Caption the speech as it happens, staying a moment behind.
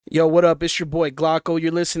Yo, what up? It's your boy Glocko.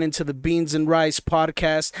 You're listening to the Beans and Rice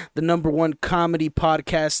podcast, the #1 comedy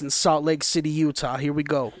podcast in Salt Lake City, Utah. Here we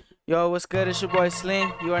go. Yo, what's good? It's your boy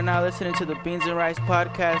Sling. You are now listening to the Beans and Rice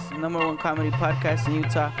podcast, the #1 comedy podcast in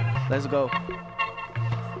Utah. Let's go.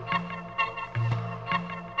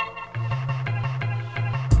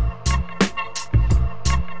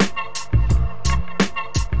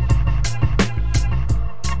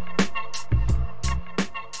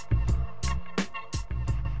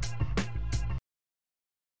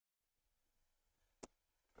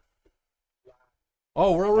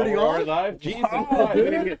 Oh, we're already on? Live? Jesus Wow, Christ. We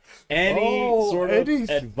dude. didn't get any sort of any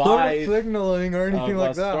advice signaling or anything of like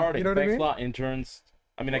us that. starting. You know what I Thanks mean? a lot, interns.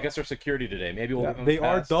 I mean, I guess they're security today. Maybe we'll Yeah, give them they a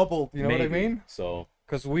are pass. doubled. You know what I Maybe. mean? So,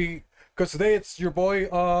 Because today it's your boy,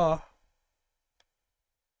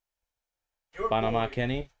 Panama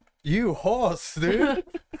Kenny. you host, dude,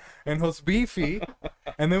 and host Beefy,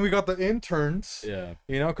 and then we got the interns. Yeah.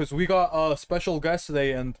 You know, because we got a special guest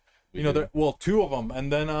today, and We you know, do. they're well, two of them,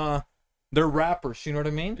 and then they're rappers. You know what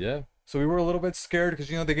I mean? Yeah. So we were a little bit scared because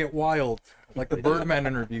you know they get wild, like the Birdman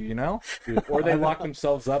interview. You know? Dude, or they lock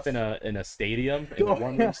themselves up in a stadium, in a Oh,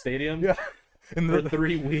 one-room yeah. stadium Yeah. In for the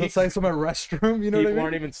 3 weeks. It's like some restroom. You know what I People mean?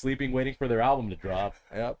 aren't even sleeping, waiting for their album to drop.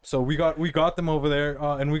 Yep. So we got them over there,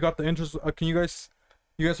 and we got the interest. Can you guys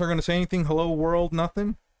are gonna say anything? Hello world,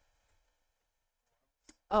 nothing.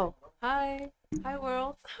 Oh, hi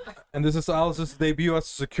world. And this is Alice's debut as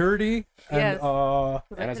security, and Yes.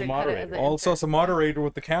 And as a moderator. also as a moderator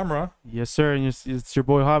with the camera. Yes, sir. And it's your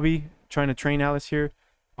boy Hobby trying to train Alice here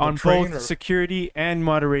on trainer. both security and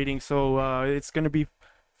moderating. So it's gonna be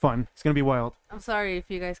fun. It's gonna be wild. I'm sorry if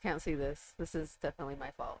you guys can't see this. This is definitely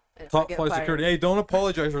my fault. If I Top get flight fired. security. Hey, don't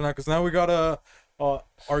apologize right now, because now we got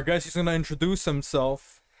our guest. He's gonna introduce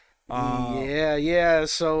himself. Yeah.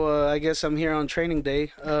 So I guess I'm here on training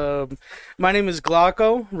day. My name is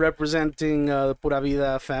Glocko, representing the Pura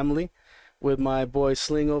Vida family, with my boy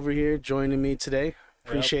Sling over here joining me today.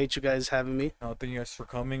 Appreciate you guys having me. Thank you guys for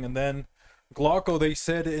coming. And then Glocko, they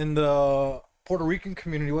said in the Puerto Rican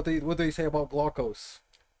community, what they say about Glockos?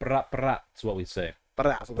 Brat, brat, that's what we say.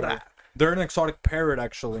 They're an exotic parrot,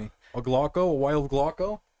 actually. A Glocko, a wild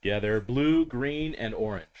Glocko. Yeah, they're blue, green, and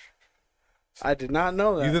orange. I did not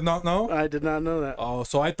know that. You did not know? I did not know that. Oh,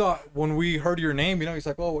 so I thought when we heard your name, you know, he's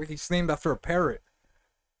like, oh, he's named after a parrot.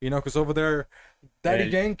 You know, because over there, Daddy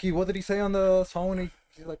Yeah. Yankee, what did he say on the song when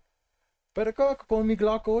he's like, pero con mi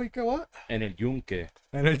Glocko, y que what? And el yunque.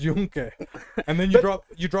 And el yunque. And then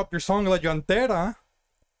you drop your song La Llantera,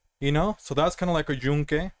 you know? So that's kind of like a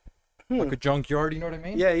yunque, like a junkyard, you know what I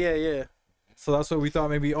mean? Yeah. So that's what we thought,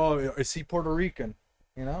 maybe, oh, is he Puerto Rican?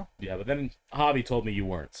 You know? Yeah, but then Hobby told me you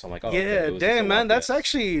weren't. So I'm like, oh, okay, Yeah, it was just damn a man, wild that's guess.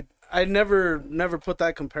 actually I never put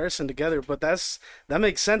that comparison together, but that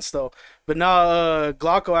makes sense though. But now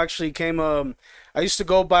Glocko actually came. I used to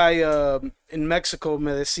go by in Mexico,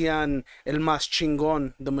 me decían el más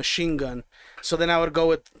chingón, the machine gun. So then I would go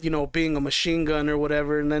with being a machine gun or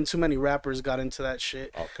whatever, and then too many rappers got into that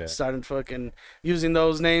shit. Okay. Started fucking using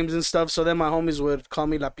those names and stuff. So then my homies would call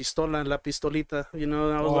me La Pistola, La Pistolita. And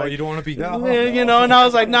I was like, you don't want to be that. yeah, and I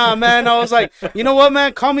was like, nah, man. I was like, you know what,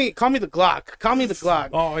 man? Call me the Glock. Call me the Glock.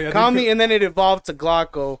 Oh, yeah. Call me, and then it evolved to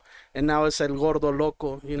Glocko, and now it's El Gordo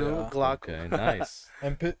Loco. Yeah, Glocko. Okay, nice.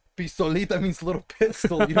 And pistolita means little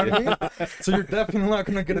pistol, you know what I mean? So you're definitely not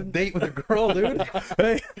gonna get a date with a girl, dude.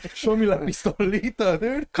 Hey, show me la pistolita,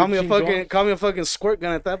 dude. Call me a fucking squirt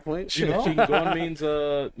gun at that point. Shit. You know? Chingon means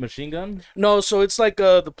machine gun? No, so it's like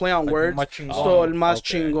the play on Like words. machingon. So el más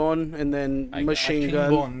okay. chingón, and then I got machine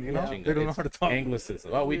gun. Machingon, you know? Machine They gun. don't know It's how to talk.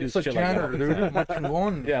 Anglicism. Oh, we do Such shit like janitor, that. dude.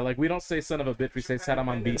 Machingon. Yeah, like we don't say son of a bitch, we say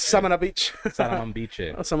Salaman Beach. Samana Beach. Salaman Beach.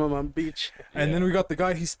 Samana Beach. And then we got the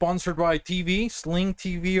guy, he's sponsored by TV, Sling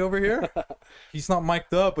TV over here. He's not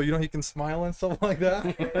mic'd up, but he can smile and stuff like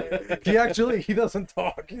that. He doesn't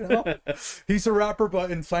talk, you know? He's a rapper, but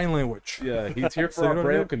in sign language. Yeah, he's here So for you our know what I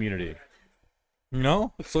Braille mean? community. You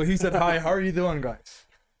know? So he said, hi, how are you doing, guys?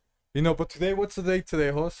 But today, what's the date today,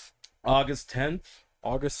 host? August 10th.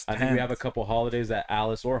 August 10th. I think we have a couple holidays that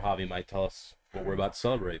Alice or Javi might tell us what we're about to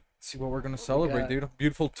celebrate. See what we're gonna celebrate, got? dude.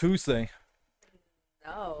 Beautiful Tuesday.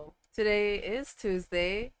 No, today is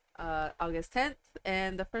Tuesday, August 10th,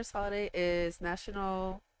 and the first holiday is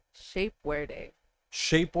National Shapewear Day.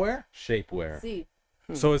 Shapewear? Shapewear. See,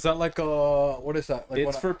 So is that like what is that? Like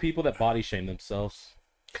It's for people that body shame themselves.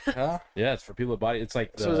 huh? Yeah, it's for people that body. It's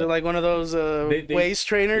like the, So is it like one of those They- waist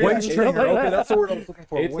trainers? Waist it's trainer. Like Okay, that? that's the word I was looking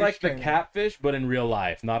for. it's waist like the trainer. catfish, but in real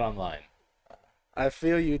life, not online. I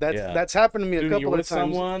feel you. Yeah. That's happened to me a Dude, you're couple with of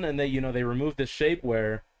times. someone and they remove the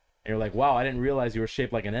shapewear, and you're like, wow, I didn't realize you were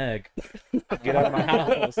shaped like an egg. Get out of my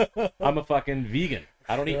house. I'm a fucking vegan.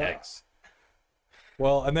 I don't eat Yeah. eggs.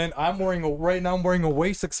 Well, and then I'm wearing a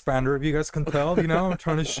waist expander. If you guys can tell, I'm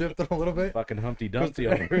trying to shift it a little bit. Fucking Humpty Dumpty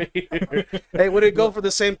over here. Hey, would it go for the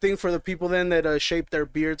same thing for the people then that shape their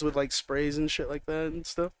beards with like sprays and shit like that and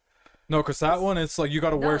stuff? No, because that one, it's like you got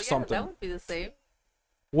to No, wear yeah, something. that would be the same.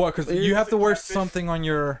 What? Because you have to wear something on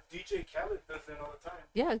your. DJ Khaled does that all the time.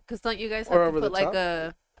 Yeah, because don't you guys Or have over to the put like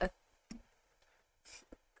top?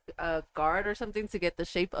 a guard or something to get the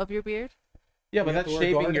shape of your beard? Yeah, but You have that's to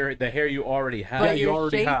wear shaving guard. the hair you already have. Yeah, But you you're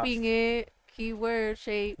already have. shaping it. Keyword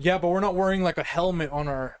shape. Yeah, but we're not wearing like a helmet on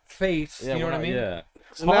our face. Yeah, you know we're what I not- mean? Yeah.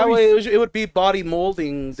 So that way it would be body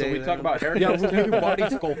molding So day. we talk about hair. Yeah, we're gonna do body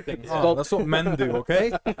sculpting. Sculpt- That's what men do,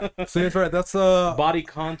 okay? So that's right. That's body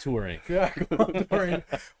contouring. yeah. contouring.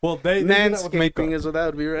 Well, they do that with makeup. manscaping is what that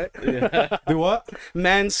would be, right? Yeah. Do what?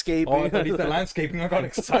 Manscaping. Oh, I thought he said landscaping. I got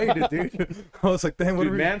excited, dude. I was like, damn, what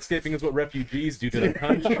Dude, are we? manscaping is what refugees do to their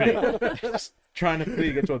country. Just trying to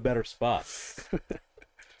flee, get to a better spot.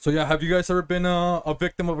 So yeah, have you guys ever been a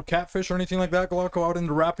victim of a catfish or anything like that, Glauco, out in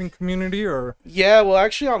the rapping community, or? Yeah, well,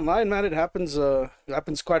 actually, online, man, it happens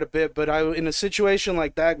quite a bit. But in a situation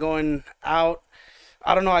like that, going out,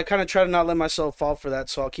 I don't know. I kind of try to not let myself fall for that,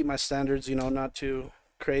 so I'll keep my standards, not too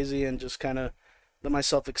crazy, and just kind of let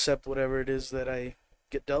myself accept whatever it is that I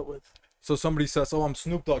get dealt with. So somebody says, "Oh, I'm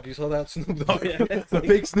Snoop Dogg." You saw that Snoop Dogg? Yeah. The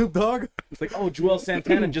fake Snoop Dogg? It's like, oh, Joel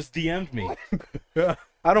Santana just DM'd me. Yeah.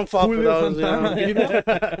 I don't fall Julio for those. Santana, you know?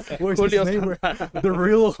 What's his Julio name? The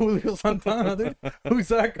real Julio Santana, dude. Who's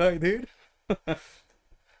that guy, dude?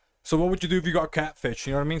 So what would you do if you got catfish?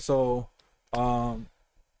 You know what I mean? So,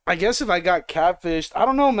 I guess if I got catfished, I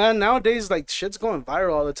don't know, man. Nowadays, like, shit's going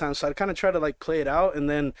viral all the time, so I kind of try to like play it out and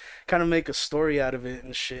then kind of make a story out of it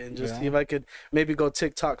and shit, and just Yeah. see if I could maybe go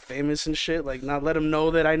TikTok famous and shit. Like, not let them know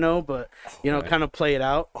that I know, but Right. kind of play it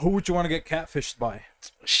out. who would you want to get catfished by?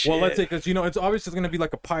 Shit. Well, let's say, because it's obviously going to be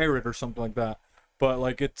like a pirate or something like that. But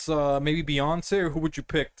like it's maybe Beyonce, or who would you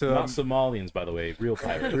pick to? Not Somalians, by the way. Real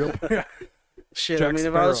pirates. real, Shit. Jack I mean,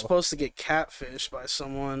 if I was Sparrow. supposed to get catfished by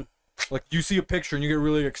someone, like you see a picture and you get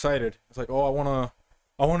really excited. It's like, oh,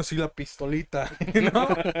 I wanna see la pistolita. You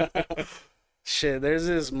know? shit. There's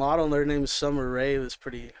this model, her name's Summer Rae. That's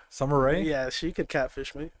pretty. Summer Rae. Yeah, she could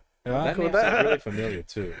catfish me. Yeah. That Cool. name sounds really familiar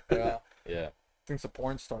too. Yeah. Yeah, I think it's a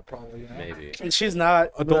porn star probably. You know? maybe. And she's not.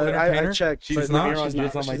 Adult but I entertainer? checked. She's but not? no, You're on she's not.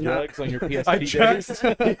 Jizz on my She's not. drugs on your PSP I days.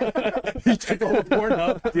 checked. He checked all the porn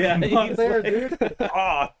up. Yeah, Not he's there, like- dude.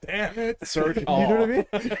 Oh, damn it. Search You all. know what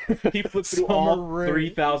I mean? He flipped through Summer all Rae.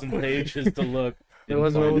 3,000 pages to look. There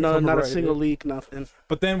wasn't No, no, Summer not a Rae, single dude. leak, nothing.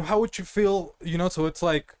 But then how would you feel, so it's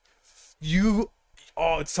like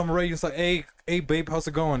it's Summer Rae, it's like, hey babe, how's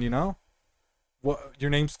it going, What your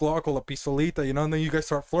name's Glauco, la pistolita, and then you guys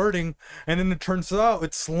start flirting, and then it turns out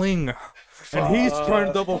it's Sling. And he's trying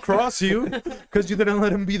to double cross you because you didn't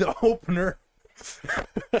let him be the opener.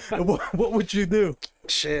 what would you do?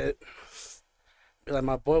 Shit. Be like,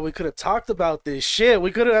 my boy, we could have talked about this shit.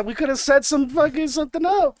 We could have set something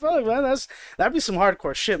up. Fuck, man, that'd be some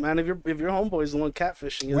hardcore shit, man. If your homeboy's the one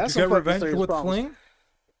catfishing you, Would that's you some get fucking revenge serious with problems. Sling?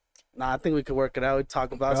 Nah, I think we could work it out. We'd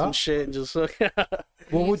talk about Yeah? some shit and just look. What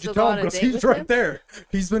You would you still tell go him? on a Because date he's with right him? there.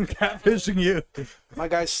 He's been catfishing you. My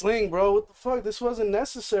guy Sling, bro. What the fuck? This wasn't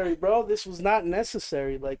necessary, bro. This was not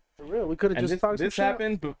necessary. Like, for real. We could have And just this, talked some this shit out.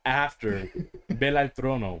 happened after Bel al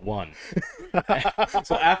Trono won.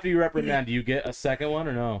 So after you reprimand, do you get a second one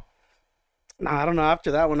or no? Nah, I don't know.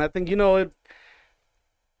 After that one, I think, it.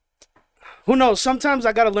 Who knows? Sometimes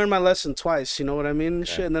I got to learn my lesson twice. You know what I mean?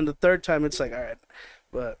 Okay. Shit. And then the third time, it's like, all right.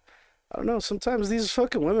 But I don't know. Sometimes these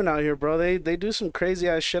fucking women out here, bro, they do some crazy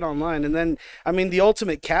ass shit online. And then, I mean, the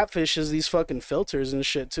ultimate catfish is these fucking filters and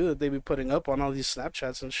shit, too, that they be putting up on all these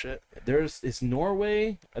Snapchats and shit. It's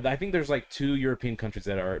Norway. I think there's like 2 European countries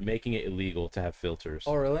that are making it illegal to have filters.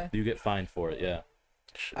 really? You get fined for it, yeah.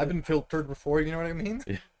 I've been filtered before, you know what I mean?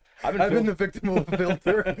 I've I've been the victim of a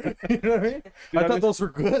filter. You know what I mean? I I've thought been- those were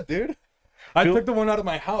good, dude. I Fil- took the one out of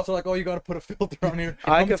my house. They're like, oh, you got to put a filter on here.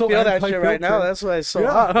 I I'm can so feel that shit right anti-filter. now. That's why it's so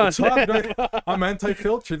Yeah, hot. it's hot, dude. I'm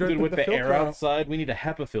anti-filter. Dude, with the air outside, we need a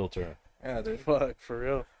HEPA filter. Yeah, dude. Fuck, for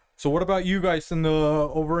real. So what about you guys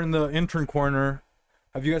over in the intern corner?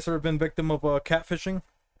 Have you guys ever been victim of catfishing?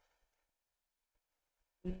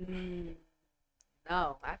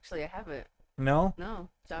 No, actually, I haven't. No. No.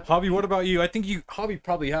 Josh, Hobby, what about you? I think Hobby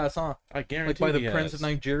probably has, huh? I Like guarantee by the he Prince has. of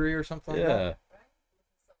Nigeria or something like that. Yeah.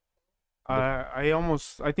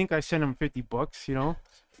 I think I sent him $50,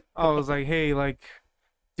 I was like, hey, like,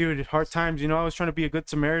 dude, hard times, I was trying to be a good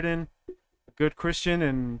Samaritan, a good Christian,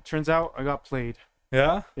 and turns out I got played.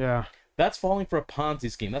 Yeah? Yeah. That's falling for a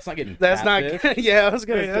Ponzi scheme. That's not getting. That's catfish. not. Yeah, I was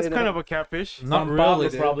gonna. Hey, say that's that. kind of a catfish. Not San really,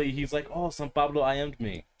 Pablo's dude. probably. He's like, oh, San Pablo IM'd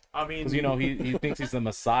me. I mean, Because, you know, he thinks he's the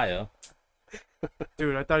Messiah.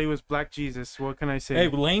 dude, I thought he was Black Jesus. What can I say? Hey,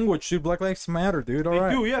 language, dude. Black lives matter, dude. All They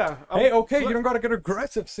right. do, yeah. Hey, okay, you don't gotta get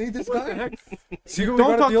aggressive. See this What the guy? heck? See who we Don't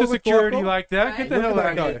gotta talk deal to with, security Glocko? like that. Get the Look hell at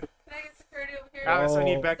out that of here. guy. Can I get security over here? Alice, I Oh.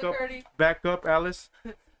 need backup. Security. Back up, Alice.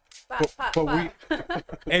 Pop, pop, but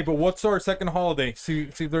pop. Hey, but what's our second holiday? See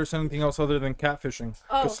if there's anything else other than catfishing.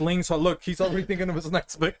 Oh. Cause Sling's, look, he's already thinking of his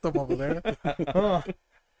next victim over there. Huh.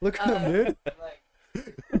 Look at him, dude.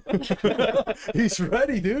 He's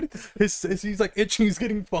ready, dude. He's like itching. He's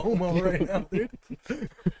getting foam over right now, dude.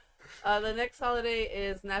 The next holiday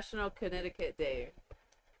is National Connecticut Day.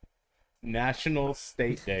 National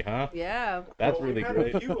State Day, huh? Yeah. That's really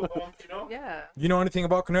great. Yeah. You know anything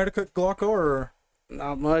about Connecticut, Glocko, or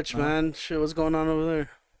Not much, man. Shit, what's going on over there?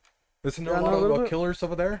 isn't there Yeah, a I know lot a little of bit. killers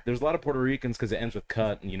over there? There's a lot of Puerto Ricans because it ends with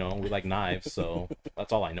cut, and, you know, we like knives, so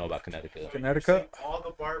that's all I know about Connecticut. Connecticut? All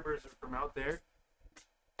the barbers are from out there.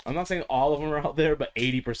 I'm not saying all of them are out there, but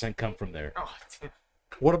 80% come from there. Oh, damn.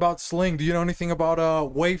 What about Sling? Do you know anything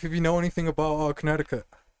about Wave? If you know anything about Connecticut?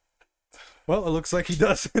 Well, it looks like he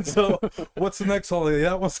doesn't. So, what's the next holiday?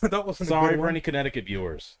 That wasn't a Sorry good for one. any Connecticut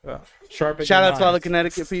viewers. Yeah. Sharpen Shout your out to all the knives.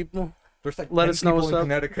 Connecticut people. There's like Let 10 us know people what's in up.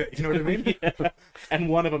 Connecticut. You know what I mean? Yeah. And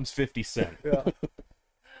one of them's 50 Cent. Yeah.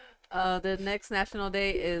 The next national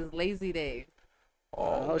day is Lazy Day.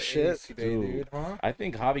 Oh, shit. AC Day, dude, huh? I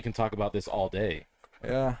think Javi can talk about this all day.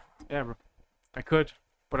 Yeah. Yeah, bro. I could,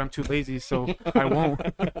 but I'm too lazy, so I won't.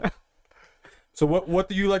 So what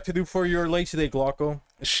do you like to do for your lazy day, Glocko?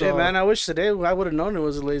 Shit, man. I wish today I would have known it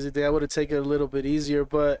was a lazy day. I would have taken it a little bit easier.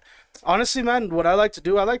 But honestly, man, what I like to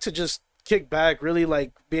do, I like to just kick back, really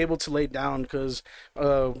like be able to lay down because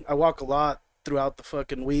I walk a lot throughout the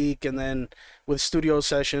fucking week and then with studio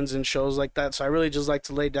sessions and shows like that. So I really just like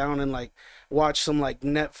to lay down and like watch some like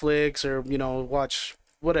Netflix or, you know, watch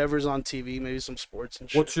whatever's on TV, maybe some sports and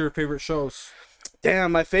shit. What's your favorite shows?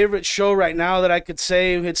 Damn, my favorite show right now that I could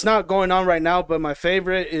say, it's not going on right now, but my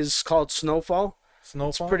favorite is called Snowfall. Snowfall?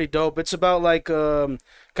 It's pretty dope. It's about like kind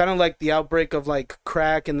of like the outbreak of like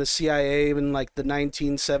crack in the CIA in like the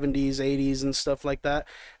 1970s, 80s and stuff like that.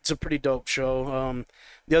 It's a pretty dope show.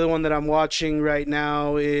 The other one that I'm watching right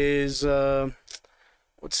now is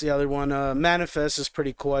what's the other one? Manifest is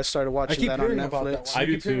pretty cool. I started I watching keep that on hearing about that Netflix. one. I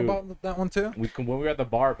do You keep hearing too. about that one too? When we were at the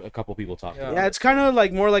bar, a couple people talked Yeah. about Yeah, it. it's kind of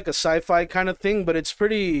like more like a sci-fi kind of thing, but it's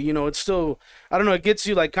pretty, you know, it's still, I don't know, it gets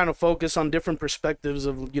you like kind of focused on different perspectives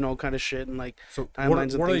of, you know, kind of shit and like So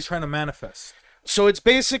timelines and what are they things. trying to manifest? So it's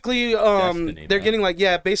basically Destiny, they're man. getting like,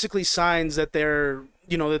 yeah, basically signs that they're,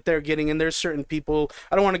 you know, that they're getting, and there's certain people,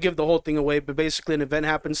 I don't want to give the whole thing away, but basically an event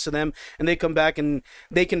happens to them and they come back and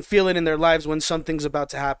they can feel it in their lives when something's about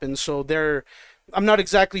to happen. So I'm not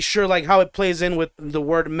exactly sure like how it plays in with the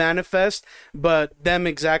word manifest, but them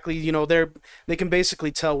exactly, you know, they can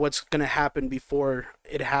basically tell what's gonna happen before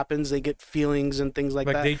it happens. They get feelings and things like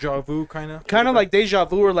Like that. deja vu kind of? Kind of like deja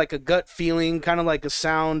vu or like a gut feeling, kind of like a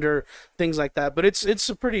sound or things like that. But it's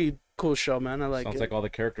a pretty cool show, man. I like Sounds it. like all the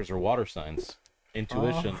characters are water signs.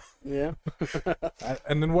 Intuition. Yeah.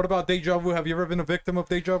 And then what about deja vu? Have you ever been a victim of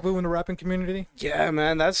deja vu in the rapping community? Yeah,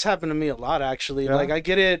 man, that's happened to me a lot actually. Yeah? Like I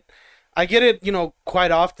get it, you know,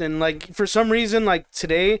 quite often. Like for some reason, like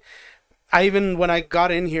today, when I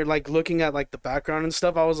got in here, like looking at like the background and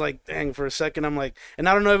stuff, I was like, dang, for a second, I'm like, and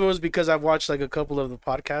I don't know if it was because I've watched like a couple of the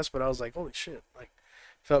podcasts, but I was like, holy shit, like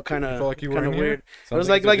felt kind You of felt like you were in here? weird. It Sounds was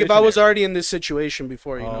like he's a if I was visionary. already in this situation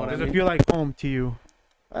before, you know what I Does mean? it feel like home to you?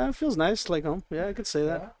 It feels nice, like home. Yeah, I could say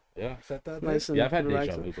that. Yeah. Is that that Nice and Yeah, I've had deja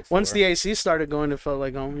relaxing. vu before. Once the AC started going, it felt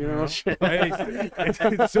like home. You know, shit. Hey,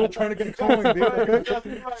 it's still trying to get going, dude.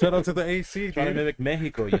 Shout out to the AC, Trying to dude. mimic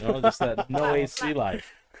Mexico, you know, just that no AC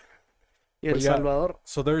life. El But yeah. Salvador.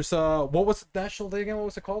 So there's what was the national day again? What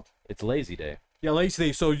was it called? It's lazy day. Yeah, lazy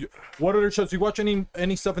day. So what other shows? You watch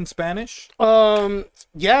any stuff in Spanish?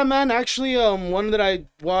 Yeah, man. Actually, one that I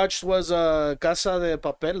watched was Casa de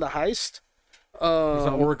Papel, the heist. Is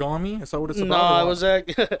that origami? Is that what it's about? No, or it what? was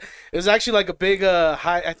it was actually like a big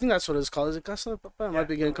high. I think that's what it's called. Is it Casa de Papel? I might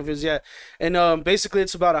be getting confused. Yeah, and basically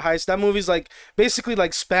it's about a heist. That movie's like basically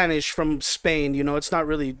like Spanish from Spain. You know, it's not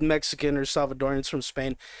really Mexican or Salvadoran. It's from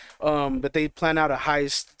Spain. But they plan out a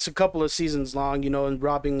heist. It's a couple of seasons long. You know, and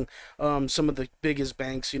robbing some of the biggest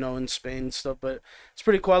banks. You know, in Spain and stuff. But it's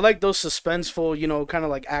pretty cool. I like those suspenseful. You know, kind of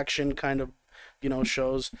like action kind of, you know,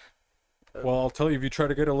 shows. Well, I'll tell you, if you try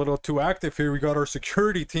to get a little too active here, we got our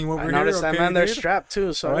security team over I here. noticed that, okay, man. They're dude? strapped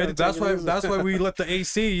too. So All I right, gotta take it easy. that's why we let the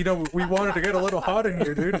AC. You know, we wanted to get a little hot in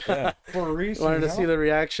here, dude. For a reason. Wanted you to know? see the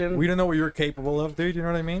reaction. We didn't know what you were capable of, dude. You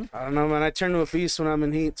know what I mean? I don't know, man. I turn to a beast when I'm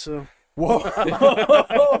in heat. So Whoa!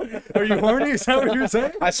 Are you horny? Is that what you're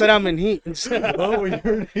saying? I said I'm in heat. Oh,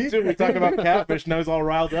 you're in heat. Dude, we talked about catfish. Now he's all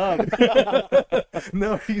riled up.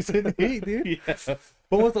 No, he's in heat, dude. Yeah.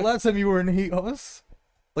 When was the last time you were in heat, Us?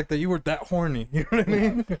 Like that you were that horny. You know what I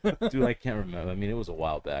mean? Dude, I can't remember. I mean, it was a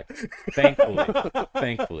while back. Thankfully.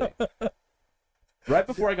 Thankfully. Right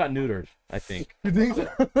before I got neutered, I think. You think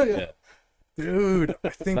so? Yeah. Dude, I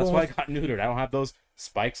think That's when why I was- got neutered. I don't have those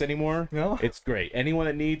spikes anymore. No? It's great. Anyone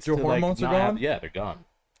that needs Your to hormones like are not gone? have, yeah, they're gone.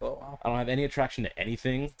 Oh, wow. I don't have any attraction to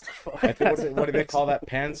anything. I think, what do they call that?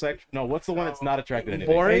 Pansexual? No, what's the one that's not attracted to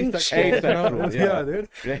anything? Boring? Asexual, Yeah, dude.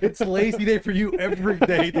 It's lazy day for you every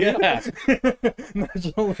day, dude. Yeah.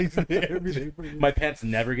 National lazy day every day for you. My pants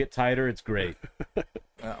never get tighter. It's great.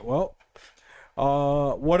 Well,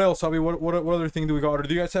 what else? I mean, what other thing do we got? Or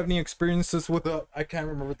do you guys have any experiences with I can't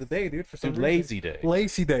remember the day, dude. For some Dude, reason. lazy day.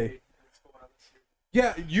 Lazy day.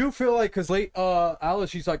 Yeah, you feel like because Alice,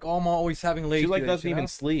 she's like, oh, I'm always having lazy. She like days, doesn't you even know?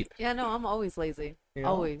 sleep. Yeah, no, I'm always lazy. You know?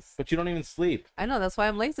 Always. But you don't even sleep. I know, that's why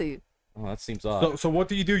I'm lazy. Oh, that seems odd. So what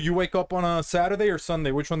do? You wake up on a Saturday or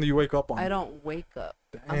Sunday? Which one do you wake up on? I don't wake up.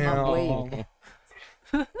 I'm Damn. awake.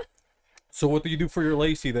 So what do you do for your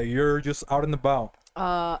lazy day? You're just out and about.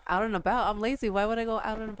 Out and about. I'm lazy. Why would I go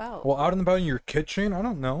out and about? Well, out and about in your kitchen? I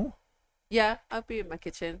don't know. Yeah, I'll be in my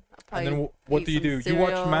kitchen. I'll probably And then what eat do you some do? You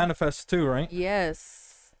watch cereal. Manifest too, right?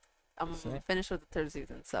 Yes. I'm See? finished with the third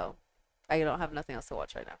season, so I don't have nothing else to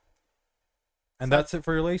watch right now. And that's it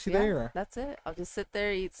for your lazy day, Yeah, or? that's it. I'll just sit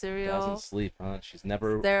there, eat cereal, Doesn't sleep, huh? She's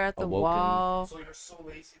never stare at the awoken. wall. So you're so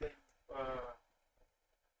lazy that you've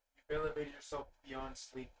elevated yourself beyond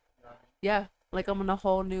sleep. You know what I mean? Yeah, like I'm in a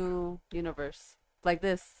whole new universe. Like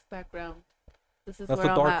this background. This is That's where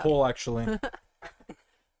the I'm dark at. hole, actually.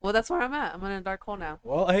 Well, that's where I'm at. I'm in a dark hole now.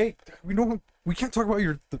 Well, hey, we can't talk about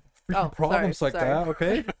your freaking Oh, problems sorry, like sorry. that,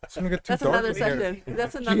 okay? It's gonna get too That's dark another in here. session.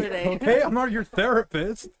 That's another day. Okay, I'm not your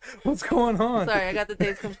therapist. What's going on? Sorry, I got the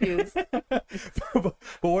days confused. But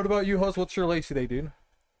what about you, Hus? What's your lazy day, dude?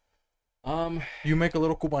 You make a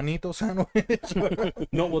little cubanito sandwich.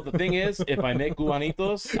 No, well, the thing is, if I make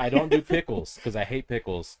cubanitos, I don't do pickles because I hate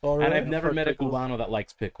pickles. Oh, And really? I've never For met a pickles. cubano that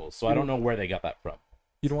likes pickles, so I don't know where they got that from.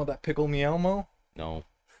 You don't want that pickle me Elmo? No.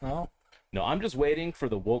 No. No, I'm just waiting for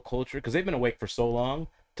the woke culture because they've been awake for so long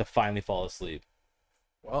to finally fall asleep.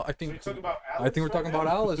 Well, I So you're think talking about I think we're talking about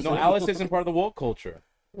Alice. No, Alice isn't part of the woke culture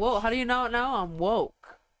Whoa, how do you know now I'm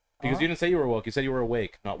woke? because you didn't say you were woke. You said you were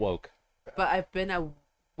awake, not woke. But I've been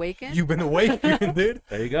awakened? You've been awakened, dude.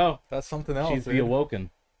 There you go. That's something else. She's the dude. awoken.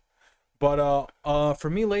 But for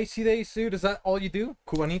me, lazy days, dude, is that all you do?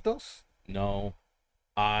 Cubanitos? No,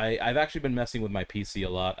 I've actually been messing with my PC a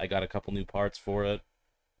lot. I got a couple new parts for it,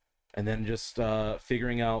 and then just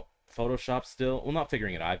figuring out Photoshop still. Well, not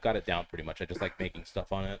figuring it out. I've got it down pretty much. I just like making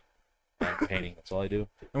stuff on it and painting. That's all I do.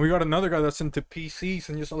 And we got another guy that's into PCs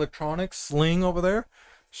and just electronics, Sling over there.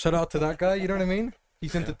 Shout out to that guy, you know what I mean?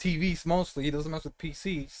 He's into TVs mostly. He doesn't mess with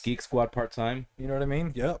PCs. Geek Squad part time. You know what I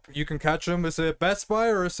mean? Yep. You can catch him. Is it Best Buy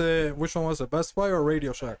or is it, which one was it? Best Buy or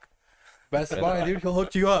Radio Shack? Best Buy, dude. He'll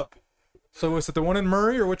hook you up. So is it the one in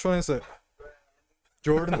Murray or which one is it?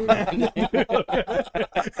 Jordan.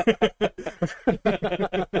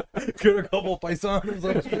 Get a couple paisanos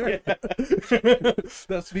over there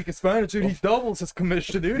that speak Spanish, dude. He doubles his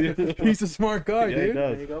commission, dude. He's a smart guy, Yeah, he dude.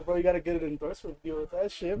 does. There you go, bro. You gotta get an endorsement deal with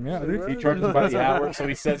that shit. Yeah, dude. He charges by the hour, so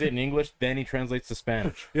he says it in English, then he translates to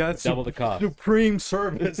Spanish. Yeah, it's Double the cost. supreme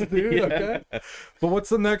service, dude. Yeah. Okay. But what's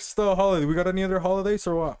the next holiday? We got any other holidays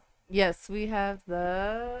or what? Yes, we have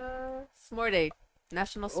the S'more Day.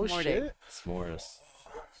 National Oh S'more Day. shit. S'mores.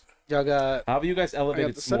 Y'all got How have you guys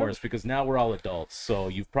elevated the setup. s'mores? Because now we're all adults, so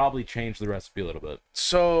you've probably changed the recipe a little bit.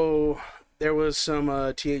 so there was some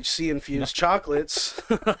THC infused chocolates.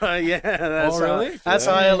 Yeah, that's really? that's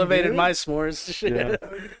how I Dang, elevated dude. my s'mores. Shit.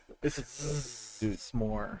 It's a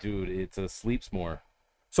s'more. Dude, it's a sleep s'more.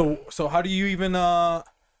 So how do you even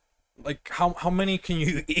like how many can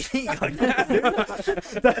you eat like that,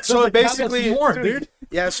 dude? That's So like half a basically, s'more, dude.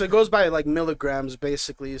 Yeah, so it goes by like milligrams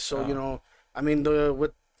basically. So you know, I mean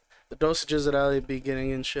with the dosages that I'll be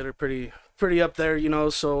getting and shit are pretty up there, you know.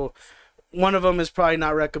 So one of them is probably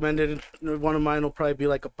not recommended. One of mine will probably be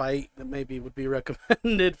like a bite that maybe would be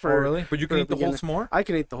recommended for. Oh, really? But you can for a eat the whole beginner. s'more? I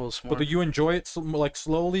can eat the whole s'more. But do you enjoy it like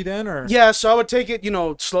slowly then, or? Yeah, so I would take it, you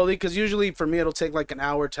know, slowly, because usually for me it'll take like an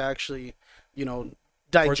hour to actually, you know,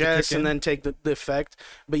 digest kick and in. then take the effect.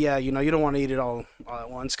 But yeah, you don't want to eat it all at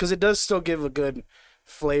once because it does still give a good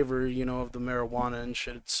flavor, of the marijuana and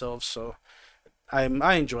shit itself. So I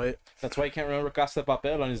enjoy it. That's why you can't remember Casa de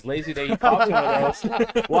Papel. On his lazy day, he pops one of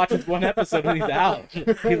those, watches one episode, and he's out. He's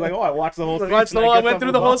like, "Oh, I watched the whole season. I went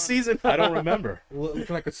through the whole season. I don't remember."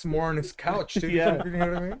 Looking like a s'more on his couch, dude. Yeah. You know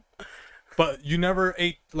what I mean? But you never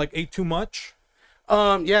ate too much?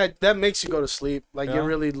 Yeah, that makes you go to sleep. Like Yeah. it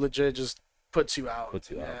really legit just puts you out. Puts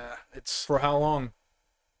you out. Yeah, it's. For how long?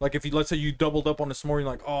 Like if you, let's say you doubled up on a s'more, you're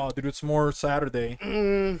like, oh, dude, it's more Saturday.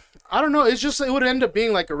 I don't know. It's just it would end up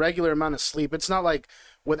being like a regular amount of sleep. It's not like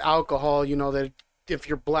with alcohol, that if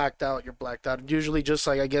you're blacked out, you're blacked out. Usually, just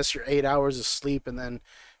like I guess your 8 hours of sleep and then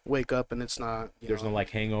wake up and it's not. There's know. no like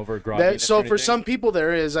hangover, grogginess. So or for some anything? people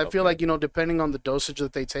there is. I feel Okay. like depending on the dosage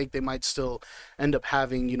that they take, they might still end up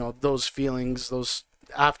having those feelings those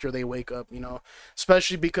after they wake up.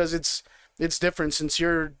 Especially because it's different since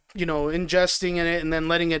you're ingesting in it and then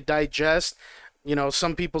letting it digest.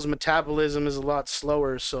 Some people's metabolism is a lot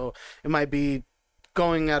slower, so it might be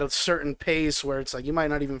going at a certain pace where it's like you might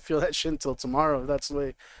not even feel that shit until tomorrow. If that's the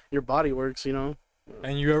way your body works.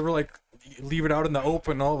 And you ever leave it out in the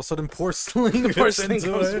open, all of a sudden pour Sling The first gets thing into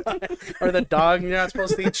goes it. by. Or the dog, you're not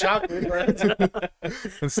supposed to eat chocolate. Right?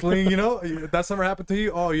 And Sling, that's never happened to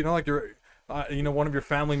you? Oh, like you're, one of your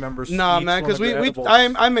family members. Nah, eats man, one of because the we edibles.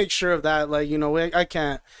 I make sure of that. Like, I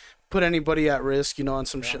can't put anybody at risk, on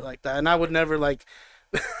some shit like that. And I would never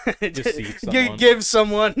Deceive someone. give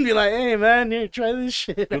someone be like, hey man, here, try this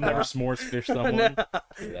shit. You'll never out." s'mores fish someone.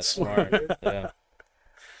 Dude, that's smart. Yeah.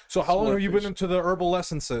 So how long have you been Swordfish. into the herbal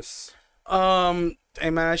essences? Hey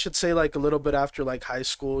man, I should say like a little bit after like high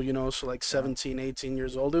school, so like 17, 18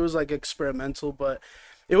 years old. It was like experimental, but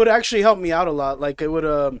it would actually help me out a lot. Like it would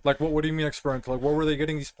Like what do you mean experimental? Like where were they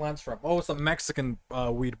getting these plants from? Oh, it's a Mexican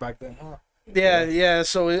weed back then, huh? yeah.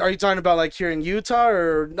 So are you talking about like here in Utah,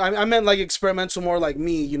 or I meant like experimental more like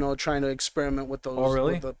me, trying to experiment with those Oh,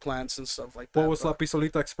 really? with the plants and stuff like that. What was La but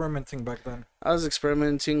Pisolita experimenting back then? I was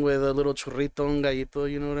experimenting with a little churrito, un gallito,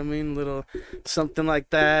 you know what I mean? Little something like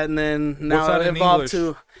that, and then now that it in evolved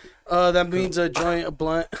English? to that means a joint, a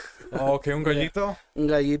blunt, Oh, okay, un gallito. un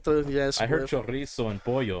gallito. Yes, I heard bro. chorizo and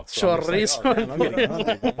pollo. So I'm just Chorizo like, oh, damn, I'm getting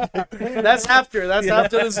hungry, man. That's after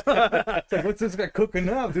this. What's this guy cooking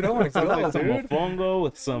up, dude? I want to Sounds like go, some dude. mofongo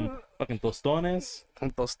with some fucking tostones.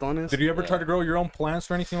 Con tostones. Did you ever try to grow your own plants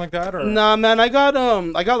or anything like that? Or Nah, man, I got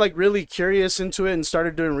like really curious into it and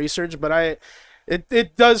started doing research, but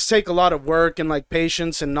it does take a lot of work and like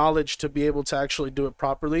patience and knowledge to be able to actually do it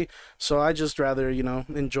properly. So I just rather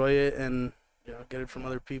enjoy it and get it from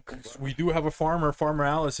other people. we do have a farmer, Farmer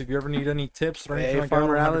Alice. If you ever need any tips or anything Hey, like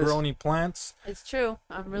Farmer that, on how to Alice. grow any plants, It's true.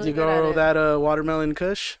 I'm really You good at grow it. that watermelon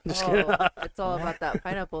kush? Just kidding. Oh, it's all about that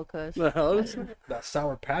pineapple kush. The hell? that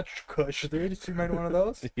Sour Patch Kush, dude. You made one of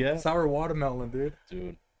those? Yeah, Sour watermelon, dude.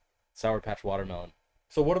 dude. Sour Patch watermelon.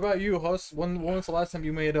 So what about you, Huss? When was the last time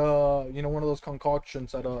you made one of those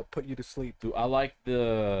concoctions that put you to sleep? Dude, I like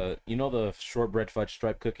the shortbread fudge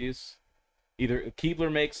stripe cookies. Either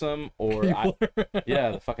Keebler makes them or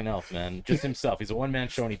yeah, the fucking elf, man. Just himself. He's a one-man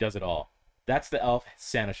show and he does it all. That's the elf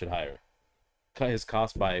Santa should hire. Cut his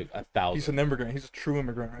cost by 1,000. He's an immigrant. He's a true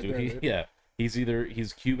immigrant right Dude, there. Dude. yeah.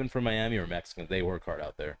 He's Cuban from Miami or Mexican. They work hard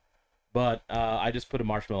out there. But I just put a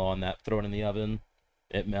marshmallow on that, throw it in the oven.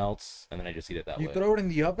 It melts, and then I just eat it that You way. throw it in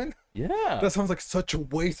the oven? Yeah. That sounds like such a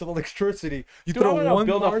waste of electricity. You Dude, I'm throw gonna one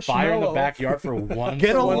build a fire in the marshmallow. backyard for one.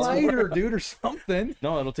 Get a one- lighter, dude, or something.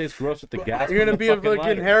 No, it'll taste gross with the gas. You're gonna from be the a fucking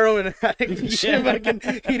lighter. heroin addict and shit, Yeah.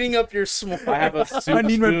 fucking heating up your s'more. I have a soup I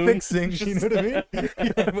need my spoon. fixing. You know what I mean?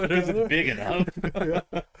 Because it's big enough.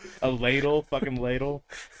 A ladle, fucking ladle.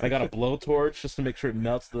 I got a blowtorch just to make sure it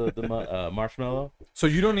melts the marshmallow. So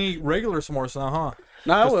you don't eat regular s'mores now, huh?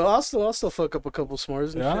 No, I will. I'll still fuck up a couple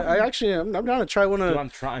s'mores. And Yeah? shit. I actually, I'm trying to try one Dude, of. I'm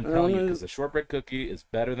telling you, because the shortbread cookie is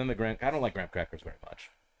better than the graham. I don't like graham crackers very much.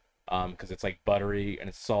 Because it's like buttery and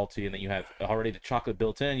it's salty, and then you have already the chocolate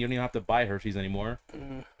built in. You don't even have to buy Hershey's anymore.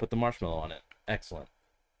 Put the marshmallow on it. Excellent.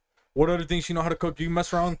 What other things you know how to cook? Do you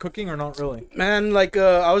mess around cooking or not really? Man, like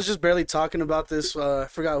I was just barely talking about this. I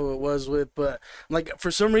forgot who it was with, but like for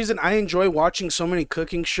some reason I enjoy watching so many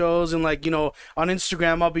cooking shows, and like on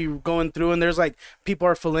Instagram I'll be going through and there's like people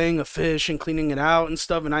are filleting a fish and cleaning it out and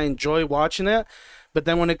stuff, and I enjoy watching that. But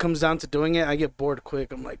then when it comes down to doing it, I get bored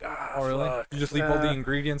quick. I'm like, Oh, really? fuck. You just leave all the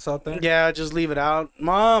ingredients out there? Yeah, just leave it out.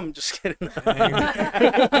 Mom, just kidding.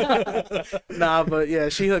 Nah, but yeah,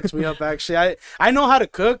 she hooks me up actually. I know how to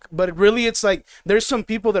cook, but really it's like there's some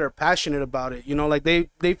people that are passionate about it, you know, like they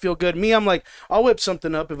feel good. Me, I'm like, I'll whip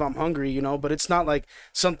something up if I'm hungry, you know, but it's not like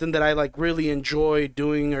something that I like really enjoy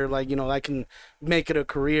doing or like, you know, I can make it a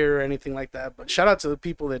career or anything like that. But shout out to the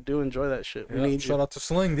people that do enjoy that shit. We Yeah, need shout you. out to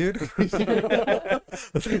Sling, dude.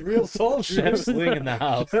 That's a real soul, Chef Sling in the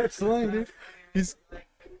house. Chef Sling, dude. He's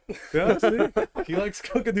yeah, see? He likes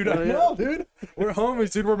cooking, dude. I know, dude. We're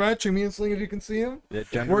homies, dude. We're matching, me and Sling, if you can see him. The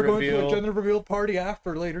gender We're going to a reveal gender reveal party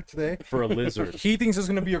after later today. for a lizard. He thinks it's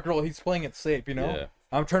gonna be a girl. He's playing it safe, you know. Yeah.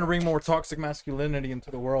 I'm trying to bring more toxic masculinity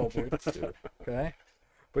into the world, dude. Okay.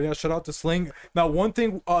 But yeah, shout out to Sling. Now, one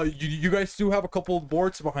thing, you guys do have a couple of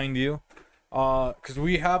boards behind you, because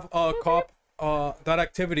we have a cop that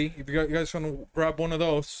activity. If you guys want to grab one of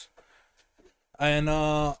those, and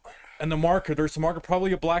the marker, there's a marker,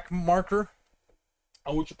 probably a black marker.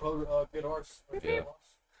 We should probably get ours. Yeah.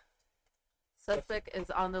 Suspect is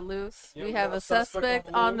on the loose. Yeah, We have got a suspect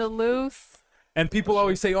on the loose. And people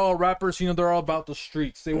always say, "Oh, rappers, you know, they're all about the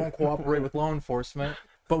streets. They won't cooperate with law enforcement."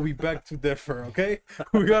 But we beg to differ, okay?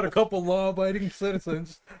 We got a couple law-abiding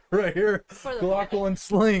citizens right here, For the Glocko and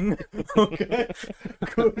Sling, okay?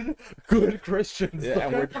 Good Christians. Yeah,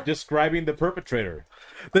 and we're describing the perpetrator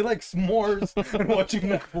They like s'mores and watching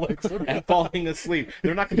Netflix. Okay? and falling asleep.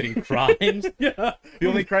 They're not committing crimes. Yeah, The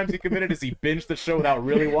only crimes he committed is he binged the show without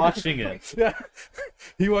really watching it. yeah.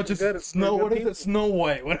 He watches Snow. What is it? Snow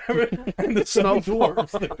White, whatever. And the Snow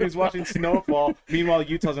Dwarfs. He's watching Snowfall. Meanwhile,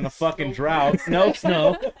 Utah's in a fucking drought.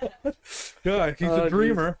 Snow. Yeah, he's a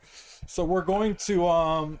dreamer. So we're going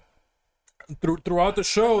to throughout the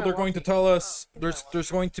show, they're going to tell us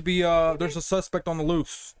there's going to be there's a suspect on the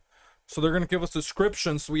loose. So they're going to give us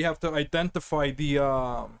descriptions. So we have to identify the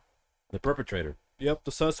The perpetrator. the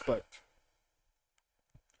suspect.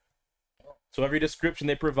 So every description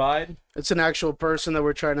they provide, It's an actual person that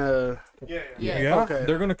we're trying to. Yeah. Yeah. Yeah, Okay.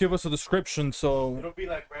 they're going to give us a description. So It'll be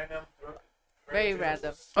like random. Very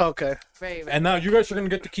random. Okay. Very random. and now you guys are going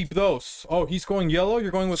to get to keep those. Oh, he's going yellow.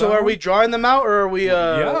 You're going with. So that are one? we drawing them out or are we?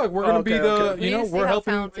 Yeah, we're going to be okay, the. okay. We You know, need to see we're how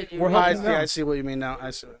helping. talented you We're are. helping I them. see what you mean now.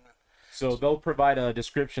 I see what you mean. so they'll provide a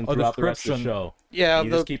description A throughout the rest of the description. show. Yeah, You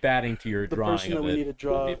the, just keep adding to your the drawing person that of we it. need to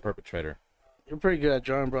draw. The perpetrator. You're pretty good at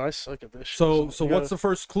drawing, bro. I suck at this. Shit, So you what's gotta- the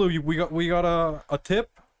first clue? We got a tip.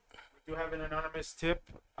 We do have an anonymous tip.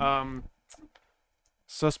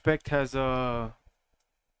 Suspect has a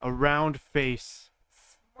round face.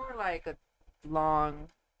 More like a long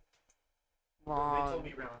told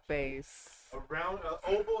me round. face. A round,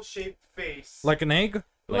 oval shaped face. Like an egg?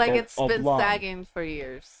 Like a- it's been oblong. sagging for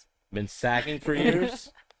years. Been sagging for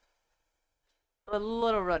years. A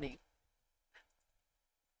little runny.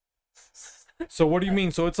 So what do you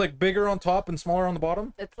mean? So it's like bigger on top and smaller on the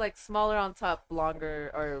bottom? It's like smaller on top,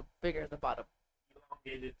 longer or bigger at the bottom.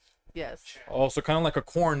 elongated. Yes. Oh, so kind of like a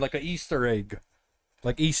corn, like an Easter egg.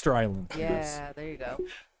 Like Easter Island. Yeah, there you go.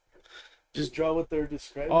 just draw what they're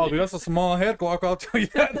describing. Oh, dude, that's a small head, Glock. I'll tell you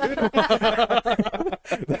that,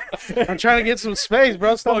 dude. I'm trying to get some space,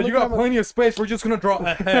 bro. Stop Oh, you looking got at my- plenty of space. We're just gonna draw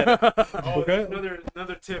a head. Oh, Okay.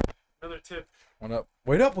 another tip. Another tip. What up?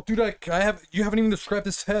 Wait up, well, dude. You haven't even described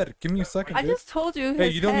his head. Give me a second, I dude. just told you. Hey,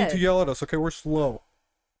 his you don't need to head. yell at us, okay? We're slow.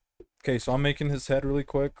 Okay, so I'm making his head really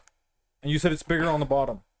quick. And you said it's bigger on the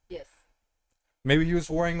bottom. Yes. Maybe he was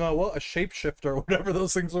wearing a shapeshifter or whatever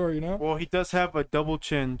those things were, you know? Well, he does have a double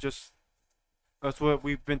chin. Just that's what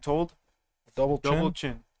we've been told. Double chin. Double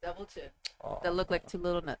chin. Double chin. That look like two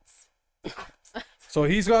little nuts. So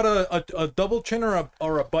he's got a double chin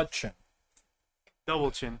or a butt chin. Double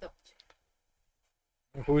chin.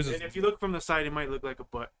 Who is And this? if you look from the side, it might look like a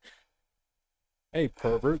butt. Hey,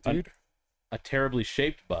 pervert, dude. A terribly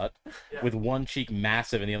shaped butt Yeah. with one cheek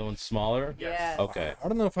massive and the other one smaller. Yes. Okay. I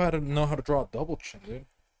don't know if I had to know how to draw a double chin, dude.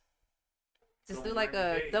 Just do like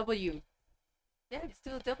a W. Yeah, just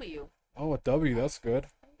do a W. Oh, a W, that's good.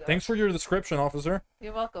 Thanks for your description, officer.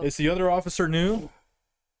 You're welcome. Is the other officer new?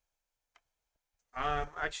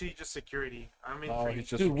 Actually, just security. I'm in Oh, training. he's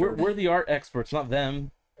just Dude, we're the art experts, not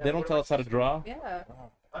them. They don't what tell am I us how to draw. Yeah.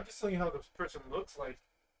 I'm just telling you how this person looks like.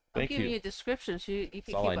 I'm Thank giving you. you a description. So you can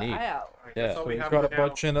keep all I an need. eye out. Alright, Yeah. that's all So we he's have got a for butt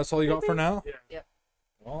now. chin. That's all you got for now? Yeah. Yep.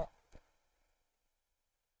 Well,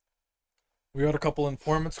 we got a couple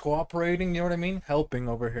informants cooperating, you know what I mean? Helping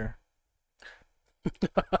over here.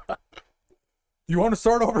 You want to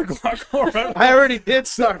start over, Glocko? Right? I already did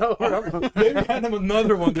start over. Maybe hand him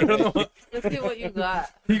another one, dude. I don't know. Let's see what you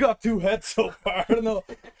got. He got 2 heads so far. I don't know.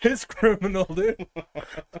 He's criminal, dude.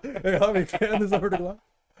 Hey, Javi, hand this over to Glocko.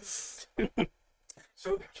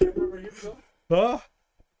 Show the camera where you go.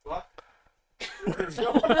 Huh?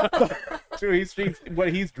 Dude,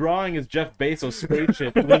 what he's drawing is Jeff Bezos'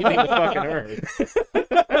 spaceship leaving the fucking Earth.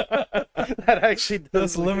 That actually does.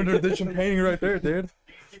 That's limited edition painting right there, dude.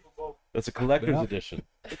 That's a collector's Yeah. edition.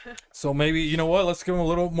 So maybe, you know what? Let's give him a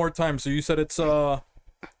little more time. So you said it's An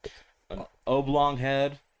oblong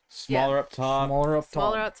head, smaller up top, smaller up top.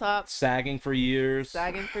 Smaller up top, sagging for years,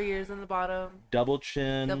 sagging for years on the bottom, double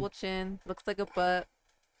chin. double chin, looks like a butt.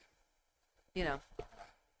 You know.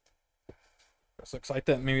 This looks like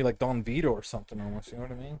that, maybe like Don Vito or something almost. You know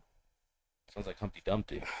what I mean? Sounds like Humpty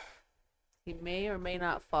Dumpty. He may or may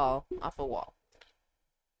not fall off a wall.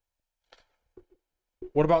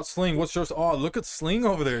 What about Sling? What's yours? Oh, look at Sling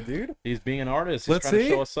over there, dude. He's being an artist. He's Let's trying see.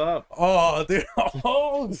 to show us up. Oh, dude.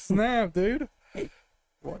 Oh, snap, dude.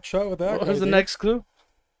 Watch out with that. What guy, was the dude. next clue?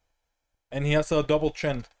 And he has a double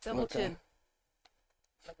chin. Double chin.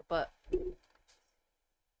 Like a butt.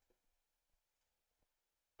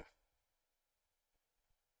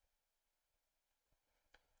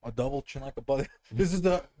 A double chin like a butt. This is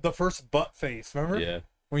the first butt face, remember? Yeah.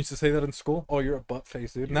 We used to say that in school. Oh, you're a butt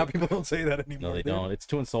face, dude. Now people don't say that anymore. No, they dude. don't. It's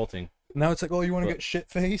too insulting. Now it's like, oh, you want to But- get shit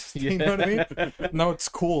faced? You know what I mean? No, it's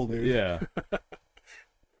cool, dude. Yeah.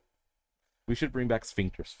 We should bring back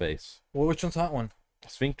Sphincter's face. Well, which one's that one?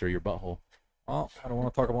 Sphincter, your butthole. Oh, I don't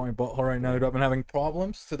want to talk about my butthole right now, dude. I've been having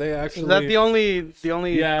problems today, actually. Is that the only?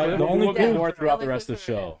 Yeah, clip? the only we'll clue- get more throughout the only rest clue of the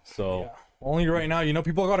for show. So Yeah. Only right now, you know,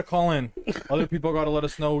 people got to call in. Other people got to let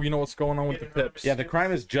us know, you know, what's going on with the tips. yeah, the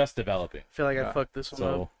crime is just developing. I feel like Yeah. I fucked this one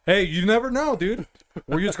So up. Hey, you never know, dude.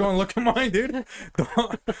 We're just going to look at mine, dude.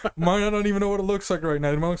 Mine, I don't even know what it looks like right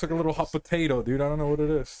now. Mine looks like a little hot potato, dude. I don't know what it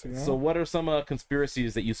is. You know? So what are some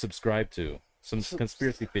conspiracies that you subscribe to? Some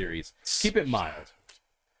conspiracy theories. Keep it mild.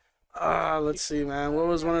 Let's see, man. What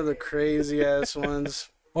was one of the crazy ass ones?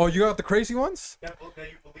 Oh, you got the crazy ones? That you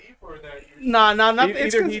believe or that you? Nah, not.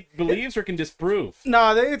 It's Either he believes or can disprove.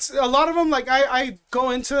 Nah, it's a lot of them. Like I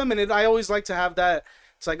go into them, and I always like to have that.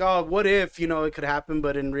 It's like, oh, what if it could happen?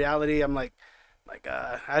 But in reality, I'm like,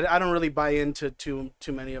 I don't really buy into too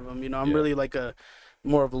many of them. I'm Yeah. really like a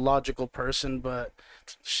more of a logical person. But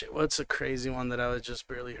shit, what's a crazy one that I just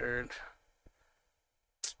barely heard?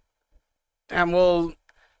 Damn, well,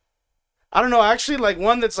 I don't know. Actually, like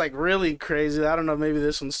one that's like really crazy. I don't know. Maybe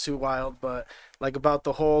this one's too wild, but like about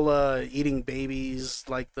the whole eating babies.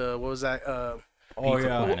 Like the what was that? Oh, Pizza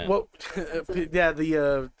yeah. Planet. What? Yeah,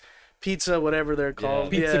 the pizza, whatever they're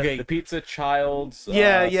called. Yeah. Pizzagate. The pizza child's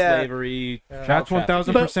Yeah. slavery. Yeah. That's child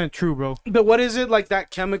 1000% true, bro. But what is it like that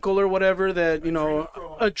chemical or whatever that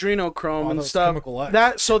adrenochrome Oh, and that's stuff? chemical X.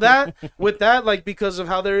 That with that like because of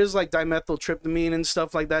how there is like dimethyltryptamine and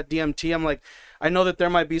stuff like that DMT. I'm like I know that there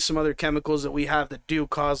might be some other chemicals that we have that do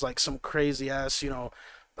cause like some crazy ass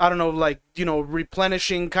I don't know like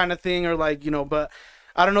replenishing kind of thing or like but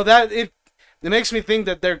I don't know that it makes me think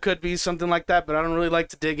that there could be something like that, but I don't really like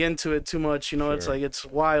to dig into it too much. It's Sure. like it's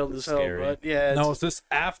wild as hell. Scary. But yeah, Now, is this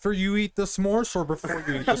after you eat the s'mores or before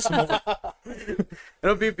you eat the s'mores?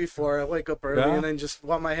 it'll be before I wake up early Yeah? and then just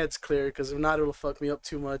while my head's clear, because if not, it'll fuck me up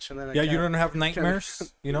too much. And then Yeah, you don't have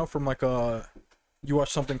nightmares, from like you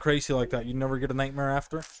watch something crazy like that. You never get a nightmare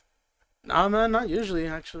after? Nah, man, not usually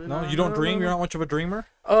actually. No, you don't dream? You're not much of a dreamer?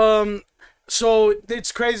 So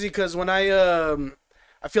it's crazy because when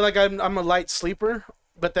I feel like I'm a light sleeper,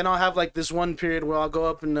 but then I'll have like this one period where I'll go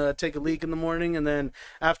up and take a leak in the morning, and then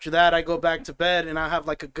after that I go back to bed, and I have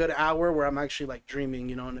like a good hour where I'm actually like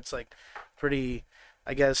dreaming, and it's like pretty,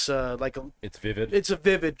 I guess, It's vivid. it's a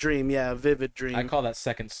vivid dream, yeah, a vivid dream. I call that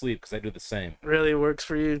second sleep because I do the same. Really works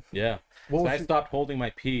for you. Yeah. What So was I you- stopped holding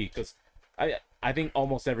my pee because I think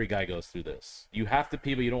almost every guy goes through this. You have to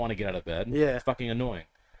pee, but you don't want to get out of bed. Yeah. It's fucking annoying.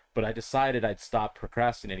 But I decided I'd stop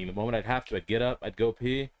procrastinating. The moment I'd have to, I'd get up, I'd go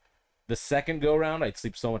pee. The second go round, I'd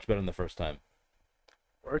sleep so much better than the first time.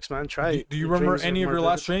 Works, man. Try it. Do you Your remember dreams are any of more your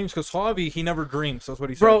last vivid. dreams? Because Javi, he never dreams. That's what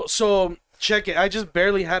he said. Bro, so check it. I just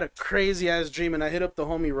barely had a crazy ass dream, and I hit up the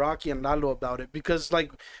homie Rocky and Lalo about it because,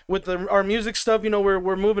 like, with our music stuff,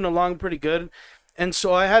 we're moving along pretty good, and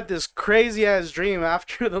so I had this crazy ass dream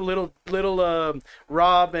after the little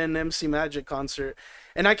Rob and MC Magic concert,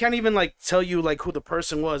 and I can't even like tell you like who the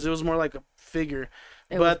person was. It was more like a figure,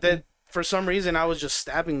 It but was that for some reason I was just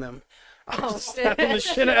stabbing them. I Oh, was stabbing the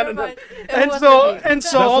shit out of them. It And wasn't so me. and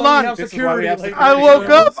so That's hold why we on. have This is why we have security,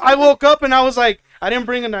 security. I woke up and I was like, I didn't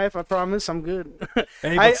bring a knife. I promise. I'm good.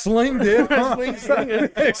 Hey, but Sling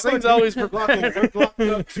did. Sling's always prepared.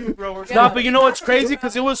 No, but you know what's crazy?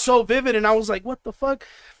 Because it was so vivid, and I was like, "What the fuck?"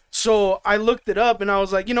 So I looked it up, and I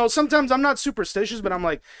was like, you know, sometimes I'm not superstitious, but I'm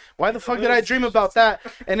like, why the fuck did I dream about that?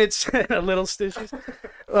 And it's a little stitious.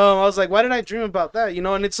 I was like, why did I dream about that? You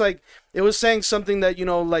know, and it's like it was saying something that, you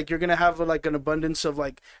know, like you're gonna have like an abundance of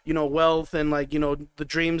like, you know, wealth, and like, you know, the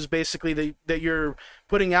dreams basically that you're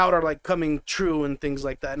putting out are like coming true and things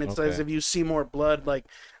like that. And it's as if you see more blood, like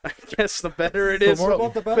I guess the better it is. more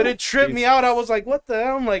about the better? But it tripped me out. I was like, what the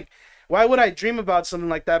hell? I'm like, why would I dream about something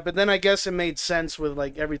like that? But then I guess it made sense with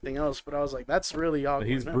like everything else. But I was like, that's really awkward.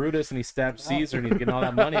 He's Brutus and he stabbed Caesar and he's getting all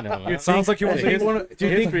that money now. It sounds like he wants to eat one.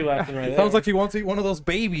 History lesson right Sounds like he wants to eat one of those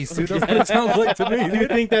babies, dude. That's what it sounds like to me. Do you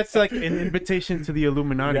think that's like an invitation to the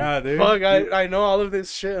Illuminati? Yeah, dude. Fuck, I know all of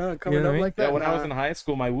this shit coming You know what I up mean? like that. Yeah, when I was in high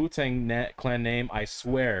school, my Wu-Tang clan name, I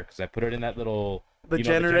swear, because I put it in that little... the you know,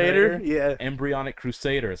 generator, yeah. Embryonic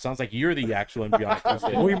Crusader. It sounds like you're the actual Embryonic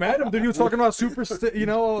Crusader. We met him, dude. He was talking about you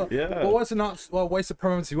know, Yeah. what was it? Not white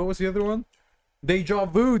supremacy. What was the other one? Deja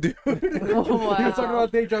vu, dude. Oh, He was talking wow.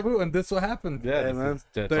 about deja vu, and this what happened. Yeah, Yeah, man.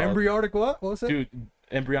 that's The all- embryonic what? What was it? Dude,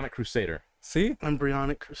 Embryonic Crusader. See?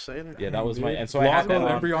 Embryonic Crusader. Yeah, that was my... Dude. And so I had that Blanco,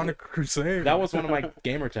 on, embryonic crusade. that was one of my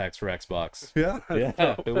gamer tags for Xbox. Yeah.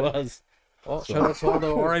 Yeah, it was. Well, shout out to all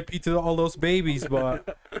the RIP to all those babies,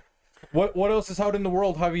 but what else is out in the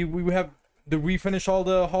world? Did we finish all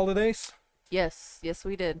the holidays? Yes,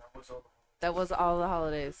 we did. That was all the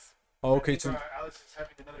holidays. Oh, okay, so Alice is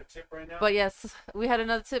having another tip right now. But yes, we had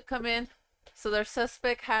another tip come in. So their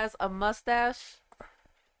suspect has a mustache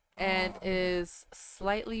and is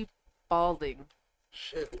slightly balding.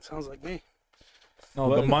 Shit, sounds like me. no,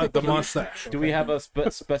 What? the mustache. Do we have a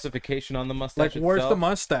specification on the mustache Like, where's the itself?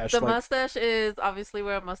 mustache? The Like, mustache is obviously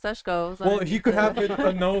where a mustache goes. well, he underneath could the- have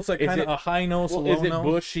a nose, like Is kind of it- a high nose, a Well, low is it nose.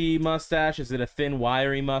 bushy mustache? Is it a thin,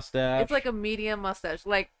 wiry mustache? It's like a medium mustache,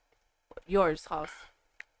 like yours, Hoss.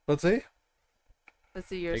 Let's see. Let's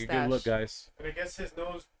see your Take a stash. good look, guys. And I guess his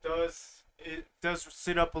nose does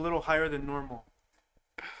sit up a little higher than normal.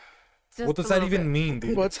 Just What does a that little even bit. mean,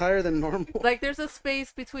 dude? What's higher than normal? Like there's a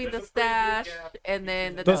space between There's the a pretty big stash gap. and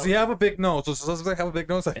then the Does he nose. have a big nose? Does the suspect have a big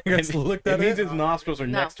nose? I think I just looked It at means it. his nostrils are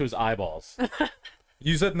No. next to his eyeballs.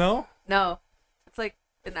 You said no, No, it's like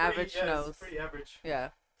an Pretty- average yeah, nose. It's pretty average. Yeah,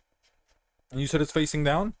 and you said it's facing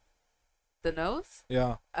down. the nose.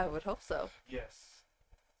 Yeah, I would hope so. Yes.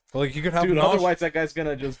 like you could have Dude, nose. otherwise that guy's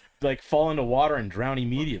gonna just like fall into water and drown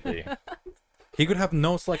immediately. He could have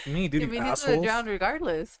nose like me, dude. I You mean, he's assholes. gonna drown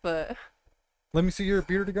regardless, but Let me see your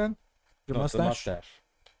beard again. Your No, it's the mustache. mustache.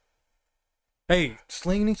 Hey,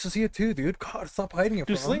 Sling needs to see it too, dude. God, stop hiding it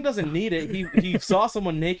Dude, from Sling him. doesn't need it. He saw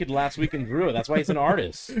someone naked last week and drew it. That's why he's an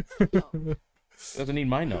artist. Doesn't need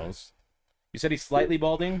my nose. You said he's slightly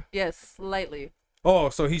balding? yes, slightly. Oh,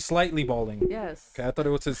 so he's slightly balding. Yes. Okay, I thought it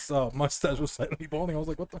was his mustache was slightly balding. I was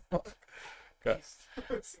like, what the fuck? Okay.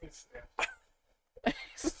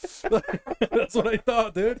 That's what I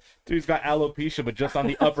thought, dude. Dude's got alopecia, but just on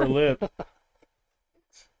the upper lip.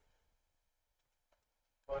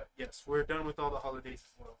 But yes, we're done with all the holidays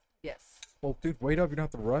as well. Yes. Well, dude, wait up. You don't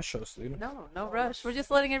have to rush us, dude. No rush. We're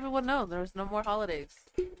just letting everyone know there's no more holidays.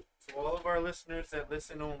 To all of our listeners that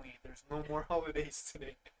listen only, there's no more holidays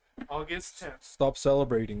today. August 10th. Stop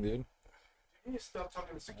celebrating, dude. You need to stop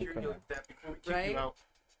talking to security Okay. like that before we kick Right? you out.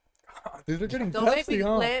 Dude, they're getting Don't make dusty, me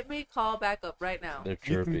huh? let me call back up right now. They're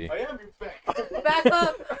chirpy. I am your back. Back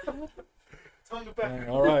up. Tell him to back Dang, up.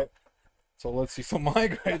 all right. So let's see. So my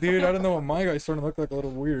guy, dude, I don't know what my guy's starting to look like a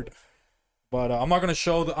little weird. But I'm not gonna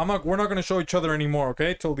show. We're not gonna show each other anymore,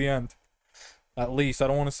 okay? Till the end. At least I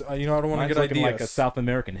don't want to. I don't want to Mine's get looking ideas. like a South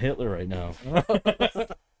American Hitler right now. Might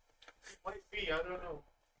be, I don't know.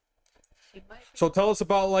 It might be- So tell us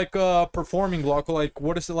about like performing, Glauco. Like,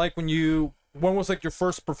 what is it like when was like your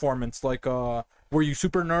first performance? Like, were you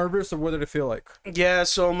super nervous or what did it feel like? Yeah,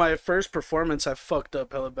 so my first performance, I fucked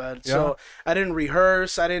up hella bad. Yeah? So I didn't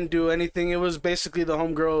rehearse. I didn't do anything. It was basically the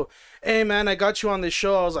homegirl, hey, man, I got you on this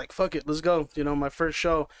show. I was like, fuck it, let's go. You know, my first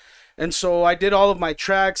show. And so I did all of my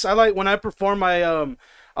tracks. I like, when I perform, I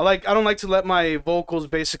don't like to let my vocals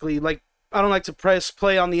basically, like, I don't like to press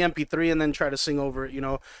play on the MP3 and then try to sing over it, you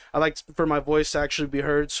know. I like for my voice to actually be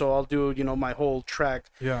heard, so I'll do, you know, my whole track.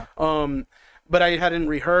 Yeah. But I hadn't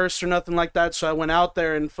rehearsed or nothing like that, so I went out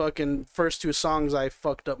there and fucking first two songs I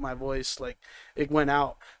fucked up my voice, like it went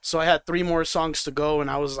out. So I had 3 more songs to go, and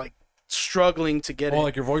I was like struggling to get it. Oh,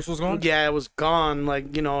 like your voice was gone? Yeah, it was gone.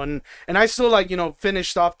 Like, you know, and I still like, you know,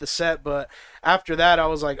 finished off the set, but after that I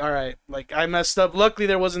was like, all right, like I messed up. Luckily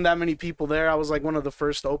there wasn't that many people there. I was like one of the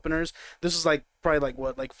first openers. This was like probably like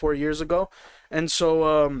what, like 4 years ago. And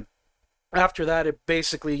so after that it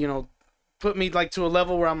basically, you know, put me like to a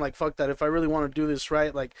level where I'm like, fuck that. If I really want to do this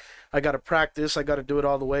right, like I got to practice, I got to do it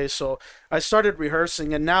all the way. So I started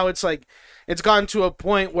rehearsing, and now it's like, it's gotten to a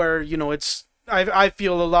point where, you know, it's, I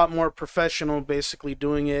feel a lot more professional basically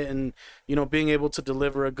doing it, and, you know, being able to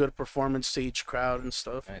deliver a good performance to each crowd and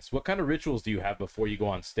stuff. Nice. What kind of rituals do you have before you go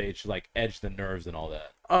on stage to like edge the nerves and all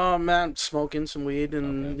that? Oh man, smoking some weed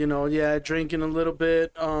and, Okay. you know, yeah, drinking a little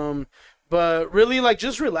bit. But really like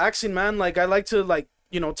just relaxing, man. Like I like to like,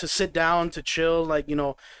 you know, to sit down, to chill, like, you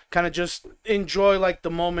know, kind of just enjoy like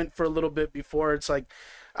the moment for a little bit before. It's like,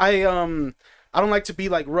 I don't like to be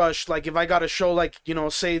like rushed. Like if I got a show, like, you know,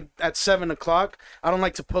 say at 7 o'clock, I don't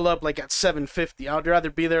like to pull up like at 7:50. I'd rather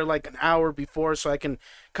be there like an hour before so I can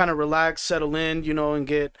kind of relax, settle in, you know, and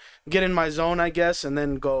get in my zone, I guess, and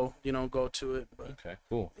then go, you know, go to it. But Okay,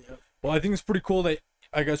 cool. Well, I think it's pretty cool that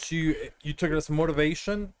I guess you took it as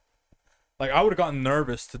motivation. Like I would have gotten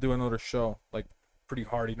nervous to do another show, like pretty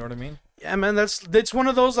hard. You know what I mean? yeah, man, that's one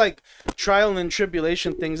of those like trial and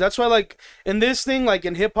tribulation things. That's why like in this thing, like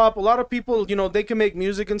in hip hop, a lot of people, you know, they can make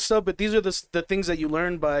music and stuff, but these are the things that you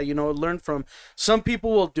learn by, you know, learn from. Some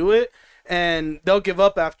people will do it and they'll give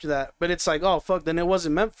up after that, but it's like, oh fuck, then it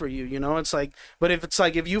wasn't meant for you, you know. It's like, but if it's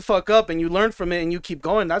like, if you fuck up and you learn from it and you keep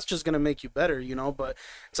going, that's just gonna make you better, you know. But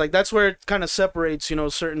it's like, that's where it kind of separates, you know,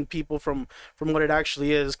 certain people from what it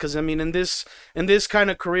actually is. Because I mean, in this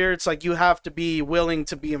kind of career, it's like you have to be willing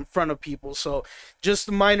to be in front of people. So just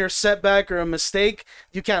a minor setback or a mistake,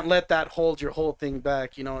 you can't let that hold your whole thing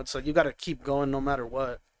back, you know. It's like you got to keep going no matter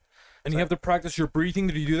what. And you have to practice your breathing.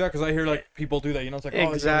 Did you do that? Because I hear like people do that. You know, it's like, oh, you gotta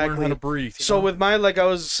learn Exactly. how to breathe. you So know? with my, like I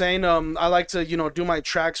was saying, I like to, you know, do my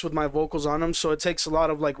tracks with my vocals on them. So it takes a lot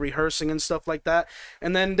of like rehearsing and stuff like that.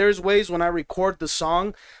 And then there's ways when I record the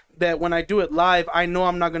song that when I do it live, I know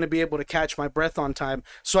I'm not going to be able to catch my breath on time.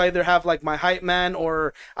 So I either have like my hype man,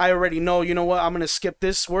 or I already know, you know what, I'm going to skip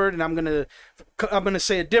this word and I'm going to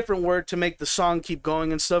say a different word to make the song keep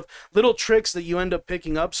going and stuff. Little tricks that you end up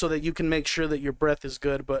picking up so that you can make sure that your breath is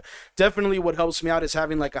good. But definitely what helps me out is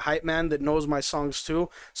having like a hype man that knows my songs too.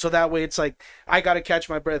 So that way it's like, I got to catch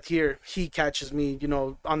my breath here. He catches me, you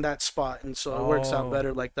know, on that spot. And so it works out Oh.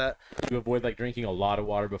 better like that. You avoid like drinking a lot of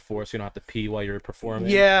water before, so you don't have to pee while you're performing.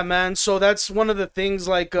 Yeah, man. So that's one of the things,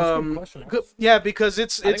 like, That's a good question, yeah, because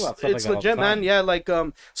it's I think about stuff like that all legit, the man. time. Yeah, like,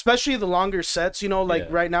 especially the longer sets, you know, like Yeah.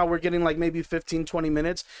 right now we're getting like maybe 15, 20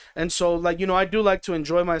 minutes. And so like, you know, I do like to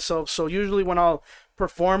enjoy myself. So usually when I'll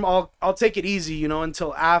perform, I'll take it easy, you know,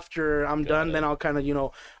 until after I'm done. it. Then I'll kind of, you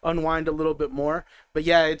know, unwind a little bit more. But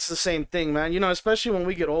yeah, it's the same thing, man. You know, especially when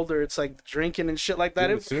we get older, it's like drinking and shit like that.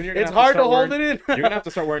 Dude, soon you're gonna It's have hard to start hold wearing- it in. You're gonna have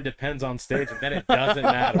to start wearing Depends on stage, and then it doesn't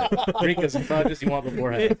matter. Drink as much as you want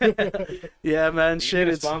beforehand. Yeah, man. You Shit, get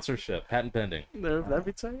a it's sponsorship, patent pending. that'd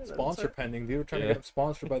be tight, that'd be Sponsor tight. pending, dude. We're trying Yeah. to get him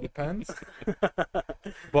sponsored by the Pens.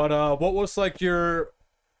 But what was like your?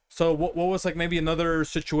 So what was like maybe another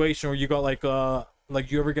situation where you got like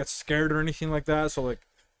you ever get scared or anything like that? So like.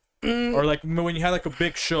 Or like when you had like a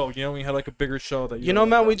big show, you know, when you had like a bigger show that You know,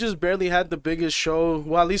 man, we just barely had the biggest show.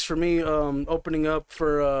 Well, at least for me, opening up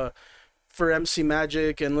for MC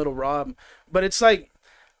Magic and Little Rob. But it's like,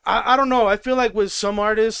 I don't know. I feel like with some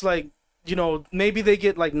artists, like, you know, maybe they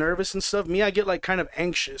get like nervous and stuff. Me, I get like kind of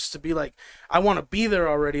anxious to be like, I want to be there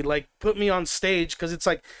already. Like, put me on stage, because it's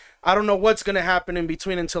like, I don't know what's gonna happen in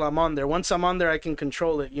between until I'm on there. Once I'm on there, I can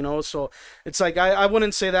control it, you know. So it's like, I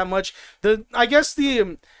wouldn't say that much. I guess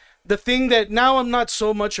the thing that now I'm not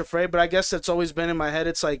so much afraid, but I guess that's always been in my head.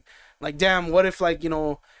 It's like damn, what if, like, you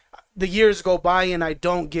know, the years go by and I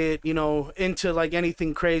don't get, you know, into like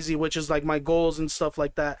anything crazy, which is like my goals and stuff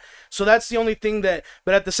like that. So that's the only thing that,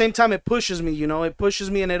 but at the same time, it pushes me, you know, it pushes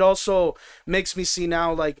me, and it also makes me see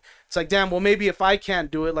now, like, it's like, damn, well, maybe if I can't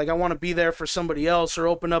do it, like, I want to be there for somebody else, or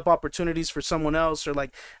open up opportunities for someone else, or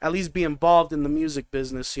like at least be involved in the music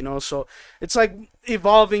business, you know. So it's like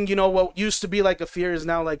evolving, you know, what used to be like a fear is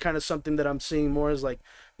now like kind of something that I'm seeing more as like,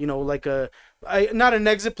 you know, like not an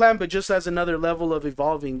exit plan, but just as another level of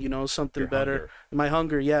evolving, you know, something Your better. hunger. My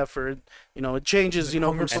hunger, yeah, for, you know, it changes, you know,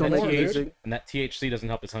 Hunger from for still more, making dude. music. And that THC doesn't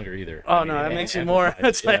help his hunger either. Oh, I no, mean, that it makes me more. amplifies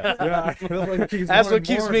It's it, like- yeah. Yeah, I feel like he's That's more what and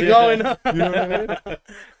keeps more, me dude. going. You know what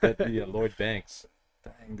I mean? Yeah, Lloyd Banks.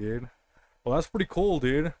 Dang, dude. Well, that's pretty cool,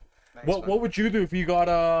 dude. Thanks, What man. what would you do if you got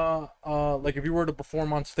like if you were to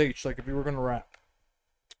perform on stage, like if you were gonna rap?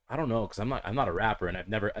 I don't know, because I'm not a rapper, and I've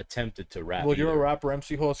never attempted to rap. Well, you're a either. rapper,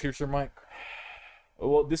 MC host. Here's your mic.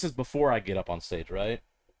 Well, this is before I get up on stage, right?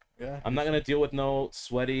 Yeah. I'm not gonna deal with no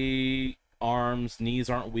sweaty arms, knees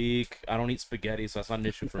aren't weak. I don't eat spaghetti, so that's not an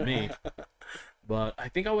issue for me. But I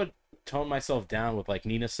think I would tone myself down with like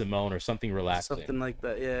Nina Simone or something relaxing, Something like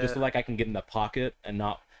that. Yeah. just so like I can get in the pocket and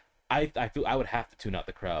not. I feel I would have to tune out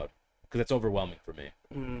the crowd because it's overwhelming for me.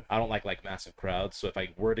 Mm. I don't like massive crowds, so if I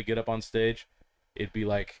were to get up on stage, it'd be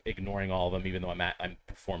like ignoring all of them, even though I'm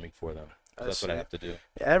performing for them. So that's what I have to do.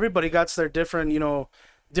 Yeah, everybody got their different,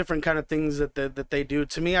 different kind of things that they do.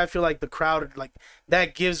 To me, I feel like the crowd, like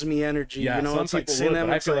that gives me energy. Yeah, some it's like people seeing would, them.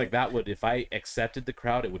 but I It's feel like that would, if I accepted the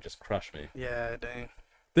crowd, it would just crush me. yeah, dang.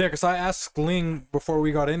 Yeah, because I asked Ling before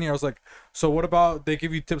we got in here. I was like, "So what about they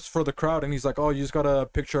give you tips for the crowd?" And he's like, "Oh, you just gotta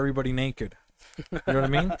picture everybody naked." You know what I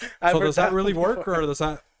mean? I've So heard does that that really before. work, or does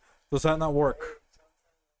that not work?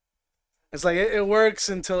 It's like it works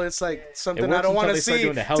until it's like something I works don't want until to they start see.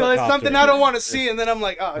 doing the Until it's something helicopter. I don't want to see, and then I'm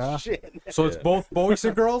like, oh Yeah. shit. So it's both boys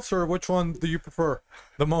and girls, or which one do you prefer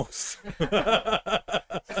the most?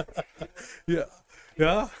 Yeah.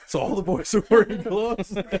 Yeah. So all the boys are wearing clothes.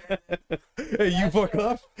 Hey, you fuck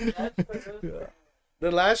up. The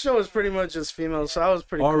last show was pretty much just female, so I was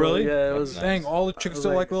pretty. Oh, cool. really? Yeah, it was. Nice. Dang, all the chicks was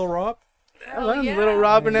still like- like Lil Rob. Yeah, yeah. Little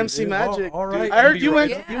Robin, MC Yeah, Magic. all right. I heard you Right.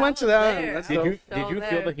 went. Yeah, You went to I was that. there. That's Did dope. you Still feel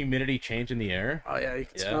there. the humidity change in the air? Oh yeah, you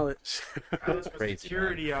can Yeah. smell it. That's crazy. Man.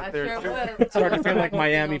 Security out I there. sure too. was. It's starting to feel like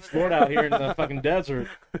Miami, Florida out here in the fucking desert.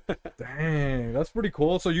 Dang, that's pretty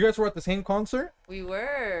cool. So you guys were at the same concert? We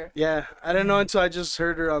were. Yeah, I didn't know until I just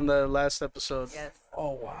heard her on the last episode. Yes.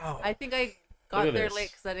 Oh wow. I think I Look got at there this. late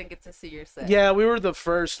because I didn't get to see your set. Yeah, we were the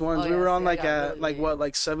first ones. Oh, we were yes, on yeah, I like got at really like late. what,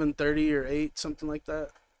 like 7:30 or 8, something like that.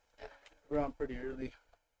 We were on pretty early.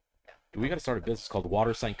 We got to start a business called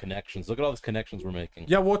Water Sign Connections. Look at all these connections we're making.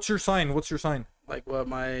 Yeah, what's your sign? What's your sign? Like what,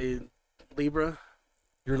 my Libra?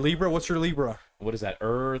 Your Libra? What's your Libra? What is that?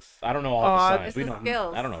 Earth? I don't know all Oh, the signs. it's We the don't.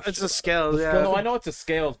 scales. I don't know. It's shit a about it. scale. Yeah. Well, no, I know it's a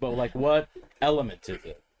scales, but like, what element is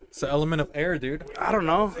it? It's the element of air, dude. I don't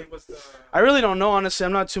know. I really don't know, honestly.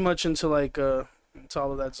 I'm not too much into like into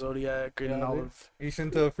all of that zodiac and Yeah, all dude. of. He's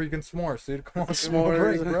into freaking s'mores, dude. Come on,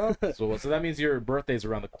 S'mores. break, bro. So that means your birthday's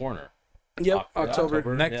around the corner. Yep, Yeah,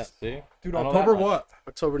 October. Next- Yeah, see? Dude, I know October that much. what?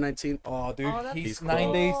 October 19th. Oh, dude, Oh, that's he's He's 9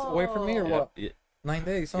 close. days away from me, or Yep. what? Yeah, 9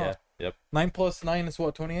 days, huh? yeah, yep, 9 plus 9 is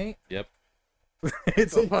what? 28. yep.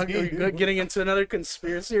 It's So fuck, are 18, we dude. getting into another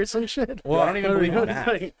conspiracy or some shit? Well, I don't even believe in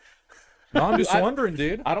math. No, I'm just I- wondering,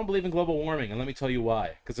 dude. I don't believe in global warming, and let me tell you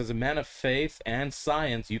why. Because as a man of faith and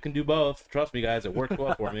science, you can do both. Trust me, guys, it worked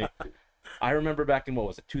well for me. I remember back in, what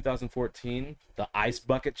was it, 2014, the ice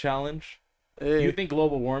bucket challenge. Hey, You think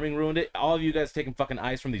global warming ruined it? All of you guys taking fucking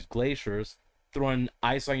ice from these glaciers, throwing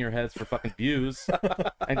ice on your heads for fucking views.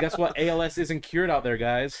 And guess what? ALS isn't cured out there,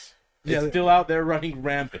 guys. It's Yeah. still out there running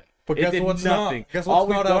rampant. But It guess did what's not? nothing. Guess All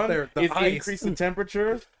what's we've not out done there? The is ice. increase the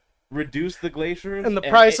temperature, reduce the glaciers, and the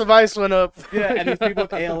price of ice went up. yeah, and these people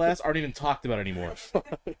with ALS aren't even talked about anymore.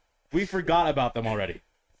 We forgot about them already.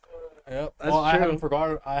 Yep. That's Well, I true. haven't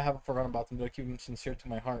forgotten about them. They'll keep them sincere to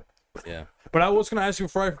my heart. Yeah. But I was gonna ask you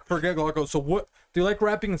before I forget, Glauco. So, what do you like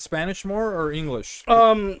rapping in Spanish more or English?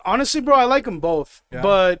 Honestly, bro, I like them both. Yeah.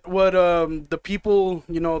 But what the people,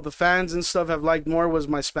 the fans and stuff have liked more was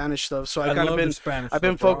my Spanish stuff. So I kind love of your been Spanish I've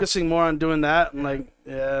been stuff, bro. focusing more on doing that. And like,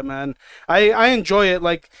 yeah, man, I enjoy it.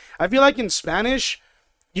 Like, I feel like in Spanish,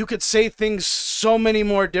 you could say things so many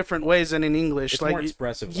more different ways than in English. It's like, more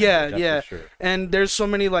expressive. yeah, language, that's yeah. for sure. And there's so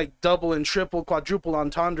many like double and triple, quadruple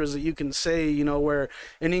entendres that you can say, where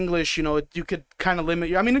in English, you could kind of limit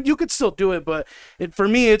your. I mean, you could still do it, but for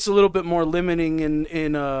me, it's a little bit more limiting in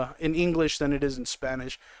English than it is in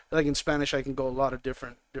Spanish. Like in Spanish, I can go a lot of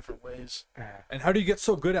different ways. And how do you get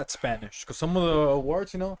so good at Spanish? Because some of the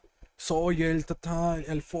words, soy el tata,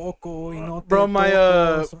 el foco, y no te Bro,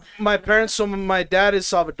 toco. my parents. So my dad is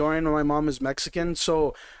Salvadorian, and my mom is Mexican.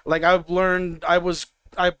 So like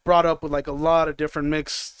I brought up with like a lot of different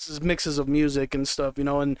mixes of music and stuff,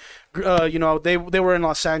 and they were in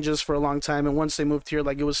Los Angeles for a long time, and once they moved here,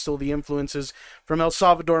 like it was still the influences from El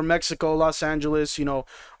Salvador, Mexico, Los Angeles,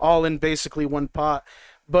 all in basically one pot.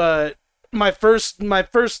 But my first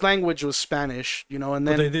language was Spanish, and But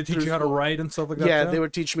then they did teach you how to through- write and stuff like that. Yeah, too? they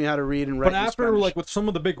would teach me how to read and write. But in after, Spanish. like, with some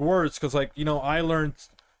of the big words, because, like, I learned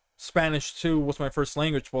Spanish too, was my first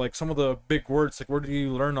language, but, like, some of the big words, like, where do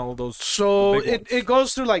you learn all of those? So the big ones? it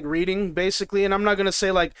goes through like reading basically, and I'm not gonna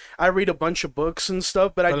say like I read a bunch of books and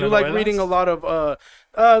stuff, but I do like Telenovelas? reading a lot of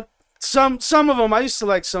some of them. I used to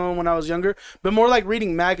like some of them when I was younger, but more like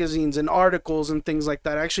reading magazines and articles and things like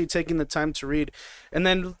that. Actually taking the time to read, and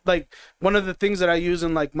then like one of the things that I use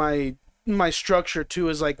in like my my structure too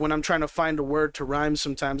is like when I'm trying to find a word to rhyme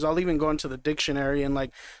sometimes I'll even go into the dictionary and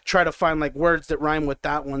like try to find like words that rhyme with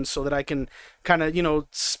that one so that I can kind of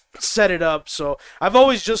set it up. So I've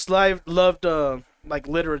always just loved like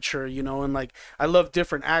literature, and like I love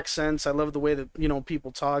different accents. I love the way that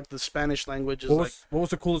people talk. The Spanish language is What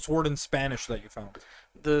was the coolest word in Spanish that you found?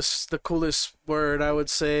 the coolest word I would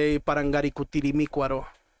say Parangaricutirimícuaro.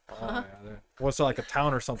 Oh, yeah, what's it, like a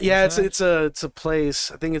town or something? Yeah, isn't it? it's a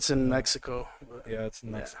place. I think it's in Mexico. But... Yeah, it's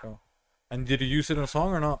in Mexico. And did you use it in a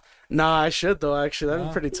song or not? Nah, I should though. Actually, that'd Yeah.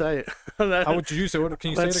 be pretty tight. How would you use it?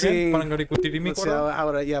 Can you Let's say it again? see. Let's see how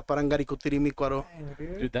would I? Yeah, Parangaricutirimícuaro.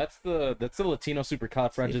 Dude, that's the Latino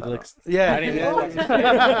supercalifragilistic. Yeah, I didn't yeah. even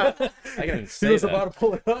I can't even He say was that. about to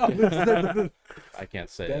pull it up. I can't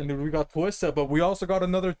say Damn, it. dude, we got twisted, but we also got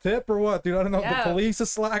another tip or what, dude? I don't know. Yeah. The police is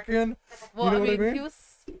slacking. Well, know I what I mean, mean? he was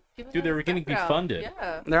Dude, they were getting defunded.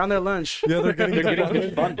 Yeah. They're on their lunch. Yeah, they're getting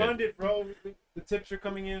defunded. Funded, bro. The tips are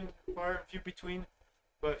coming in far and few between.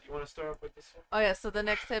 But you want to start off with this one? Oh yeah. So the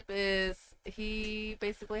next tip is he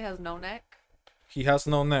basically has no neck. He has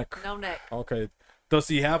no neck. No neck. Okay. Does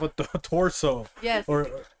he have a torso? Yes. Or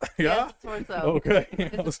yeah? Yes, torso. Okay. I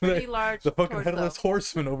It's was a pretty like, large the fucking torso. headless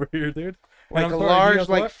horseman over here, dude. Like And a I'm sorry, he large, has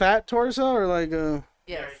like what? fat torso, or like a.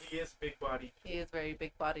 Yes. Yeah, he is big bodied. He is very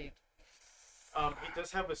big bodied. He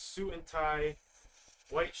does have a suit and tie,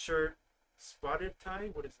 white shirt, spotted tie.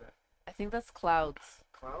 What is that? I think that's clouds.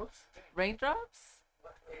 Clouds? Raindrops?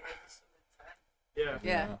 Yeah.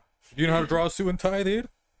 Yeah. Do you know how to draw a suit and tie, dude?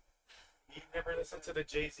 He never listened to the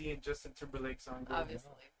Jay-Z and Justin Timberlake song. growing up,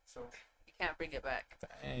 Obviously. So You can't bring it back.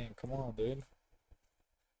 Dang, come on, dude.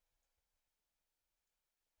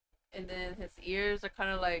 And then his ears are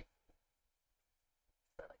kind of like,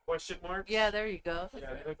 question marks. yeah, there you go.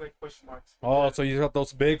 Yeah, they look like question marks. Oh, so you got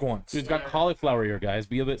those big ones. Dude's got cauliflower ear, guys.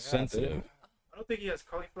 Be a bit Yeah, sensitive. dude. I don't think he has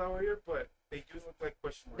cauliflower ear, but they do look like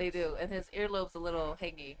question marks. They do. And his earlobe's a little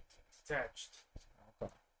hangy. Attached.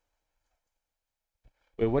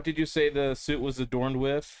 Wait, what did you say the suit was adorned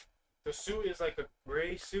with? The suit is like a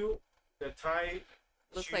gray suit. The tie.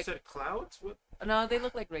 Looks You like- said clouds. What? No, they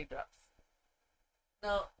look like raindrops.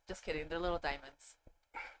 No, just kidding. They're little diamonds.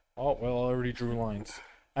 Oh, well, I already drew lines.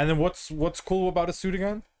 And then what's cool about a suit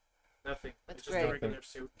again? Nothing. It's It's just gray. a regular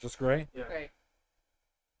suit. Just gray? Yeah. Great.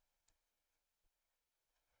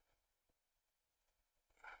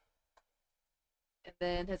 And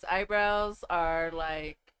then his eyebrows are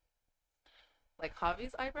like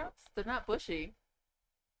Javi's eyebrows. They're not bushy,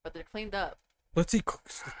 but they're cleaned up. Let's see.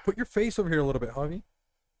 Put your face over here a little bit, Javi.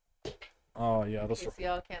 Oh, yeah. Those In are case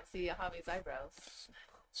y'all can't see Javi's eyebrows.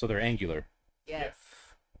 So they're angular. Yes.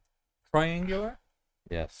 triangular.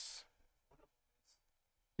 Yes.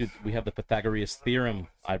 Dude, we have the Pythagorean theorem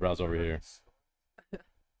eyebrows over here.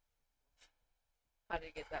 How did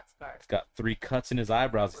you get that scar? He's got 3 cuts in his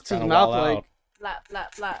eyebrows. It's What's his kind of mouth wild like? out. Flap,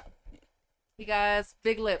 flap, flap. He has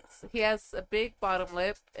big lips. He has a big bottom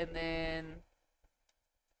lip, and then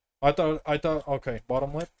I thought. Okay,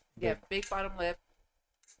 bottom lip. yeah, big bottom lip.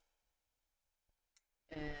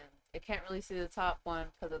 And I can't really see the top one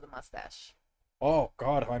because of the mustache. Oh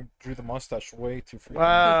God, I drew the mustache way too freaking.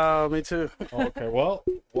 Wow, me too. Okay, well,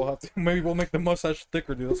 we'll have to. Maybe we'll make the mustache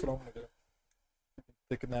thicker, dude. That's what I'm gonna do.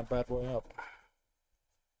 Thicken that bad boy up.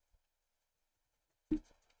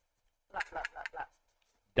 Flap, flap, flap, flap.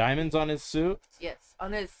 Diamonds on his suit? Yes,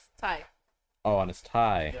 on his tie. Oh, on his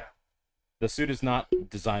tie. Yeah. The suit is not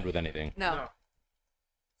designed with anything. No.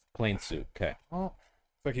 Plain suit. Okay. Oh, looks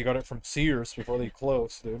like you got it from Sears before they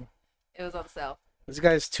closed, dude. It was on sale. This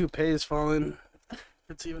guy's toupee is falling.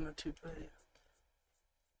 It's even a toupee.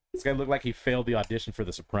 This guy looked like he failed the audition for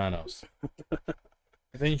The Sopranos.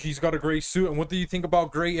 And then he's got a gray suit. And what do you think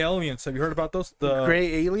about gray aliens? Have you heard about those? The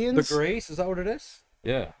Gray aliens? The Grays? Is that what it is?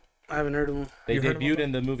 Yeah. I haven't heard of them. They You heard about debuted that?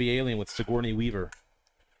 in the movie Alien with Sigourney Weaver.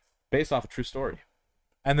 Based off a true story.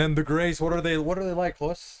 And then the Grays. What are they? What are they like,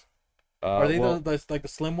 Huss? Are they well, the like the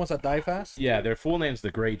slim ones that die fast? Yeah, their full name's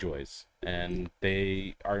the Greyjoys, and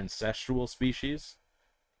they are incestual species,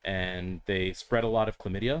 and they spread a lot of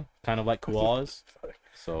chlamydia, kind of like koalas.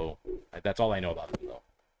 So that's all I know about them, though.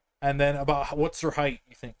 And then about what's their height?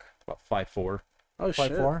 You think About 5'4". Oh,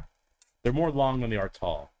 shit. 5'4"? They're more long than they are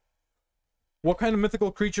tall. What kind of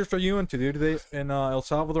mythical creatures are you into, dude? They in El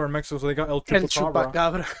Salvador and Mexico, so they got El El Chupacabra.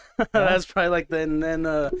 Chupacabra. That's probably like the, and then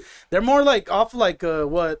they're more like off like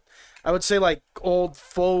what I would say like old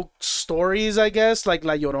folk stories, I guess, like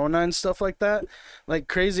La Llorona and stuff like that. Like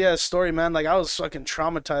crazy ass story, man. Like I was fucking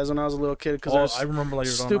traumatized when I was a little kid because Oh, I remember La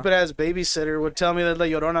Llorona. stupid ass babysitter would tell me that La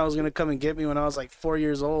Llorona was gonna come and get me when I was like 4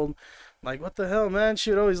 years old. Like what the hell, man?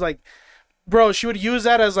 She would always like bro, she would use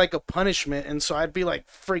that as like a punishment, and so I'd be like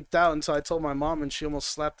freaked out until I told my mom, and she almost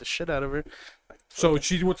slapped the shit out of her. So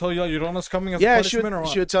she would tell you Llorona's coming as a Yeah, punishment, or what?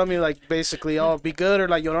 she would tell me like basically, oh, be good, or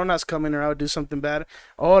like Llorona's coming, or I would do something bad.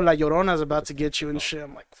 Oh, like Llorona's about to get you and shit.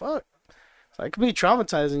 I'm like, fuck. So it could be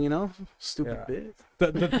traumatizing, you know? Stupid Yeah.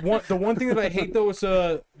 bitch. The one thing that I hate though is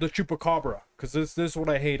the chupacabra, because this is what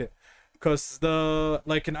I hated, because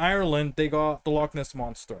like in Ireland they got the Loch Ness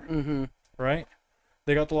monster, Mm-hmm. right?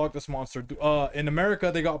 They got the Loch Ness monster. In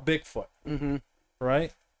America they got Bigfoot, Mm-hmm.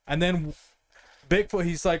 right? And then Bigfoot,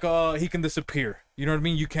 he's like he can disappear. You know what I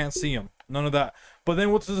mean? You can't see him. None of that. But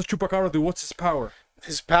then what does the chupacabra do? What's his power?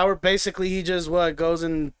 His power, basically, he just goes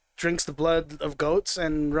and drinks the blood of goats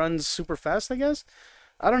and runs super fast, I guess.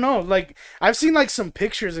 I don't know. Like, I've seen like some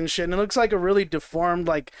pictures and shit, and it looks like a really deformed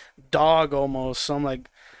like dog almost. So I'm like,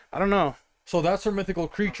 I don't know. So that's our mythical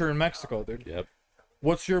creature in Mexico, dude. Yep.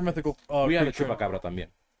 What's your mythical We have a creature? chupacabra también.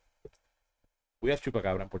 We have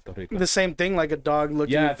chupacabra in Puerto Rico. The same thing, like a dog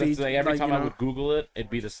looking. Yeah, at that's feet, like every time you I know. would Google it, it'd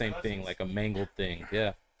be the same thing, like a mangled thing.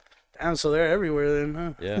 Yeah, Damn, so they're everywhere then,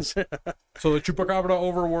 huh? yeah. So the chupacabra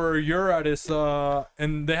over where you're at is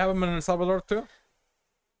and they have them in El Salvador too.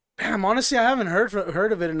 Damn, honestly, I haven't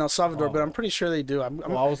heard of it in El Salvador, but I'm pretty sure they do. I'm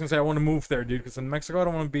Well, I was gonna say I want to move there, dude, because in Mexico I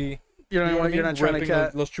don't want to be. you're You know what I you're mean? not trying to Repping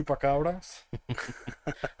cat. los chupacabras.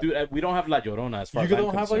 Dude, we don't have La Llorona as far You as I'm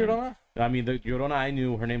don't have La concerned. Llorona? I mean, the Llorona I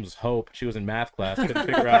knew, her name was Hope. She was in math class. Couldn't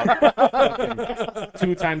figure out fucking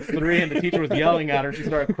 2 times 3, and the teacher was yelling at her. She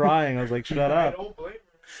started crying. I was like, shut up.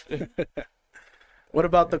 What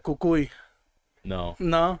about the cucuy? No.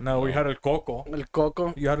 No, No, we had el coco. el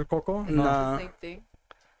coco. You had el coco? Nah, Same thing.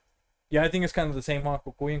 Yeah, I think it's kind of the same, huh?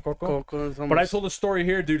 Cucuy and coco. coco. Is But I almost- told a story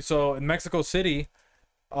here, dude. So in Mexico City,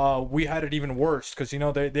 we had it even worse because you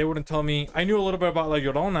know they wouldn't tell me. I knew a little bit about La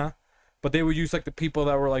Llorona, but they would use like the people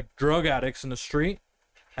that were like drug addicts in the street,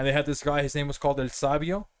 and they had this guy. His name was called El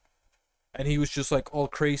Sabio, and he was just like all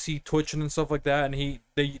crazy, twitching and stuff like that. And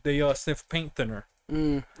they sniffed paint thinner.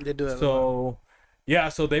 They do that. a lot. So yeah,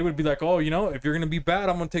 so they would be like, oh, you know, if you're gonna be bad,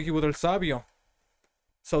 I'm gonna take you with El Sabio.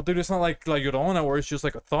 So dude, it's not like La Llorona where it's just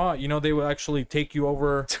like a thought. You know, they would actually take you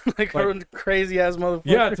over. like a crazy ass motherfucker.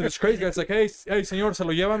 Yeah, to this crazy guy. It's like, hey, señor, ¿se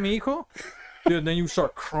lo lleva mi hijo? Dude, and then you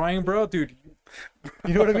start crying, bro. Dude,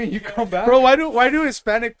 you know what I mean? You come back. Bro, why do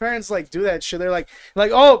Hispanic parents like do that shit? They're like,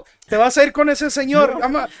 oh, te vas a ir con ese señor.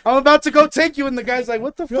 I'm about to go take you, and the guy's like,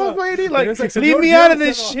 what the fuck, lady? Like, it's like, leave "Señor, me out of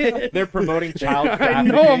this llévaselo." shit. They're promoting child I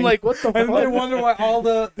trafficking. know. I'm like, what the And they fuck? wonder why all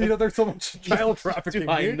there's so much child trafficking,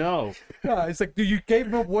 I dude. know. Yeah, it's like, dude, you gave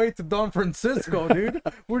him away to Don Francisco, dude.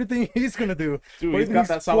 What do you think he's gonna do? Dude, What do he's you got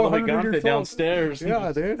think that Salvador 400 years Gigante old? downstairs.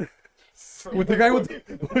 Yeah, dude. With the guy with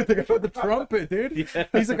the trumpet, dude. Yeah.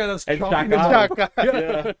 He's the guy that's And chopping them Chaka. up.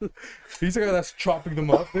 Chaka. Yeah. He's the guy that's chopping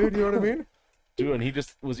them up, dude. You know what I mean? Dude, and he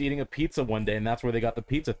just was eating a pizza one day, and that's where they got the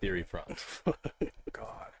pizza theory from.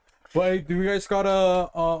 God. But hey, do you guys got a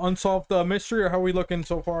unsolved mystery, or how are we looking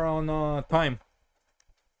so far on time?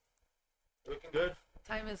 Looking good.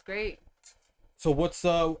 Time is great. So what's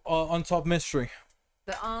unsolved mystery?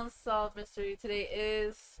 The unsolved mystery today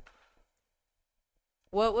is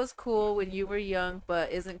what was cool when you were young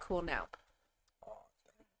but isn't cool now.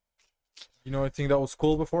 You know anything that was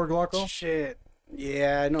cool before, Glauco? Shit.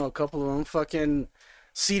 Yeah, I know a couple of them. Fucking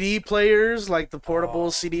CD players, like the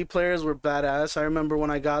portable CD players, were badass. I remember when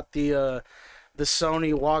I got the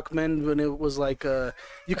Sony Walkman when it was like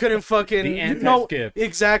you couldn't fucking The anti-skip.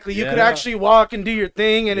 exactly. You could Yeah. actually walk and do your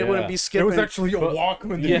thing, and it wouldn't Yeah. be It skipping. was actually a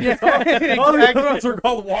Walkman. Yeah. dude. Yeah, All the exactly. ones were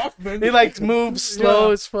called Walkman. They like move slow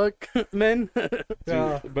Yeah. as fuck, men.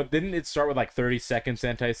 Yeah. But didn't it start with like 30 seconds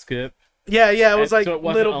anti-skip? Yeah, it was And like so it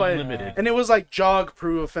wasn't little by, unlimited. and it was like jog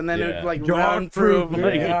proof, and then Yeah. it like Jog round proof. proof. Dude.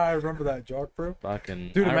 Like, Yeah, I remember that jog proof.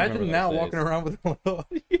 Fucking. Dude, I remember imagine those now days. walking around with a little.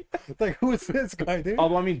 Like, who is this guy, dude?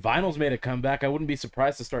 Although I mean, vinyl's made a comeback. I wouldn't be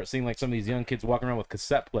surprised to start seeing like some of these young kids walking around with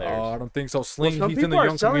cassette players. Oh, I don't think so. Sling, some he's in people the are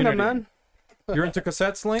young selling them, community. man. You're into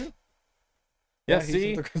cassette, Sling? yeah, he's see,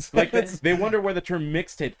 into cassettes. like they wonder where the term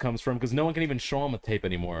mixtape comes from because no one can even show them a tape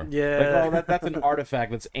anymore. Yeah. Like, oh, that's an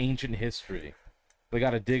artifact. That's ancient history. They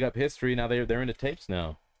got to dig up history now. They're into tapes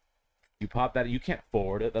now. You pop that, you can't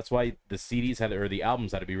forward it. That's why the CDs had to, or the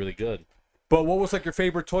albums had to be really good. But what was like your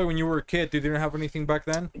favorite toy when you were a kid? Dude, you didn't have anything back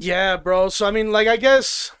then? Yeah, bro. So I mean, like, I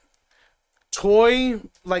guess toy,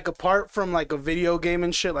 like, apart from like a video game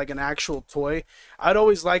and shit, like an actual toy, I'd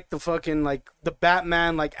always like the fucking like the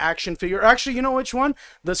Batman like action figure. Actually, you know which one?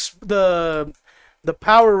 The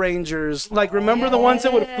Power Rangers. Like, remember the ones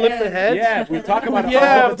that would flip the heads? Yeah, we talk about it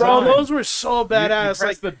Yeah, all the bro. time. Those were so You badass. press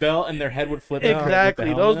Like, the bell and their head would flip. with the exactly.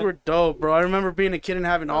 Those helmet. were dope, bro. I remember being a kid and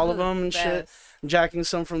having all of them and shit. jacking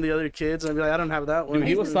some from the other kids. I'd be like, I don't have that one. Dude, he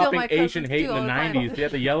used was to steal stopping my Asian cousins hate in too the all the time. 90s. He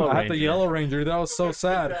had the yellow I had the Ranger. Yellow Ranger. That was so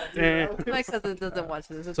sad. Eh. My cousin doesn't watch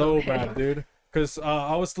this. It's So okay. bad, dude. Because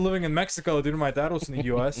I was living in Mexico, dude. My dad was in the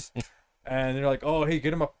U.S. And they're like, "Oh, hey,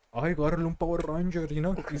 get him a Power Ranger." You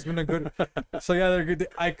know, he's been a good. So yeah, they're good.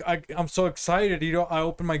 I'm so excited. You know, I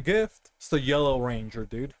opened my gift. It's the Yellow Ranger,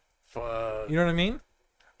 dude. Fuck. You know what I mean?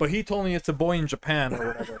 But he told me it's a boy in Japan or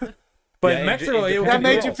whatever. But Yeah, in in Mexico, Japan- it was That a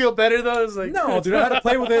made girl. you feel better though. It's like No, dude, I had to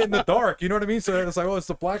play with it in the dark. You know what I mean? So it's like, oh, it's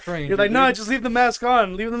the Black Ranger. You're like, dude. no, just leave the mask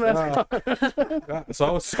on. Leave the mask on. God, so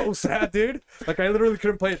I was so sad, dude. Like I literally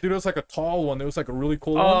couldn't play it, dude. It was like a tall one. It was like a really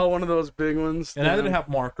cool Oh, one. one of those big ones. And I didn't Damn. have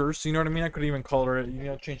markers. You know what I mean? I couldn't even color it. You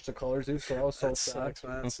know, change the colors, dude. So I was so That sad. sucks,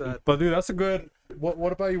 man. That's sad. But dude, that's a good.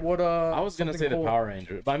 What about you? What I was gonna say something the cool? Power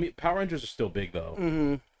Ranger, but I mean Power Rangers are still big though.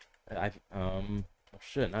 Mm-hmm. Oh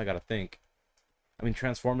shit, now I gotta think. I mean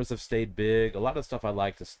Transformers have stayed big. A lot of stuff I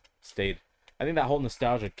liked has stayed. I think that whole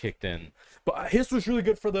nostalgia kicked in. But his was really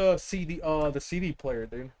good for the CD player,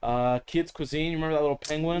 dude. Kids Cuisine, you remember that little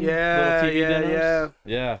penguin? Yeah, Little TV yeah, dinners?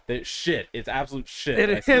 yeah. Yeah, shit. It's absolute shit. It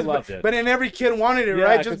I is, still loved it. but then every kid wanted it, Yeah,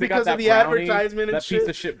 right? Just they got because of that the brownie, advertisement and that shit. piece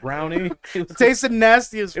of shit brownie. It was, Tasted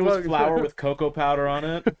nasty as it fuck. was flour with cocoa powder on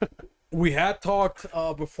it. We had talked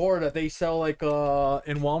before that they sell like in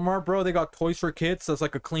Walmart, bro. They got toys for kids. That's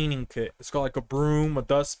like a cleaning kit. It's got like a broom, a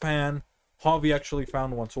dustpan. Javi actually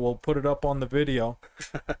found one, so we'll put it up on the video.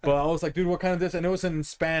 But I was like, dude, what kind of this? And it was in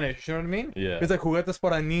Spanish. You know what I mean? Yeah. It's like juguetes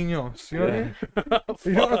para niños. You know what I mean?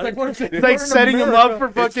 You know, it's like, what is it? It's like setting them up for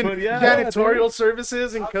fucking what- yeah, janitorial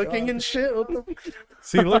services and cooking and shit. What the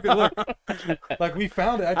See, look. Like we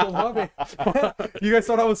found it. I told Javi. You guys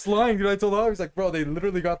thought I was lying, dude. I told Javi. He's like, bro, they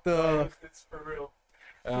literally got the. It's for real.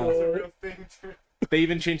 Uh, It's a real thing. Too. They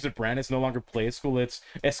even changed the brand. It's no longer Play School. It's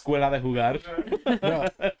Escuela de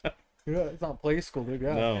Jugar. yeah, it's not play school, dude.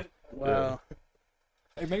 Yeah. No. Wow.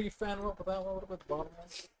 Hey, maybe fan up with that one. What about the bottom one?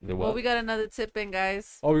 The Well, what? we got another tip in,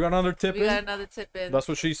 guys. Oh, we got another tip We in. got another tip in. That's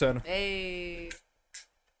what she said. Hey.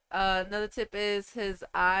 Another tip is his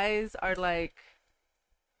eyes are like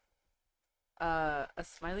a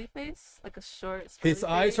smiley face, like a short. Smiley His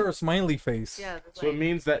eyes face. are a smiley face. Yeah. So it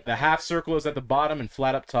means that the half circle is at the bottom and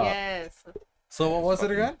flat up top. Yes. So what was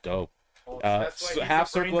it again? Dope. That's why so he's half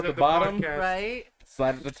the circle brains at of the bottom. podcast. Right.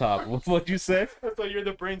 Slide at the top. What'd you say? That's why you're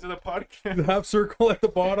the brains of the podcast. The half circle at the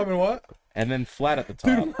bottom and what? And then flat at the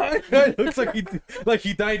top. Dude, my guy looks like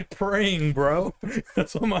he died praying, bro.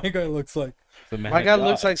 That's what my guy looks like. The man My guy died.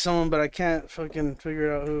 looks like someone, but I can't fucking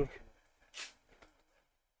figure out who.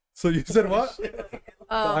 So you said what? The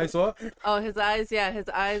eyes what? Oh, his eyes. Yeah, his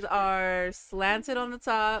eyes are slanted on the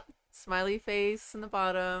top, smiley face in the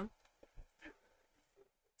bottom.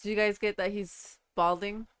 Do you guys get that he's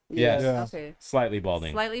balding? Yes. Yeah. Okay. Slightly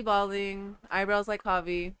balding. Slightly balding, eyebrows like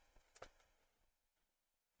Javi.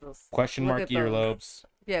 Question Look mark at those. earlobes.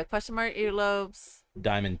 Yeah, question mark earlobes.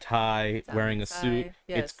 Diamond tie. Diamond wearing a tie, suit.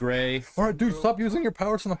 yes. It's gray. All right, dude, stop using your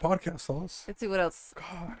powers on the podcast, fellas. Let's see what else.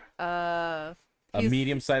 God. A He's,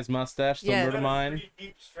 medium-sized mustache, similar Yeah. to Got a mine. pretty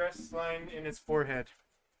deep stress line in his forehead.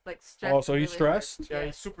 like stressed Oh, so he's really hard. stressed? Yeah,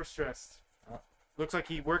 he's super stressed. Looks like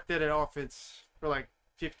he worked at an office for like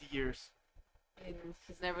 50 years. And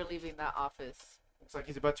he's never leaving that office. Looks like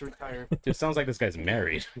he's about to retire. It sounds like this guy's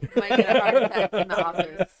married. Might get a heart attack in the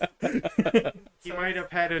office. He might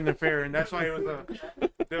have had an affair, and that's why it was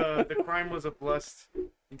the crime was of lust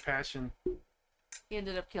and passion. He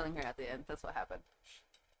ended up killing her at the end. That's what happened.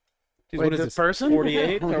 Jeez, Wait, what is the this? person?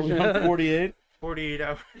 48? Are we on 48? 48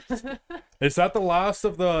 hours. Is that the last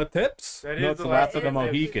of the tips? That No, is it's the last of the It is the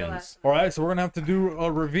Mohicans. last. All right, so we're gonna have to do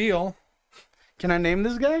a reveal. Can I name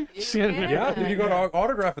this guy? can. Yeah, dude, you got to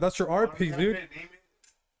autograph it. That's your art piece, dude.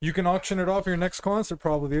 You can auction it off your next concert,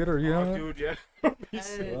 probably, dude. Or you know, Oh, dude, yeah.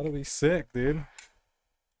 that'll be sick, dude.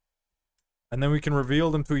 And then we can reveal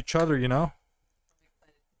them to each other, you know.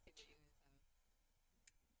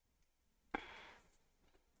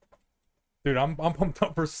 Dude, I'm pumped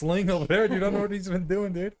up for Sling over there, dude. I don't know what he's been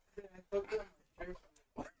doing, dude.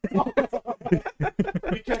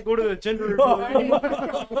 We can't go to the gender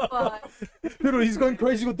But Dude, he's going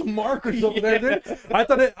crazy with the markers over there, dude. I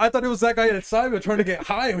thought it was that guy at Cyber trying to get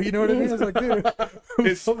high. You know what I mean? I was like, dude,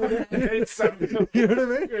 who's over there? You know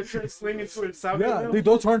what I mean? You're trying to sling into it south. Yeah, dude,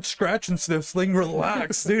 those aren't scratch and sniff. Sling,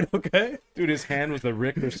 relax, dude. Okay. Dude, his hand was the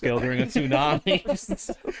Richter scale during a tsunami.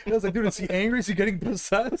 I was like, dude, is he angry? Is he getting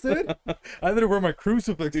possessed, dude? I had to wear my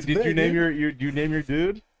crucifix. Dude, did today, you name dude. your you name your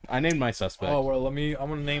dude? I named my suspect. Oh well, I'm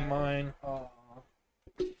gonna name mine.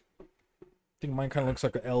 I think mine kind of looks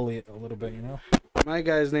like an Elliot a little bit, you know. My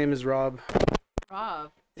guy's name is Rob.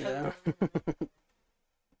 Rob. Yeah.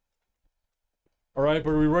 All right, but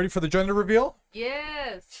are we ready for the gender reveal?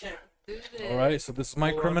 Yes. Do this. All right, so this is my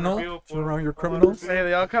Full-on criminal. reveal, Show around full-on your criminals. Hey,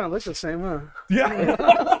 they all kind of look the same, huh?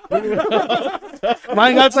 Yeah.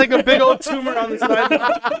 Mine got like a big old tumor on the side.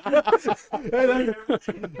 Hey,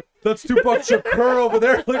 that's Tupac Shakur over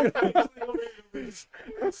there. Look at that.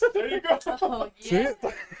 There you go. Oh, See yeah.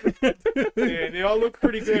 it? Yeah, they all look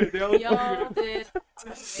pretty good. They all look Y'all pretty did.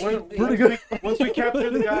 Pretty good. good. Once we capture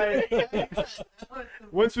the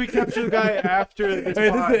guy after the Hey,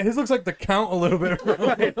 spot. his looks like the Count a little bit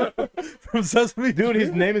from Sesame. Dude,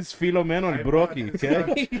 his name is Filomeno Brocchi,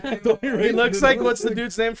 okay? He looks like what's the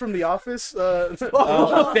dude's name from The Office? Stanley.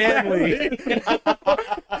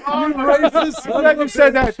 racist. I'm glad you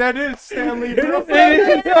said that. That is Stanley.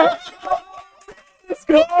 Let's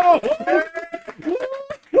go.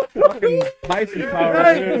 Fucking Tyson power,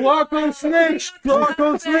 Hey, dude. Glocko snitch.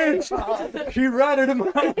 Glocko snitch. He ratted him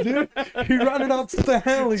out, dude. He ratted out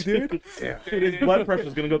Stanley, dude. Dude, his blood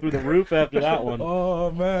pressure's gonna go through the roof after that one.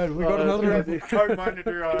 Oh man, we got another. Heart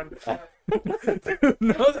monitor on.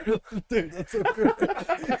 Dude, that's so good.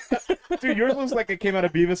 Dude, yours looks like it came out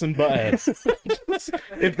of Beavis and Butthead.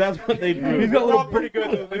 If that's what they drew. He's got a They were all little. pretty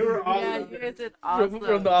good though. They were Yeah, awesome. you guys did from the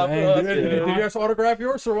awesome. opera. Dang, did you guys autograph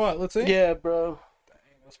yours or what? Let's see. Yeah, bro.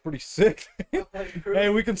 That's pretty sick. Hey,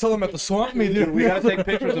 we can sell them at the swamp meet, dude. We gotta take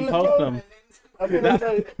pictures and post them.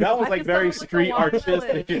 That was I like can very sell it with the street Walker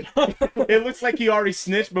artistic. It looks like he already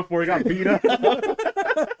snitched before he got beat up.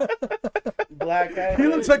 Black guy. He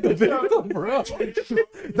looks like the victim, bro.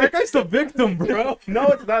 That guy's the victim, bro. No,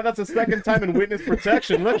 it's not. That's the second time in witness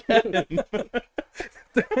protection. Look at him.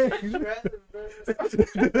 Dude,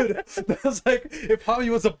 that's like if Javi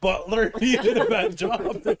was a butler, he did a bad job.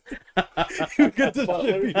 You get the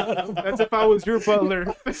shit beat out of him. That's if I was your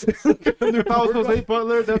butler. If I was Jose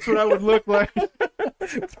Butler, that's what I would look like.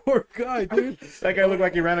 Poor guy, dude. That guy looked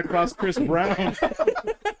like he ran across Chris Brown.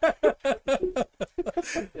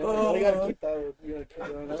 Oh, You gotta keep that one. You gotta keep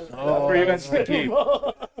that one. That's for you guys to keep.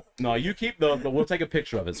 No, you keep the. We'll take a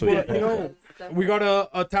picture of it. So Well, you you know, we got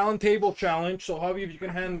a talent table challenge. So Javi, if you can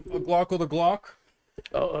hand a Glocko the Glock.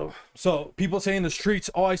 Uh-oh. So people say in the streets,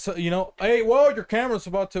 oh, I saw, hey, whoa, your camera's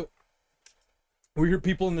about to. We hear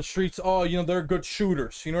people in the streets, oh, they're good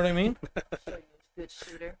shooters. You know what I mean? Good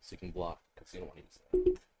shooter. So you can block because you don't want to use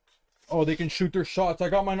that. Oh, they can shoot their shots. I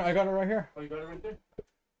got mine. I got it right here. Oh, you got it right there?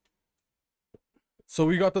 So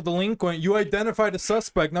we got the delinquent. You identified a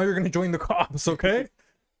suspect. Now you're gonna join the cops, okay?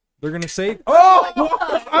 They're gonna say, "Oh,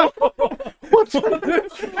 what's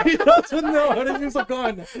that? He doesn't know how to use a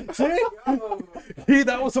gun." See?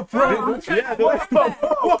 That was a prank. Yeah,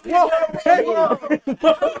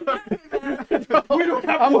 We don't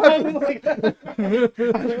have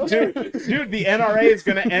dude, the NRA is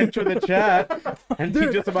gonna enter the chat and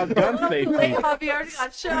teach us about gun Wait, safety. Javi already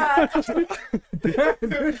got shot.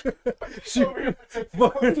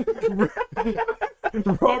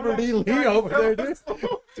 Robert E. Lee over there, dude.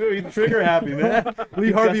 Dude, he's trigger happy, man.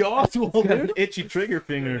 Lee Harvey Oswald, Got an dude. itchy trigger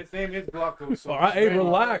finger. His name is Glocko. So All right, hey,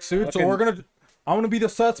 relax, dude. So I'm gonna be the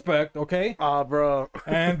suspect, okay? Ah, bro.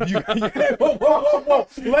 And whoa.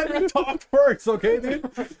 Let me talk first, okay, dude?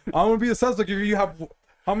 I'm gonna be the suspect. You have,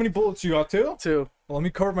 how many bullets you got? 2? 2. Well, let me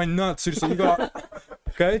cover my nuts, dude. So you got,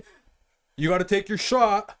 okay? You got to take your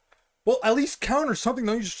shot. Well, at least counter something.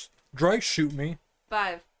 Don't you just dry shoot me.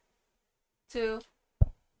 5, 2,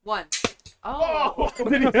 1. Oh. Did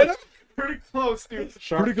he hit him? pretty close, dude.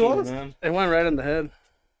 Pretty close. Man. It went right in the head.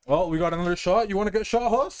 Well, we got another shot. You want to get shot,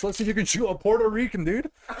 Huss? Let's see if you can shoot a Puerto Rican, dude.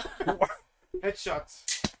 Headshots.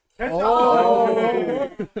 Oh.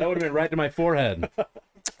 That would have been right to my forehead. That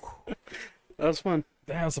was fun.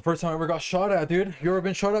 Damn, it's the first time I ever got shot at, dude. You ever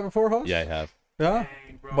been shot at before, Huss? Yeah, I have. Yeah?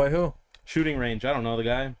 Dang, bro. By who? Shooting range. I don't know the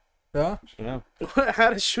guy. Yeah? I don't know. What,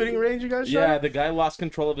 had a shooting range you guys shot? Yeah, the guy lost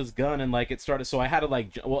control of his gun and it started. So I had to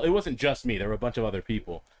well, it wasn't just me. There were a bunch of other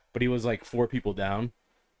people, but he was like 4 people down,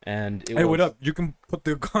 and it Hey, was, what up? You can put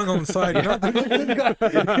the gun on the side. You know what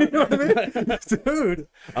I mean? Dude.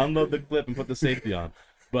 Unload the clip and put the safety on.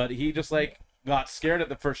 But he just got scared at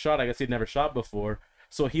the first shot. I guess he'd never shot before,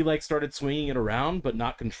 so he started swinging it around but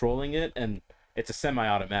not controlling it, and it's a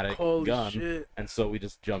semi-automatic Holy gun. shit. And so we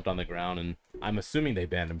just jumped on the ground, and I'm assuming they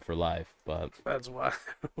banned him for life. But That's wild.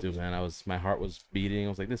 dude, man, my heart was beating. I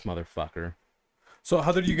was like, this motherfucker. So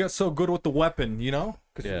how did you get so good with the weapon, you know?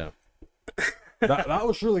 'Cause Yeah, that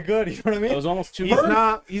was really good, you know what I it mean? was almost too.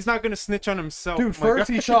 He's not gonna snitch on himself. Dude, my first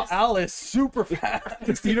God. he shot Alice super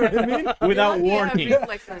fast, you know what I mean? Without Lucky I have warning.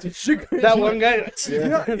 reflexes. That one guy.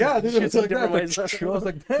 Yeah, dude, it was Shoots in like different that. ways. I was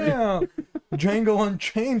like, damn, Django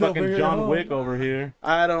Unchained over Fucking here. John huh? Wick over here.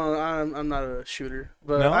 I'm not a shooter,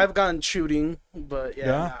 but No? I've gotten shooting, but yeah,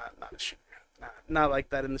 Yeah? not a shooter. not like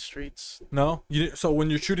that in the streets. No, so when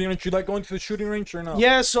you're shooting range, you like going to the shooting range or no?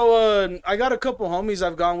 Yeah, so I got a couple homies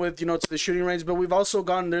I've gone with, to the shooting range, but we've also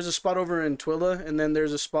gone. There's a spot over in Twilla, and then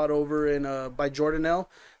there's a spot over in by Jordanelle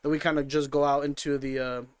that we kind of just go out into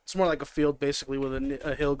the. It's more like a field basically with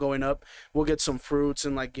a hill going up. We'll get some fruits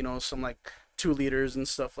and some like 2 liters and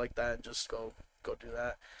stuff like that, and just go do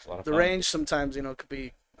that. It's a lot of The fun. range sometimes could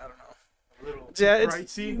be, I don't know.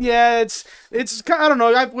 Yeah, It's I don't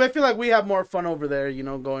know. I feel like we have more fun over there,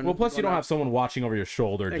 going. Well, plus you going don't out. have someone watching over your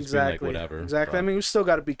shoulder, just being Exactly. like whatever. Exactly. I but- mean, we still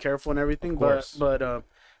got to be careful and everything, Of course. but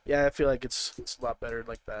yeah, I feel like it's a lot better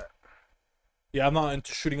like that. Yeah, I'm not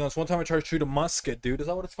into shooting guns. One time I tried to shoot a musket, dude. Is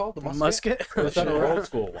that what it's called? The musket? Musket. Or is that Sure, a old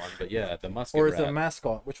school one, but yeah, the musket. Or is it a rat.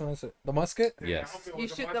 mascot? Which one is it? The musket? Yes. You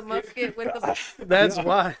shoot the musket with the. That's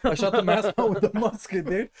why. I shot the mascot with the musket,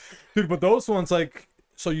 dude. Dude, but those ones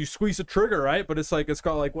so you squeeze the trigger, right? But it's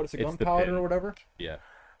got what is it, It's the gunpowder pin. or whatever? Yeah.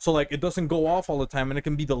 So it doesn't go off all the time and it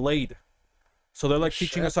can be delayed. So they're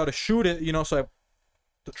teaching Shit. us how to shoot it, so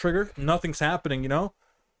the trigger, nothing's happening,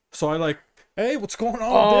 So I hey, what's going on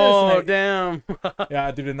Oh with this? damn.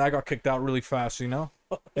 Yeah, dude, and I got kicked out really fast, It happened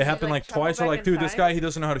travel twice. back Dude, this inside? guy, he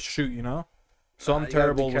doesn't know how to shoot, So I'm You gotta be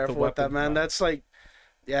terrible with the careful with that, weapons, man. That's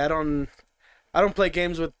yeah, I don't play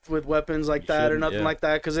games with weapons like You that or shouldn't, nothing yeah. like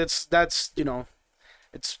that because that's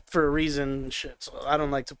it's for a reason and shit. So I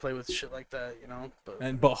don't like to play with shit like that,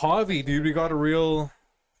 But But Javi, dude, we got a real,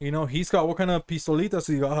 he's got what kind of pistolitas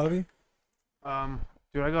you got, Javi?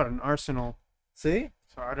 Dude, I got an arsenal, See?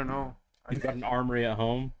 so I don't know. You got an armory at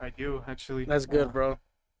home. I do actually. that's good, bro.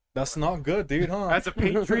 That's not good, dude, huh? As a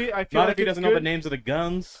patriot, I feel Not like if he it's doesn't know the good. names of the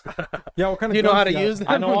guns. Yeah, what kind of Do you know guns how to you have? use them?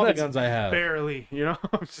 I know all the That's- guns I have. Barely,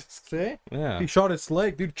 I'm just. See? Yeah. He shot his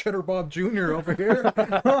leg, dude. Cheddar Bob Jr. over here.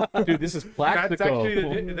 Dude, this is That's actually Plaxico.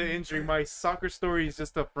 the injury. My soccer story is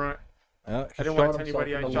just up front. Yeah, he I didn't shot want to tell himself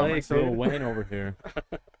anybody in I the shot leg. myself. Lil Wayne over here.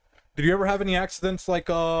 Did you ever have any accidents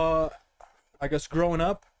I guess growing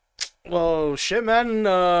up? Well, shit, man.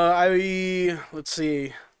 Let's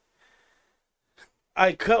see.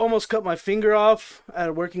 I almost cut my finger off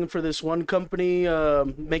at working for this one company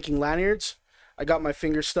making lanyards. I got my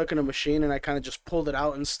finger stuck in a machine and I kind of just pulled it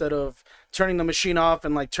out instead of turning the machine off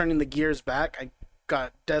and turning the gears back. I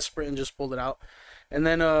got desperate and just pulled it out. And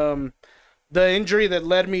then the injury that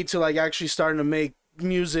led me to actually starting to make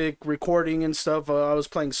music, recording and stuff. I was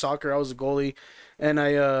playing soccer. I was a goalie, and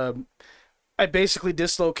I basically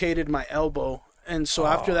dislocated my elbow. And so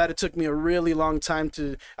after that, it took me a really long time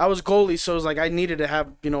to. I was goalie, so it was I needed to have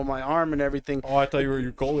my arm and everything. Oh, I thought you were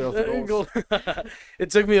your goalie. I was like, It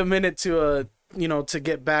took me a minute to to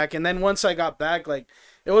get back, and then once I got back,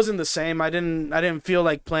 it wasn't the same. I didn't feel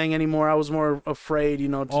like playing anymore. I was more afraid, to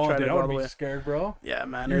oh, try dude, to I go all would the be way. scared, bro. Yeah,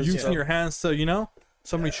 man. You're it was- using your hands to,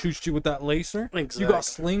 somebody shoots you with that laser. You Exactly. got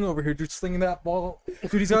Sling over here, dude, slinging that ball.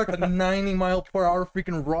 Dude, he's got a 90-mile-per-hour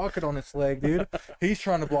freaking rocket on his leg, dude. He's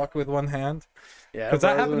trying to block it with one hand. Yeah, Because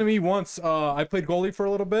that bro, happened to me once. I played goalie for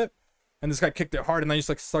a little bit, and this guy kicked it hard, and I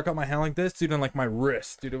just stuck out my hand like this, dude, and my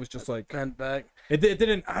wrist, dude. It was just bent back. it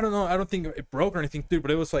didn't. I don't know. I don't think it broke or anything, dude.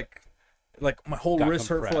 But it was like my whole Got wrist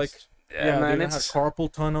hurt for compressed. Yeah, man. dude, I had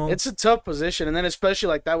carpal tunnel. It's a tough position, and then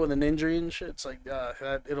especially that with an injury and shit. It's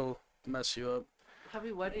it'll mess you up.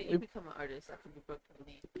 Javi, why didn't you become an artist after you broke your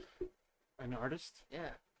knee? An artist?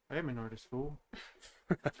 Yeah. I am an artist, fool.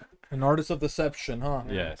 An artist of deception, huh?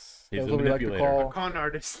 Yes. He's That's a what we like to manipulator. call. Con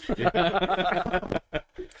artist.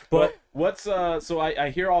 But what's so I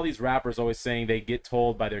hear all these rappers always saying they get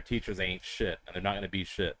told by their teachers they ain't shit and they're not gonna be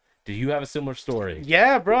shit. Do you have a similar story?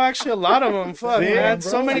 Yeah, bro. Actually, a lot of them. Fuck, Yeah, man. bro.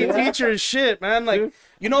 So many Yeah. teachers. Shit, man.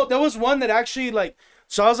 There was one that actually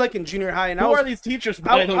So I was in junior high, and Who I was. are these teachers,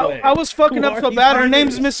 by the way? I was fucking Who up are so these bad. Her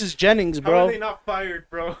teachers? name's Mrs. Jennings, How bro. are they not fired,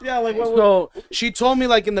 bro? Yeah, like what? So she told me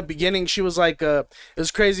in the beginning, she was it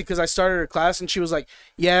was crazy because I started her class and she was like,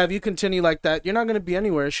 yeah, if you continue like that, you're not going to be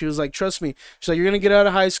anywhere. She was like, trust me. She's like, you're going to get out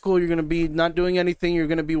of high school. You're going to be not doing anything. You're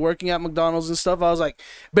going to be working at McDonald's and stuff. I was like,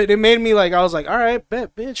 but it made me I was like, all right,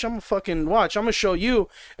 bet, bitch, I'm going to fucking watch. I'm going to show you.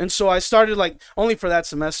 And so I started only for that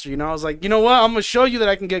semester, I was like, you know what? I'm going to show you that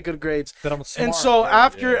I can get good grades. That I'm smart. And so yeah.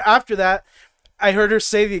 after that, I heard her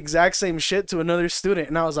say the exact same shit to another student,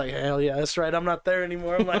 and I was like, "Hell yeah, that's right. I'm not there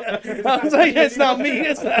anymore." I was like, "It's not me.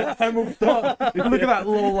 It's not." I moved on. Look at that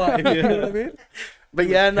little life. You know what I mean? But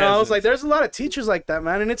yeah, no, I was Peasants. there's a lot of teachers like that,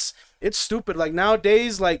 man, and it's stupid.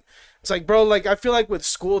 Nowadays, it's bro, I feel with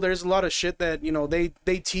school, there's a lot of shit that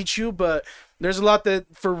they teach you, but there's a lot that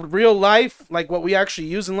for real life, what we actually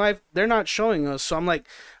use in life, they're not showing us. So I'm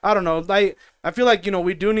I don't know, I feel like, you know,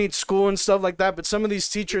 we do need school and stuff like that, but some of these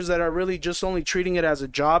teachers that are really just only treating it as a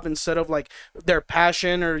job instead of like their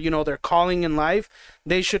passion or, you know, their calling in life,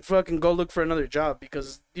 they should fucking go look for another job,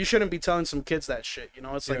 because you shouldn't be telling some kids that shit, you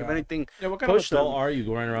know? It's like, if Yeah. anything, Yeah, what kind of push adult them. are you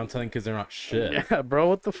going around telling kids they're not shit? Yeah, bro,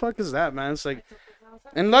 what the fuck is that, man? It's like,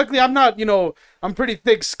 and luckily I'm not, you know, I'm pretty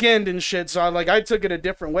thick skinned and shit, so I took it a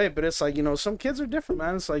different way, but it's like, you know, some kids are different,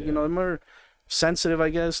 man. It's like, you know, they're more sensitive, I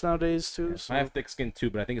guess, nowadays too. So. I have thick skin too,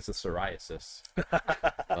 but I think it's a psoriasis.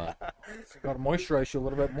 Gotta moisturize you a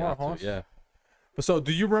little bit more, huh? Yeah. So,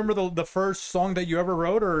 do you remember the first song that you ever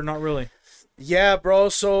wrote, or not really? Yeah, bro.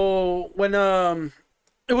 So when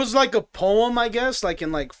it was like a poem, I guess, like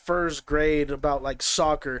in like first grade about like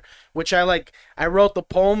soccer, which I wrote the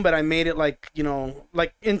poem, but I made it like, you know,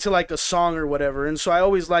 like into like a song or whatever. And so I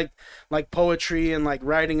always liked like poetry and like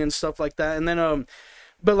writing and stuff like that. And then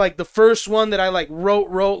but like the first one that I like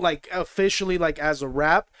wrote like officially like as a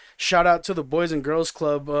rap, shout out to the Boys and Girls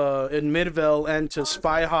Club in Midvale and to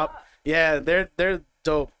Spy Hop. Yeah, they're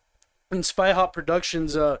dope. And Spy Hop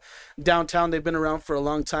Productions downtown, they've been around for a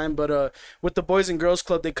long time, but with the Boys and Girls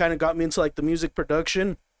Club, they kind of got me into like the music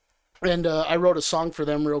production. And I wrote a song for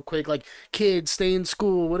them real quick, like kids stay in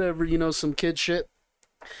school, whatever, you know, some kid shit.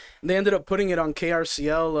 They ended up putting it on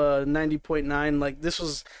KRCL 90.9. Like this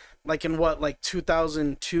was like in what, like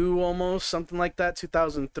 2002 almost, something like that,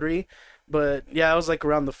 2003. But yeah, it was like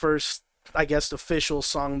around the first, I guess, official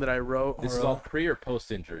song that I wrote. This is all pre or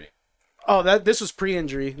post injury. Oh, this was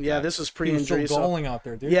pre-injury. Yeah, this was He was pre-injury. still So galling out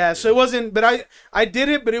there, dude. yeah, so it wasn't, but I did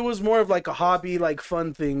it, but it was more of like a hobby, like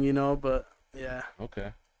fun thing, you know. But yeah.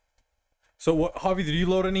 Okay. So, what, Javi? Did you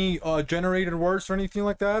load any generated words or anything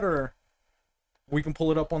like that, or we can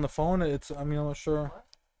pull it up on the phone? I'm not sure.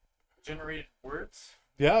 Generated words.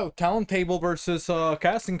 Yeah, talent table versus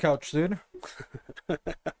casting couch, dude.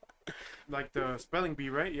 Like the spelling bee,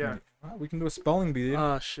 right? Yeah. We can do a spelling bee, dude.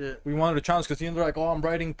 Oh shit. We wanted a challenge because they're like, oh, I'm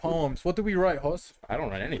writing poems. What do we write, Hoss? I don't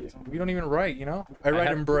write anything. We don't even write, you know? I write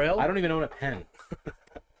have- in Braille. I don't even own a pen.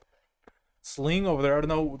 Sling over there. I don't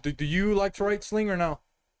know. Do you like to write Sling or no?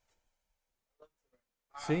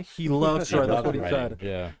 See, he loves to write. That's what he said.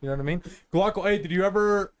 Yeah. You know what I mean? Glocko, hey, did you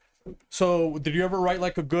ever write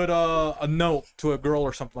like a good a note to a girl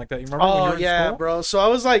or something like that? You remember when you Oh were in yeah, school? bro. So I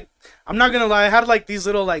was like, I'm not gonna lie, I had like these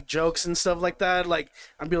little like jokes and stuff like that. Like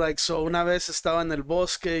I'd be like, so una vez estaba en el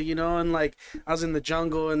bosque, you know, and like I was in the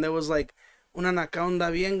jungle, and there was like una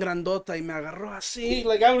anaconda bien grandota y me agarró así.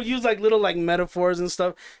 Like I would use like little like metaphors and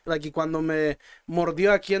stuff. Like y cuando me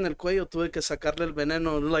mordió aquí en el cuello tuve que sacarle el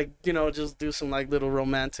veneno. Like, you know, just do some like little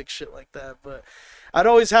romantic shit like that. But I'd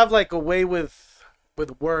always have like a way with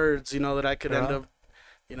words, you know, that I could end Yeah. up,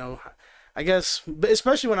 you know, I guess, but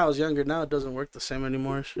especially when I was younger. Now it doesn't work the same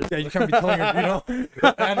anymore. Shit. Yeah, you can't be telling her, you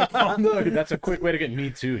know, anaconda. Dude, that's a quick way to get me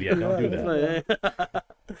too. Yeah, don't do that.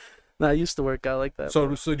 No, I used to work out like that. So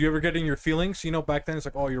do you ever get in your feelings? You know, back then it's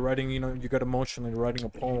like, oh, you're writing, you know, you got emotional, you're writing a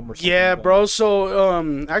poem or something. Yeah, like that. bro.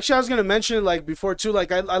 So actually I was gonna mention it like before too.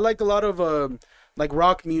 Like I like a lot of like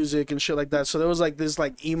rock music and shit like that. So there was like this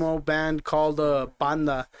like emo band called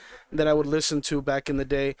Banda that I would listen to back in the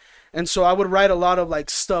day. And so I would write a lot of like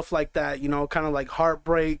stuff like that, you know, kind of like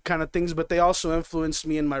heartbreak kind of things, but they also influenced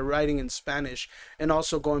me in my writing in Spanish, and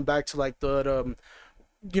also going back to like the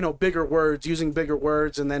you know, bigger words, using bigger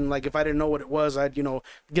words, and then like if I didn't know what it was, I'd, you know,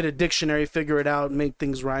 get a dictionary, figure it out, and make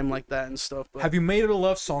things rhyme like that and stuff. But Have you made it a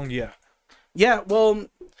love song yet? yeah, well,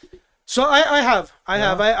 so I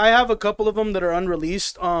have a couple of them that are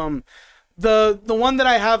unreleased. The one that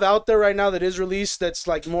I have out there right now that is released, that's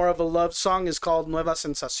like more of a love song, is called Nueva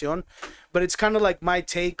Sensación, but it's kind of like my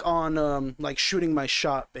take on like shooting my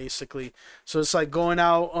shot basically. So it's like going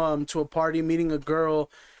out to a party, meeting a girl,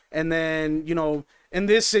 and then, you know, in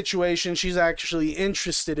this situation she's actually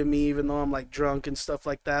interested in me even though I'm like drunk and stuff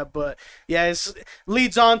like that. But yeah, it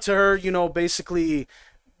leads on to her, you know, basically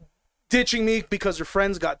ditching me because her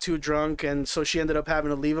friends got too drunk, and so she ended up having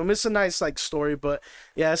to leave him. It's a nice like story, but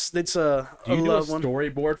yes, it's a Do you do a love one.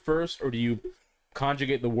 storyboard first, or do you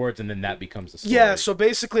conjugate the words and then that becomes the story? Yeah, so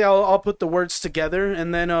basically I'll put the words together,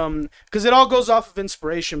 and then because it all goes off of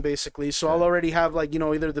inspiration basically. So I'll already have like, you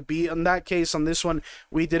know, either the beat. In that case, on this one,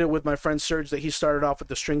 we did it with my friend Serge, that he started off with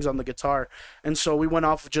the strings on the guitar, and so we went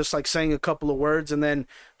off of just like saying a couple of words, and then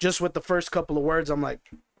just with the first couple of words, I'm like,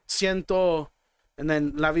 siento and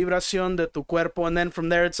then la vibración de tu cuerpo, and then from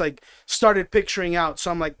there it's like started picturing out.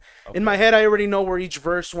 So I'm like, in my head I already know where each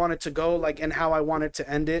verse wanted to go, like, and how I wanted to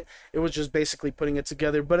end it. It was just basically putting it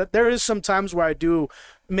together. But there is some times where I do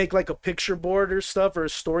make like a picture board or stuff, or a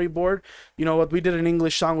storyboard. You know, we did an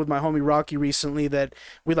English song with my homie Rocky recently that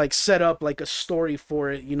we like set up like a story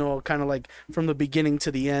for it, you know, kind of like from the beginning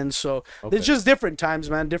to the end. So it's just different times,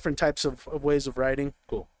 man, different types of ways of writing.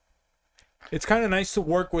 Cool. It's kind of nice to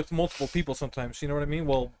work with multiple people sometimes. You know what I mean?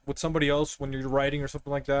 Well, with somebody else when you're writing or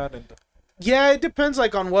something like that, and Yeah, it depends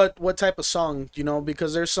like on what type of song, you know,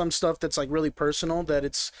 because there's some stuff that's like really personal that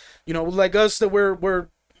it's, you know, like us that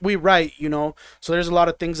we write, you know, so there's a lot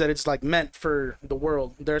of things that it's like meant for the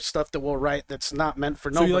world. There's stuff that we'll write that's not meant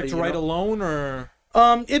for so nobody. you like to write know? alone or?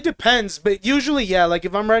 It depends, but usually, yeah, like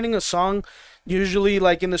if I'm writing a song, usually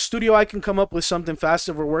like in the studio I can come up with something fast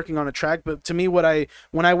if we're working on a track. But to me, when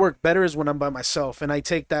I work better is when I'm by myself and I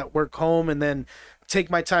take that work home and then take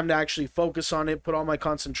my time to actually focus on it, put all my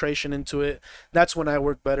concentration into it. That's when I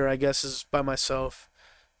work better, I guess, is by myself.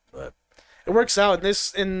 But it works out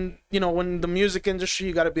in you know, when the music industry,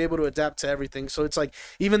 you got to be able to adapt to everything. So it's like,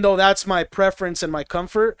 even though that's my preference and my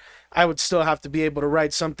comfort, I would still have to be able to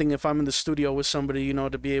write something if I'm in the studio with somebody, you know,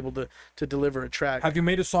 to be able to deliver a track. Have you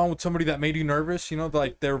made a song with somebody that made you nervous? You know,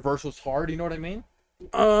 like their verse was hard. You know what I mean? They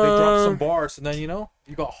dropped some bars, and then you know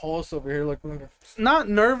you got Hollis over here like. Not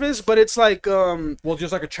nervous, but it's like Well,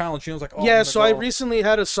 just like a challenge. You know, it's like, oh, yeah. I'm So gonna I go. recently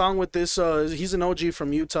had a song with this. He's an OG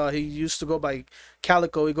from Utah. He used to go by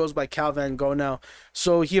Calico. He goes by Cal Van Go now.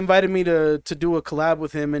 So he invited me to do a collab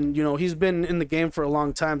with him, and you know, he's been in the game for a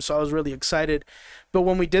long time. So I was really excited. But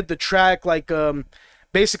when we did the track, like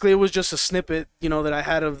basically it was just a snippet, you know, that I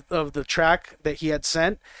had of the track that he had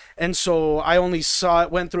sent, and so I only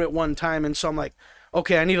went through it one time, and so I'm like,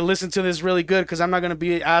 okay, I need to listen to this really good because I'm not going to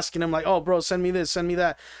be asking him like, oh, bro, send me this, send me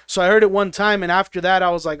that. So I heard it one time, and after that, I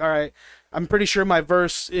was like, all right, I'm pretty sure my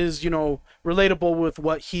verse is, you know, relatable with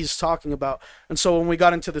what he's talking about. And so when we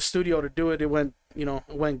got into the studio to do it, it went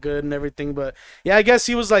good and everything. But yeah, I guess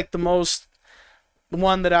he was like the most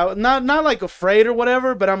one that I not like afraid or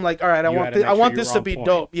whatever, but I'm like, all right, I want this to be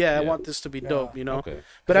dope. Yeah, I want this to be dope, you know. Okay.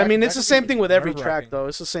 But I mean, That it's the could same be thing with every nerve-wracking. track, though.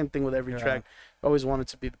 It's the same thing with every Yeah. track. I always want it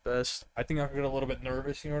to be the best. I think I could get a little bit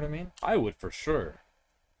nervous. You know what I mean? I would for sure.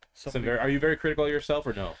 Somebody- Are you very critical of yourself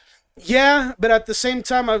or no? Yeah, but at the same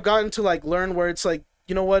time, I've gotten to like learn where it's like,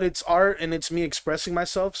 you know what, it's art and it's me expressing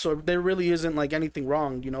myself. So there really isn't like anything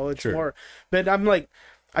wrong, you know. It's Sure. more, but I'm like,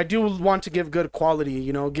 I do want to give good quality,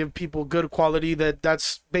 you know, give people good quality.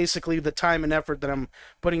 That's basically the time and effort that I'm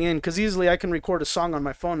putting in. Because easily I can record a song on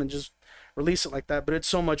my phone and just release it like that, but it's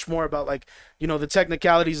so much more about like, you know, the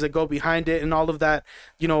technicalities that go behind it and all of that,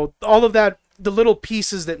 you know, all of that, the little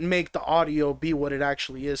pieces that make the audio be what it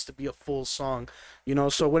actually is to be a full song, you know.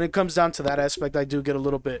 So when it comes down to that aspect, I do get a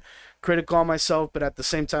little bit critical on myself, but at the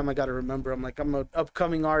same time, I got to remember, I'm an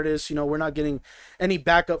upcoming artist, you know. We're not getting any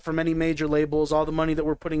backup from any major labels. All the money that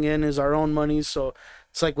we're putting in is our own money. So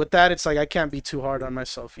it's like with that, it's like I can't be too hard on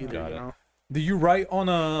myself either, Got you it. know. Do you write on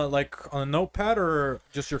a notepad or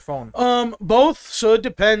just your phone? Both. So it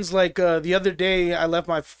depends. Like the other day, I left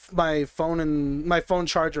my phone and my phone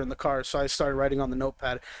charger in the car, so I started writing on the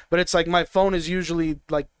notepad. But it's like my phone is usually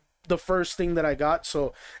like the first thing that I got,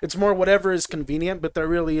 so it's more whatever is convenient. But there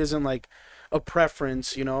really isn't like a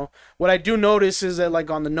preference, you know. What I do notice is that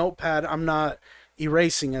like on the notepad, I'm not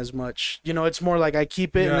erasing as much. You know, it's more like I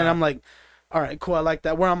keep it and then Yeah. I'm like, all right, cool, I like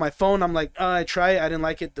that. Where on my phone, I'm like, I try it, I didn't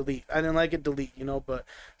like it, delete. I didn't like it, delete, you know. But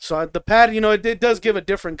so the pad, you know, it does give a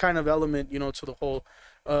different kind of element, you know, to the whole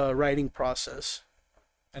writing process.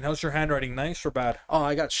 And how's your handwriting? Nice or bad? Oh,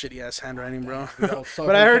 I got shitty ass handwriting, bro. That'll suck.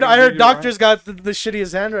 But You I heard can't read it, doctors got the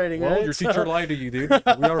shittiest handwriting, Well, right? your teacher lied to you, dude.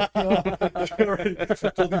 We already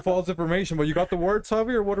told you false information, but you got the words,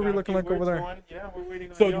 Javi, or what are we looking like over there? Yeah, we're waiting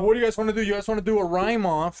on So, y'all. what do you guys want to do? You guys want to do a rhyme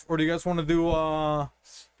off, or do you guys want to do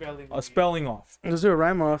Spelling. a spelling off? Let's do a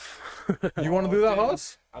rhyme off. You want to do that,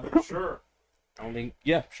 Hoss? I'm sure. I don't think.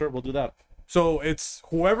 Yeah, sure, we'll do that. So it's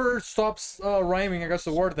whoever stops rhyming, I guess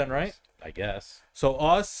the word then, right? I guess. So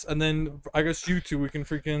us, and then I guess you two. We can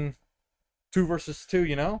freaking 2 versus 2,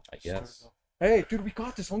 you know? I guess. Hey, dude, we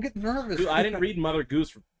got this. Don't get nervous. Dude, I didn't read Mother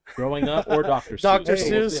Goose growing up or Dr. Seuss. Dr. So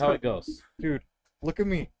we'll see Seuss. how it goes. Dude, look at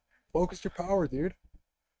me. Focus your power, dude.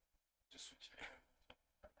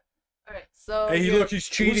 All right, so Hey, you're- look, he's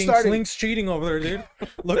cheating. starting? Slink's cheating over there, dude.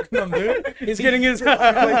 Look at him, dude. He's getting his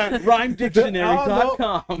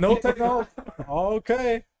RhymeDictionary.com. No technology.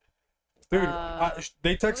 Okay. Dude, Uh,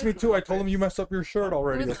 they text me too. I told them you messed up your shirt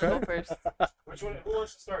already, who's okay? go first? Which one? Who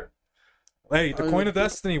wants to start? Hey, the coin of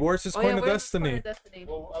destiny. Where's his Oh, coin yeah, of where's the coin destiny?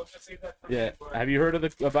 of destiny? Yeah. Have you heard of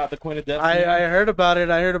about the coin of destiny? I heard about it.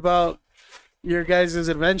 I heard about your guys'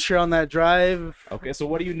 adventure on that drive. Okay, so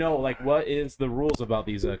what do you know? Like, what is the rules about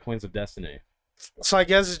these coins of destiny? So I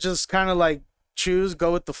guess it's just kind of like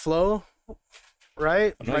go with the flow,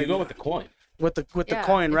 right? No, like, you go with the coin. with the Yeah,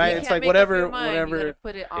 coin, if right? you It's can't like make up your whatever, mind, you gotta whatever.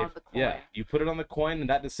 put it on the coin Yeah, you put it on the coin, and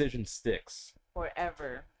that decision sticks.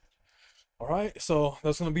 forever. All right, so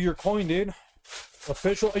that's gonna be your coin, dude.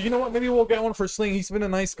 Official. You know what? Maybe we'll get one for Sling. He's been a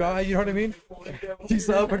nice guy. You know what I mean? He's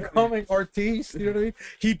an up and coming artiste. You know what I mean?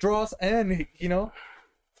 He draws and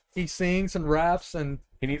he sings and raps and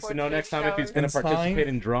He needs to For know baby next time if he's showers. gonna And sign. participate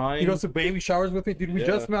in drawing. he goes to baby showers with me, dude. We Yeah.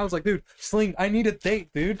 just met. I was like, dude, Sling, I need a date,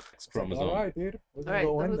 dude. It's chromosome. All right, dude. We're All gonna right,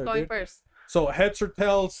 go so in who's there, going dude. first? So heads or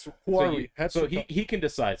tails? Who So, are we? Heads so or he can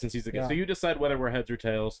decide since he's the guest. Yeah. So you decide whether we're heads or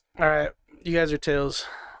tails. All right, you guys are tails.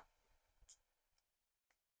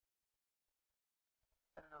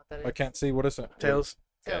 I don't know what that is. I can't see. What is it? Tails.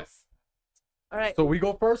 Tails. All right. So we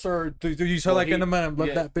go first, or do you say Well, like he- in a minute? Let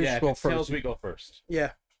yeah, that bitch yeah, if go it's tails, first. we go first.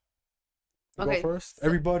 Yeah. You Okay, Go first.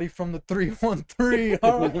 Everybody from the 313.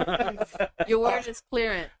 All right. Your word is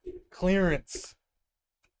clearance. Clearance.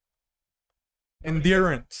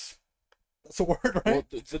 Endurance. That's a word, right?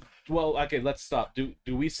 Well, okay, let's stop. Do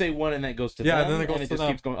we say one and then it goes to Yeah, them? then it goes and to just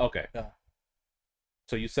them. keeps going. Okay. Yeah.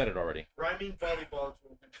 So you said it already. Rhyming volleyball.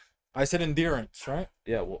 I said endurance, right?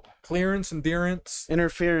 Yeah. Well, Clearance, endurance.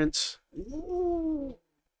 Interference. That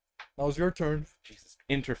was your turn. Jesus.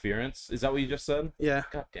 Interference. Is that what you just said? Yeah.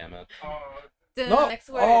 God damn it. No. Next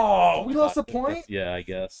word. Oh, we lost a point. Yeah, I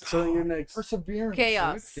guess. So you're next. Perseverance.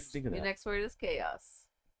 Chaos. Didn't think of Your that. next word is chaos.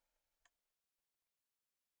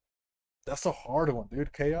 That's a hard one,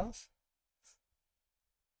 dude. Chaos.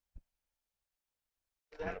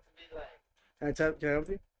 Can I help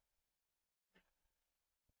you?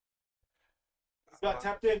 Got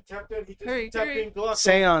tapped in, tapped in. He just Hurry, tapped hurry. in. Glock.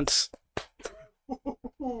 Seance.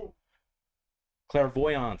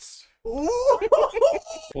 Clairvoyance.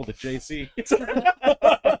 Pull the JC.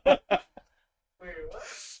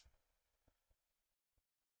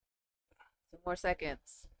 2 more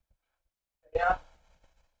seconds.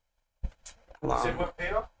 Say what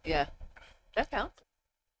payoff? Yeah. That counts.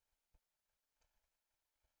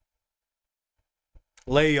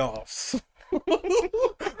 Layoffs.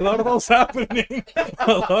 A lot of those happening.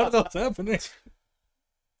 A lot of those happening.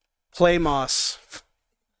 Play moss.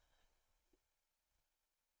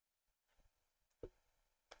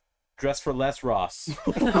 Dress for less, Ross.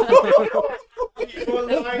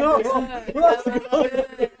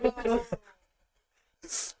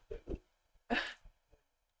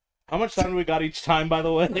 How much time do we got each time, by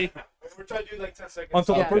the way? We're trying to do like 10 seconds.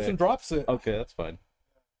 Until Yeah. the person drops it. Okay, that's fine.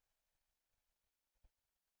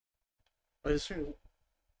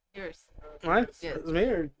 Yours. Mine? Yeah. It's me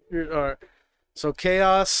or so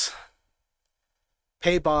chaos.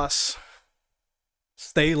 Pay boss.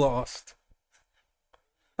 Stay lost.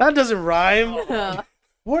 That doesn't rhyme.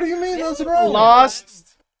 What do you mean? That's wrong.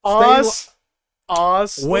 Lost. Os.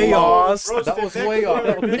 Os. Way off. lost. That was way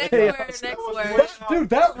off. Next word. Next word. Dude,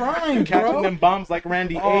 that rhymed, Catching bro. them bombs like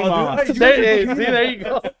Randy Oh, Amos. dude, There, see, there you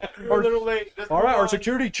go. We're a little late. Let's All move right, our on.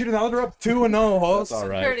 security cheated. Now they're up 2-0, host. All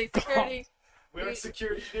right. Security. Security. We're in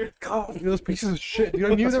security, dude. God, those pieces of shit. Dude,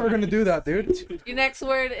 I knew they were gonna do that, dude. Your next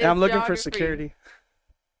word is Yeah, I'm looking for geography. security.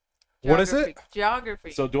 What is Geography. it?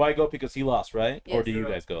 Geography. So do I go because he lost, right? Or Yes. do you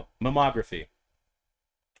guys go? Mammography.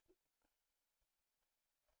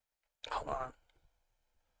 Hold on.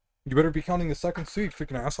 You better be counting the seconds too, you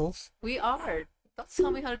freaking assholes. We are. Don't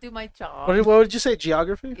tell me how to do my job. What did you say?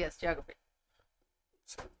 Geography? Yes, geography.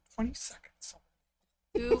 20 seconds.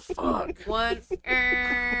 2, 1. 2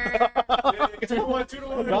 to 1, 2 to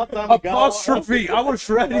 1. Apostrophe. I was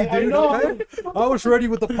ready, dude. Okay? I was ready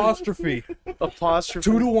with apostrophe. Apostrophe.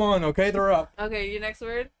 2-1. Okay, they're up. Okay, your next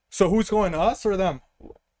word? So who's going? Us or them?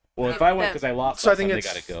 Well, if I went because I lost, So I last think time,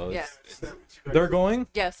 it's- they gotta go. Yeah. They're going.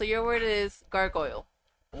 Yeah, so your word is gargoyle.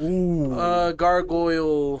 Ooh.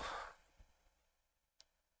 Gargoyle.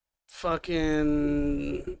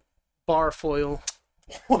 Fucking barfoil.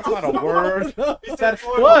 That's not a word.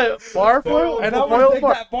 What? Barfoil? And I'm Foil gonna take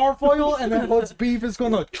bar- that bar foil, and then what's beef is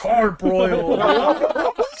gonna charbroil.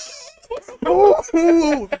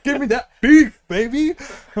 Ooh, give me that beef, baby.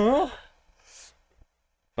 Huh?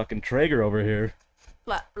 Fucking Traeger over here.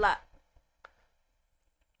 Flat, flat.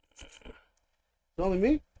 Only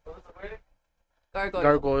me? Gargoyle.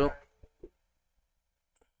 Gargoyle.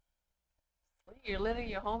 You're letting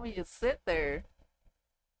your homie just sit there.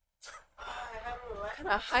 What kind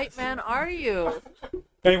of hype man are you?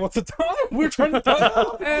 Hey, what's the time? We're trying to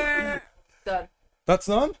time. Done. That's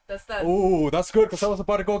none? That's that. Ooh, that's good because I was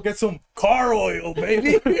about to go get some car oil,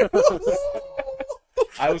 baby.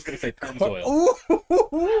 I was gonna say Tums oil. Ooh,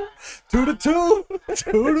 2-2.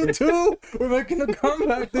 2-2. We're making a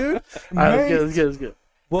comeback, dude. All right, Nice. it's good. It's good.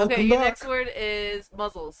 Welcome Okay, your back. next word is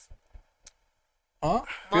muzzles. Huh?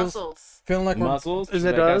 Muzzles. Feeling like we're... Muzzles. Is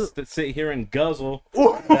it I us? guess to sit here and guzzle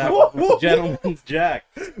that gentleman's jack.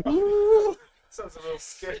 Sounds a little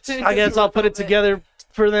sketchy. I guess I'll put it together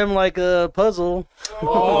for them like a puzzle.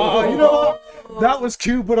 Oh, you know what? That was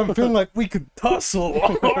cute, but I'm feeling like we could tussle.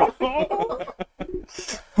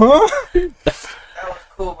 Huh? That was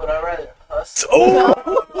cool, but I'd rather hustle.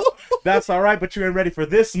 Oh! That's all right, but you ain't ready for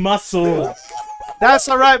this muscle. That's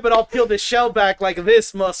all right, but I'll peel the shell back like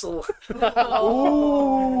this muscle.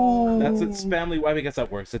 Ooh. That's its family. I guess that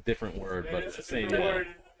works. A different word, but it's the same. Yeah. Word.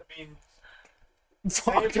 I mean,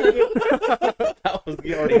 That was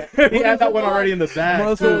he had that one already in the bag.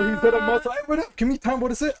 Muscle. He said a muscle. Hey, what up? Give me time.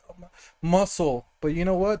 What is it? Muscle. But you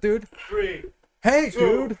know what, dude? 3. Hey, Two.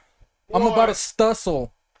 dude. I'm about to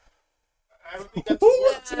stussle. I don't think that's I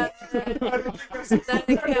don't think that's Let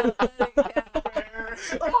it count, let it count.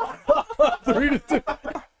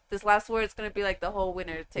 3-2. This last word is gonna be like the whole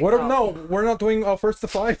winner takes What? all. No, we're not doing first to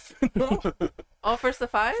 5. No. Oh, first to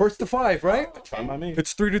 5? First to 5, right? Fine by me.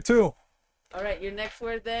 It's 3-2. All right, your next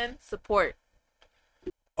word then, support.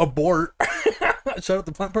 Abort. Shout out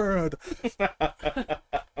to Planned Parenthood.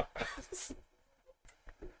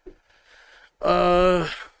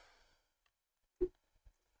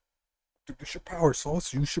 Use your powers,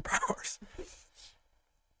 Sauce. Use your powers.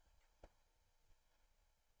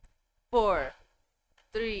 4,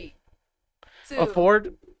 3, 2.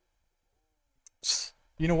 Afford?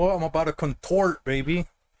 You know what? I'm about to contort, baby.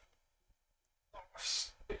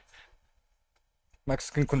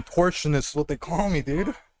 Mexican contortionist is what they call me,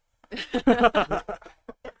 dude. They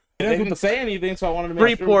didn't say anything, so I wanted to make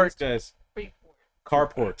sure Freeport. with these guys. Freeport.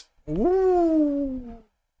 Carport. Ooh.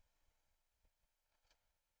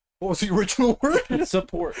 What was the original word?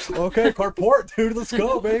 Support. Okay, carport, dude. Let's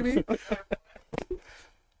go, baby.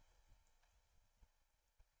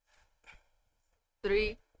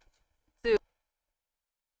 3, 2,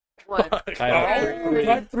 1. Title.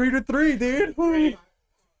 Tied 3-3, dude. Woo.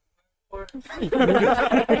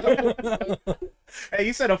 Hey,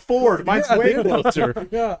 you said a Ford. Mine's Yeah, way dude. closer.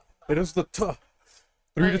 Yeah, it is the 3-3.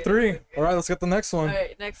 All right, let's get the next All one.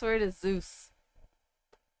 right, next word is Zeus.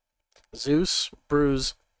 Zeus,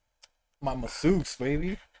 bruise. My masseuse,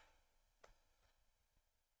 baby.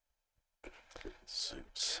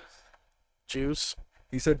 Zeus. Juice.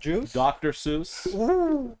 He said juice. Dr. Seuss.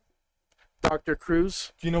 Dr.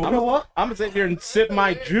 Cruz. You know I'm what? gonna sit here and sip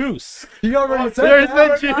my juice. He already said There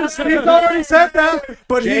that. is juice. He's already said that.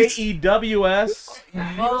 But he's J-E-W-S.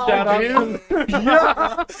 Oh, Shout out to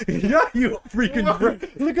yeah, you freaking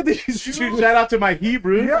look at these shoes. shout out to my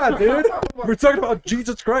Hebrew. Yeah, dude. We're talking about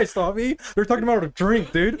Jesus Christ, Tommy. They're talking about a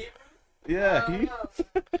drink, dude. Yeah.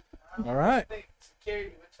 All right. What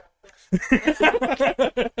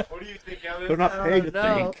do you think, Alex? They're not paid to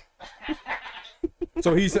no. think.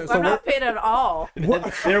 So he said. So I'm not paid at all.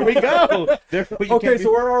 There we go. okay,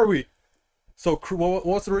 so where are we? So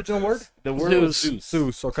what's the original word? the word was Zeus.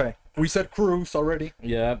 Zeus. Seuss. Okay. We said Cruz already.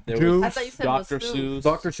 Yeah, there Juice. I was thought you said Dr. masseuse. Seuss.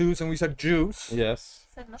 Dr. Seuss, and we said juice. Yes.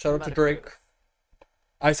 Said nothing Shout out about to a Drake. cruise.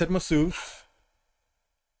 I said masseuse.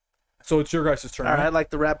 So it's your guys' turn. All right, right? like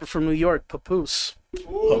the rapper from New York, Papoose.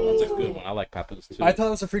 Oh, that's a good one. I like Papoose too. I thought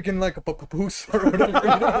it was a freaking like a papoose or whatever.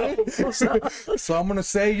 You know? So I'm gonna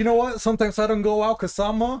say, you know what? Sometimes I don't go out because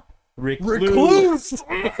I'm a recluse.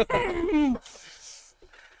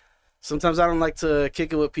 Sometimes I don't like to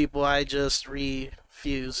kick it with people. I just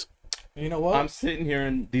refuse. You know what? I'm sitting here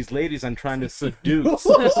and these ladies I'm trying to seduce.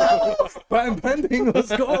 Patent pending.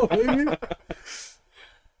 Let's go, baby.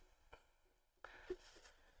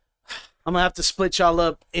 I'm gonna have to split y'all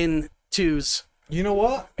up in twos. You know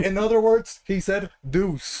what? In other words, he said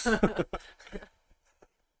deuce.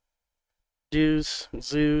 Juice,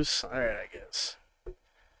 Zeus. All right, I guess.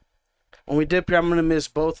 When we dip here, I'm gonna miss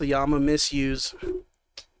both of y'all. I'm gonna misuse.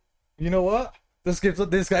 You know what? This gives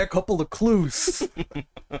this guy a couple of clues.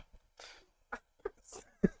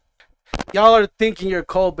 Y'all are thinking you're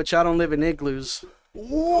cold, but y'all don't live in igloos. Ooh,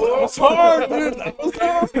 that was hard, dude. That was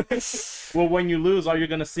hard. Well, when you lose, all you're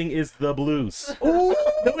gonna sing is the blues. Ooh.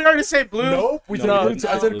 Did we already say blue? Nope. We said No, clues.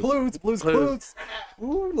 I said no. clues. Blues, clues.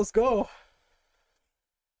 Ooh, let's go.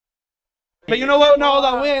 But you know what? No, hold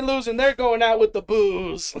on. We ain't losing. They're going out with the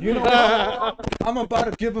booze. You know what? I'm about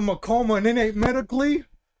to give him a coma and it ain't medically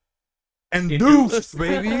Induced. induced,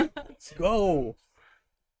 baby. Let's go.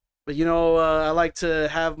 But you know, I like to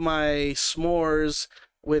have my s'mores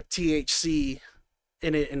with THC.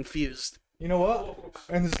 in it infused. You know what?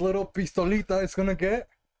 And this little pistolita is gonna get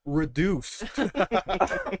reduced.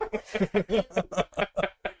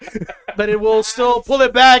 But it will still pull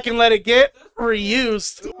it back and let it get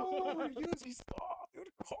reused.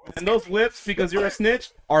 And those lips, because you're a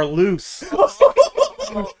snitch, are loose.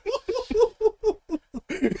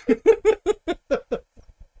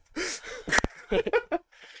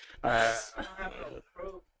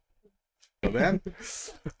 Oh, man.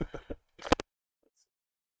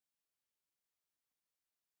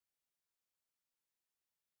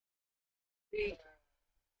 Three,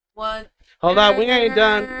 one. Hold on, we ain't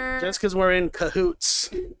done just because we're in cahoots.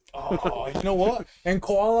 Oh, you know what? And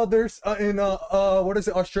koala, there's in what is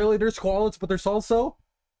it? Australia, there's koalas, but there's also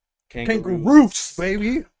kangaroos,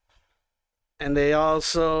 baby. And they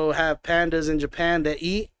also have pandas in Japan that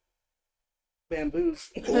eat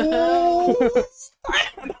bamboos. Oh,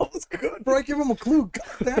 that was good, bro. I give him a clue.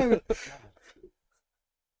 God damn it.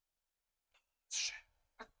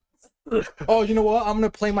 Oh, you know what? I'm gonna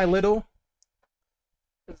play my little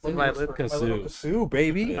Kazoo. kazoo,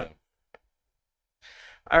 baby. Yeah.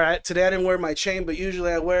 All right, today I didn't wear my chain, but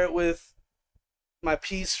usually I wear it with my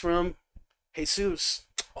piece from Jesus.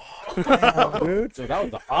 Damn, dude. So that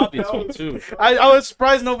was the obvious one, too. I was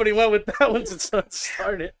surprised nobody went with that one since it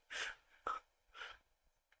started.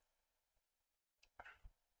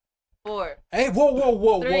 4, Hey,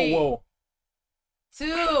 whoa, Three. whoa.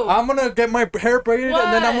 2. I'm gonna get my hair braided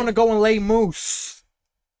and then I'm One. gonna go and lay moose.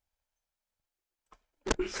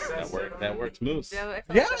 That works, Moose.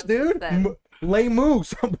 Yeah, dude. Lay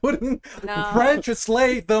moose. I'm putting No. French to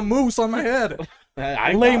slay the moose on my head.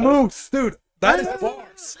 I Lay got it. moose, dude. That is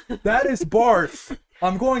bars. That is bars.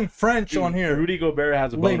 I'm going French on here. Rudy Gobert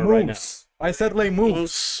has a Lay boner right now. moose. I said lay moose.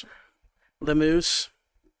 Moose. The moose.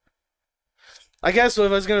 I guess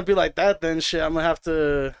if it's gonna be like that, then shit, I'm gonna have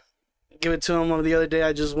to give it to him. The other day,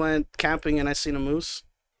 I just went camping and I seen a moose.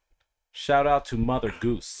 Shout out to Mother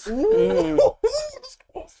Goose. Mm.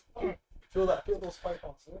 Feel that? Feel those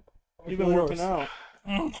pythons. You've been working out.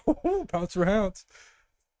 Pounds for hounds.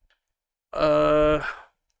 I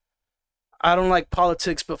don't like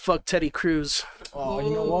politics, but fuck Teddy Cruz. Oh, you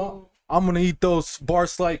know what? I'm gonna eat those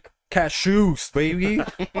bars like cashews, baby.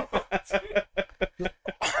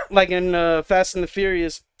 Like in Fast and the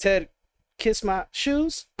Furious, Ted, kiss my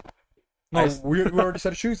shoes. No, we already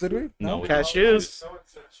said shoes, did we? No, we Cashews. don't.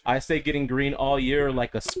 I stay getting green all year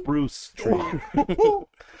like a spruce tree.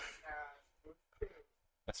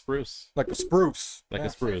 A spruce. Like a spruce. Like Yeah. a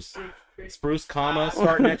spruce. Spruce, comma,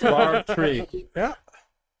 start next bar, tree. Yeah.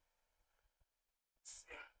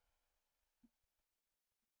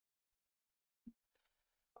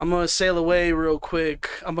 I'm gonna sail away real quick.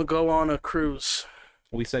 I'm gonna go on a cruise.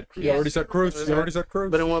 We said cruise. You already said cruise. You already said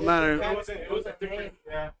cruise. But in what manner? It was a different.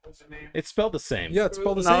 Yeah, it was a name. It's spelled the same. Yeah, it's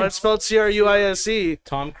spelled the No, same. it's spelled Cruise.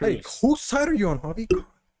 Tom Hey, Cruise. whose side are you on, Javi?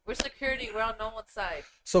 We're security. We're on no one's side.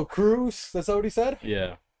 So cruise, that's what he said?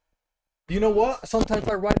 Yeah. You know what? Sometimes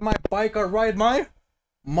I ride my bike, I ride my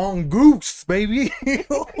mongoose, baby.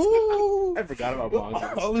 I forgot about mongoose.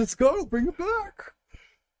 Oh, let's go. Bring it back.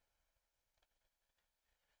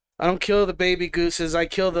 I don't kill the baby gooses. I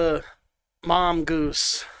kill the mom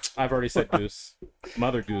goose. I've already said goose.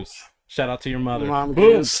 Mother Goose. Shout out to your mother. Mom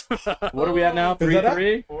Boom. goose. What are we at now? Is that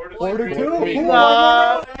it? 3-3? Order two?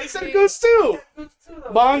 I said goose too.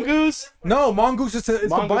 Mongoose. No, mongoose is a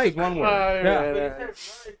Mongoose bike. is one word.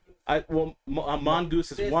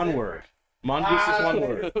 Mongoose is one word. Mongoose is one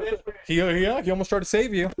word. He almost tried to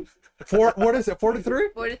save you. What is it? 43?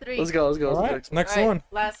 43. Let's go. All right, next All right, one.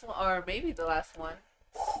 Last one, or maybe the last one.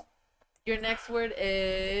 Your next word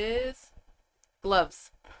is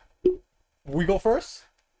gloves. We go first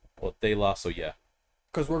Well, they lost, so yeah.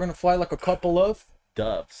 because we're gonna fly like a couple of.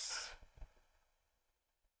 Doves.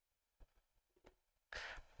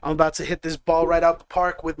 I'm about to hit this ball right out the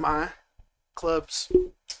park with my clubs.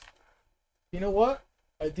 You know what?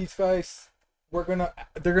 These guys, they're gonna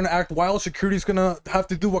act wild. Security's gonna have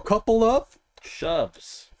to do a couple of.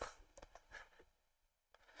 Shoves.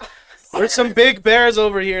 There's some big bears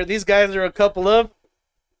over here. These guys are a couple of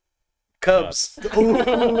cubs.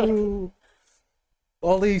 Ooh.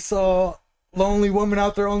 All these lonely women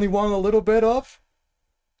out there only want a little bit of.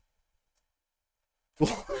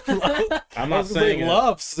 I'm not Those saying big it.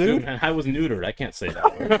 loves, dude. Dude, I was neutered. I can't say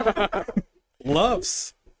that word.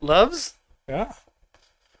 Loves. Loves? Yeah.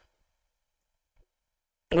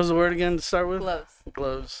 What was the word again to start with? Gloves.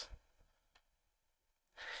 Gloves.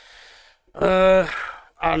 I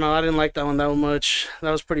don't know. I didn't like that one that much.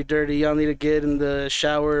 That was pretty dirty. Y'all need to get in the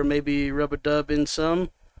shower, maybe rub a dub in some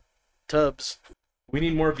tubs. We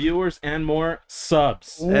need more viewers and more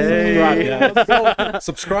subs. Hey. Subscribe, guys. Let's go.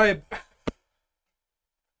 Subscribe.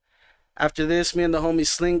 After this, me and the homie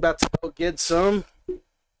Sling about to go get some.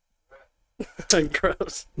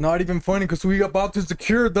 Gross. Not even funny because we about to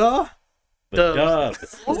secure the. The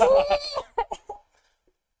dubs.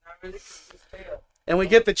 And we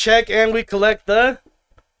get the check and we collect the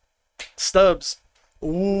stubs.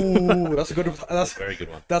 Ooh, that's a good. That's Very good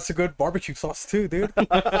one. That's a good barbecue sauce too, dude.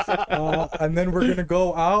 And then we're gonna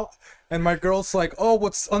go out, and my girl's like, "Oh,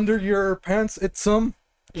 what's under your pants? It's some."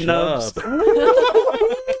 Nubs.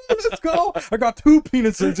 Let's go! I got 2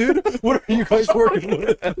 penises, dude. What are you guys working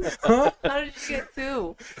with? Huh? How did you get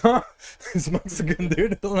 2? Huh? He's Mexican,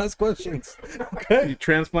 dude. Don't ask questions. Okay. You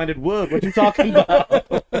transplanted wood. What you talking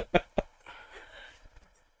about?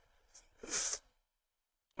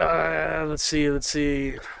 Let's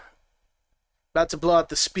see. About to blow out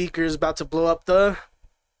the speakers. About to blow up the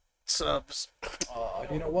subs.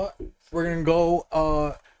 You know what? We're gonna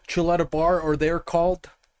go chill at a bar, or they're called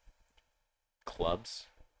Clubs.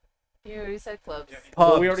 You already said clubs. pubs.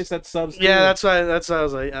 Well, we already said subs. Yeah, too. that's why I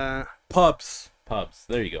was like, Pubs. Pubs.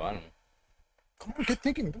 There you go. I don't know. Come on, get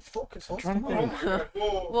thinking. Just focus. trying to think.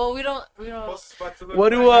 Well, we don't. what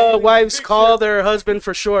do wives call their husband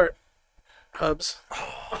for short? Hubs.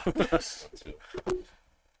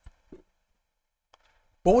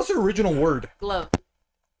 What was the original word? Glove.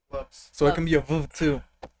 So it can be a v too.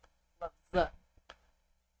 Glove.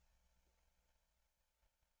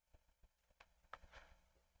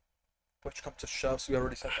 Which comes to shove, so we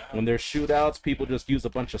already said that. When there's shootouts, people just use a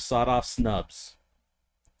bunch of sawed-off snubs.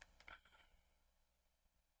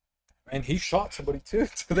 And he shot somebody too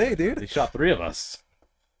today, dude. They shot 3 of us.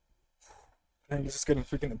 And he's just getting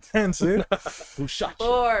freaking intense, dude. Who shot you?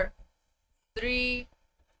 4, 3,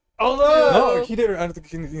 Oh No, he did. I don't think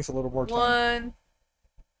he needs a little more time. 1.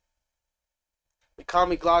 They call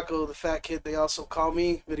me Glocko, the fat kid. They also call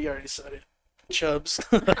me, but he already said it. Chubs.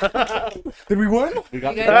 Did we win? We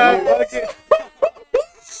got You the guys-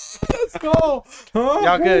 Let's go. Huh?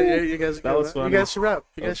 Y'all good? Yeah, you guys. That good, was right? funny. You guys should rap.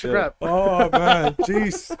 You That guys was should good. rap. Oh man,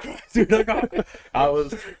 jeez, dude, I got I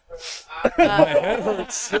was. my head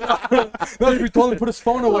hurts. No, we told him to put his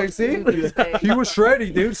phone away. See, he was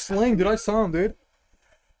shreddy, dude. Sling, dude. I saw him, dude.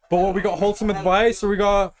 But what, we got wholesome advice, or we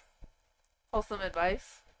got? Wholesome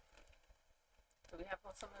advice. Do we have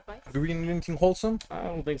wholesome advice? Do we need anything wholesome? I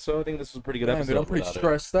don't think so. I think this was a pretty good Man, episode. dude, I'm pretty without it.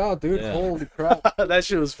 stressed out, dude. Yeah. Holy crap. That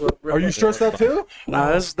shit was fun, bro. Are you stressed out too?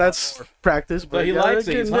 Nah, that's practice. But he yeah, likes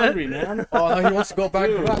it. He's yeah. hungry, man. Oh, no, he wants to go back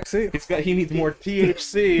to back. See, He needs more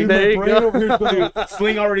THC. dude, There my you brain go. over here is going.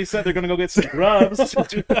 Sling already said they're gonna go get some grubs.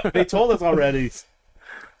 They told us already.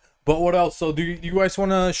 But what else? So, do you guys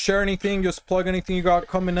want to share anything? Just plug anything you got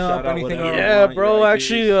coming up? Shout out Anything? whatever. Yeah, want, bro. your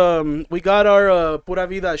Actually, we got our Pura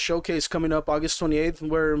Vida showcase coming up August 28th.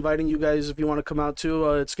 We're inviting you guys if you want to come out too.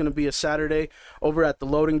 It's gonna be a Saturday over at the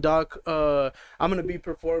loading dock. I'm gonna be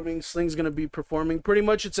performing. Sling's gonna be performing. Pretty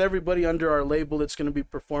much, it's everybody under our label that's gonna be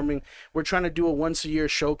performing. We're trying to do a once a year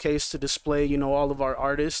showcase to display, all of our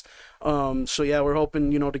artists. So yeah, we're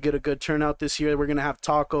hoping, to get a good turnout this year. We're gonna have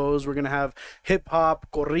tacos. We're gonna have hip hop,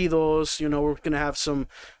 corridos. We're gonna have some,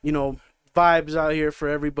 vibes out here for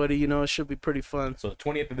everybody. It should be pretty fun. So the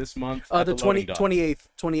 20th of this month. The at the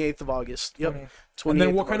 28th of August. Yep. 28th And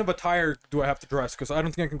then what kind of attire do I have to dress? Because I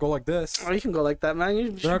don't think I can go like this. Oh, you can go like that, man. You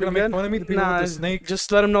should They're not be gonna make good. fun of me. The people Nah, with the snake.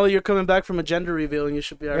 just let them know you're coming back from a gender reveal, and you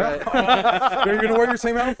should be all right. Yeah. You're gonna wear your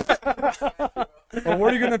same outfit. Or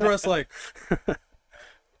what are you gonna dress like?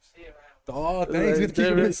 Oh, thanks. You keep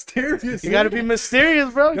it mysterious. You gotta be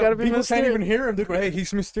mysterious, bro. You gotta be People mysterious. can't even hear him. Dude. Hey,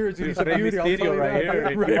 he's mysterious. Dude. He's a beauty. I'll tell you right that. here.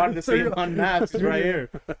 If you wanted to see him unmasked, he's right here.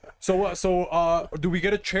 So, do we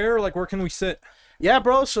get a chair? Like, where can we sit? Yeah,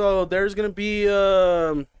 bro. So there's gonna be.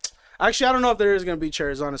 Actually, I don't know if there is gonna be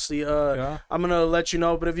chairs. Honestly, Yeah. I'm gonna let you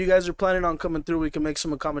know. But if you guys are planning on coming through, we can make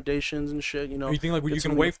some accommodations and shit. You think like you get can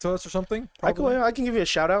some- wave to us or something? I can give you a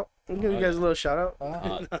shout out. I'll give you guys a little shout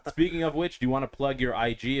out. Speaking of which, do you want to plug your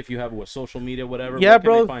IG if you have a social media, whatever? Yeah, where can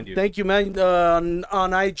bro. they find you? Thank you, man.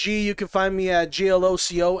 On IG, you can find me at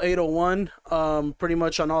GLOCO801. Pretty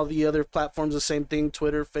much on all the other platforms, the same thing: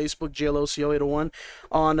 Twitter, Facebook, GLOCO801.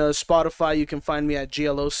 On Spotify, you can find me at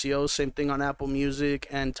GLOCO. Same thing on Apple Music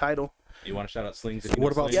and Tidal. You want to shout out Slings? If you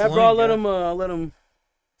What know about Slings? Yeah, Sling, bro. I'll yeah. let him.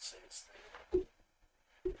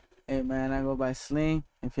 Hey man, I go by Sling.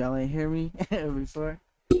 If y'all ain't hear me before,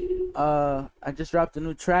 I just dropped a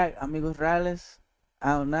new track, Amigos Reales,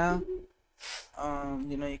 out now.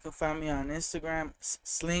 You can find me on Instagram,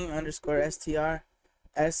 Sling_STR,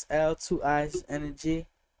 SL 2 I's Energy.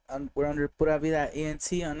 We're under Pura Vida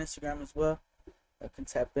ENT on Instagram as well. You can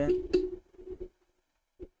tap in.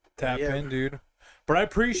 Tap Yeah. in, dude. But I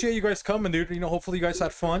appreciate you guys coming, dude. You know, hopefully you guys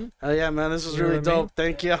had fun. Oh yeah, man, this was You know really what I mean? dope.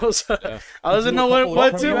 Thank you. I was, Yeah. I wasn't do a know couple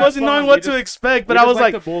what of to, them. wasn't knowing what to expect, but I was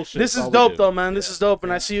like, this this is dope though, man. This is dope,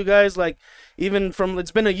 and I see you guys like, even from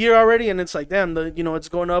it's been a year already, and it's like, damn, it's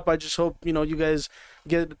going up. I just hope you guys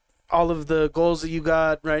get all of the goals that you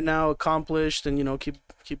got right now accomplished, and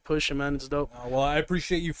keep pushing, man. It's dope. Well, I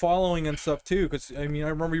appreciate you following and stuff too, because I mean, I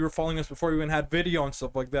remember you were following us before we even had video and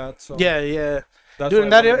stuff like that. So Yeah. that's Dude, why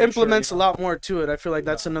and I that wanted to make sure, implements you a know. lot more to it. I feel like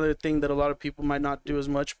that's another thing that a lot of people might not do as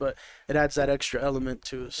much, but it adds that extra element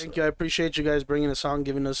to it. So thank you. I appreciate you guys bringing us on,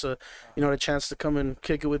 giving us a chance to come and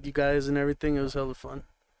kick it with you guys and everything. It was hella fun.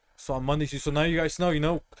 So on Mondays, so now you guys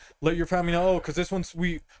know, let your family know, because this one's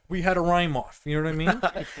we had a rhyme off. You know what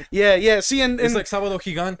I mean? Yeah. See, and It's like Sábado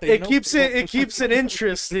Gigante. it keeps it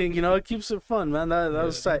interesting. It keeps it fun, man. That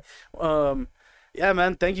was tight. Yeah,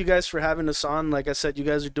 man. Thank you guys for having us on. Like I said, you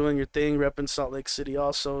guys are doing your thing, repping Salt Lake City.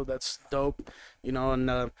 Also, that's dope.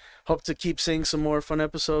 And hope to keep seeing some more fun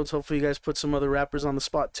episodes. Hopefully, you guys put some other rappers on the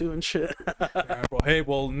spot too and shit. Yeah, well, hey,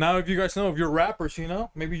 now if you guys know, if you're rappers,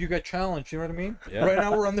 maybe you get challenged. You know what I mean? Yeah. Right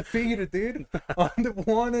now we're undefeated, dude. On the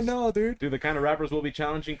 1-0, dude. Dude, the kind of rappers will be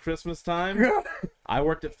challenging Christmas time. Yeah. I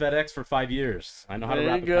worked at FedEx for 5 years. I know how to There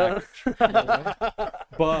rap you a go. package.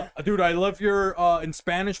 But dude, I love your in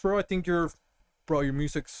Spanish, bro. I think your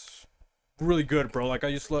music's really good, bro. Like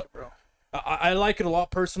I just love, Bro. I like it a lot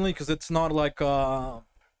personally because it's not like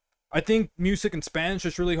I think music in Spanish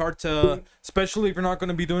is really hard to, especially if you're not going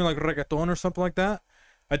to be doing like reggaeton or something like that.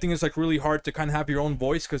 I think it's like really hard to kind of have your own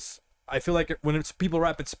voice because I feel like when it's people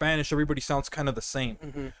rap in Spanish, everybody sounds kind of the same.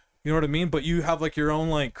 You know what I mean? But you have like your own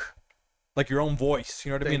like your own voice.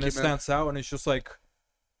 You know what I mean? Thank It you, man. stands out, and it's just like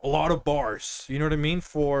a lot of bars. You know what I mean?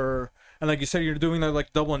 And like you said, you're doing that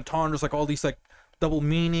like double entendres, like all these like double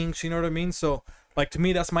meanings. You know what I mean? So like to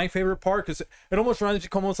me, that's my favorite part because it almost reminds me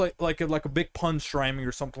almost like a big punch rhyming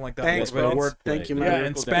or something like that. Thanks, But bro. it's- Thank you, Yeah, man. in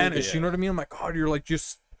Lyrical Spanish, density, you know what I mean? I'm like, God, you're like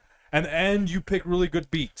just, and you pick really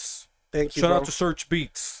good beats. Thank you, Shout bro. out to Search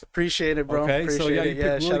Beats. Appreciate it, bro. Okay, Appreciate so yeah, it. you pick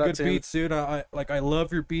really shout out good to him. beats, dude. I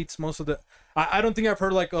love your beats. Most of the, I don't think I've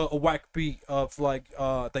heard like a whack beat of like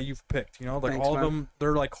that you've picked. Like Thanks, all man. of them,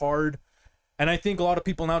 they're like hard. And I think a lot of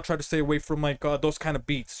people now try to stay away from like those kind of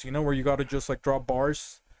beats, where you got to just like drop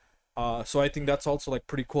bars. So I think that's also like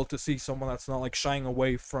pretty cool to see someone that's not like shying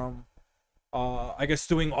away from, I guess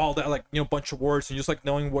doing all that like bunch of words and just like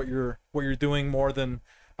knowing what you're doing more than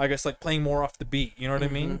I guess like playing more off the beat. You know what I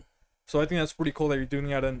mean? So I think that's pretty cool that you're doing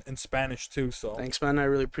that in Spanish too. So Thanks, man. I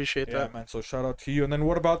really appreciate yeah, that. man. So shout out to you. And then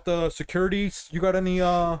what about the securities? You got any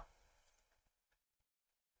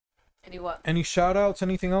Any shout outs?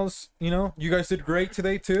 Anything else? You guys did great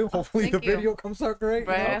today too. Hopefully the thank you. video comes out great.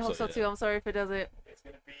 Right, I hope hope so, so too. I'm sorry if it doesn't. It's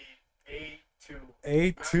gonna be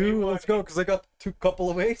 8-2. 8-2. Let's go, because I got couple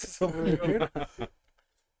of aces over here.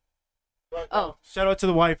 Oh, Shout out to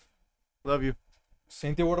the wife. Love you.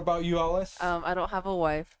 Cynthia, what about you, Alice? I don't have a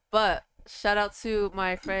wife, but shout out to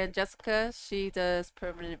my friend Jessica. She does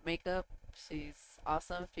permanent makeup. She's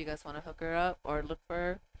awesome. If you guys want to hook her up or look for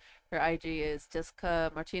her, her IG is Jessica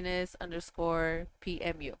Martinez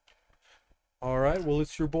 _PMU. All right. Well,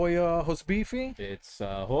 it's your boy Hosbeefy. It's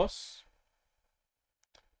Hos.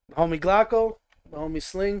 Homie Glocko, the homie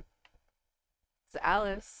Sling. It's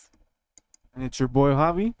Alice. And it's your boy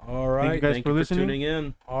Javi. All right. Thank you guys Thank for you for listening. tuning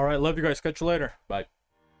in. All right. Love you guys. Catch you later. Bye.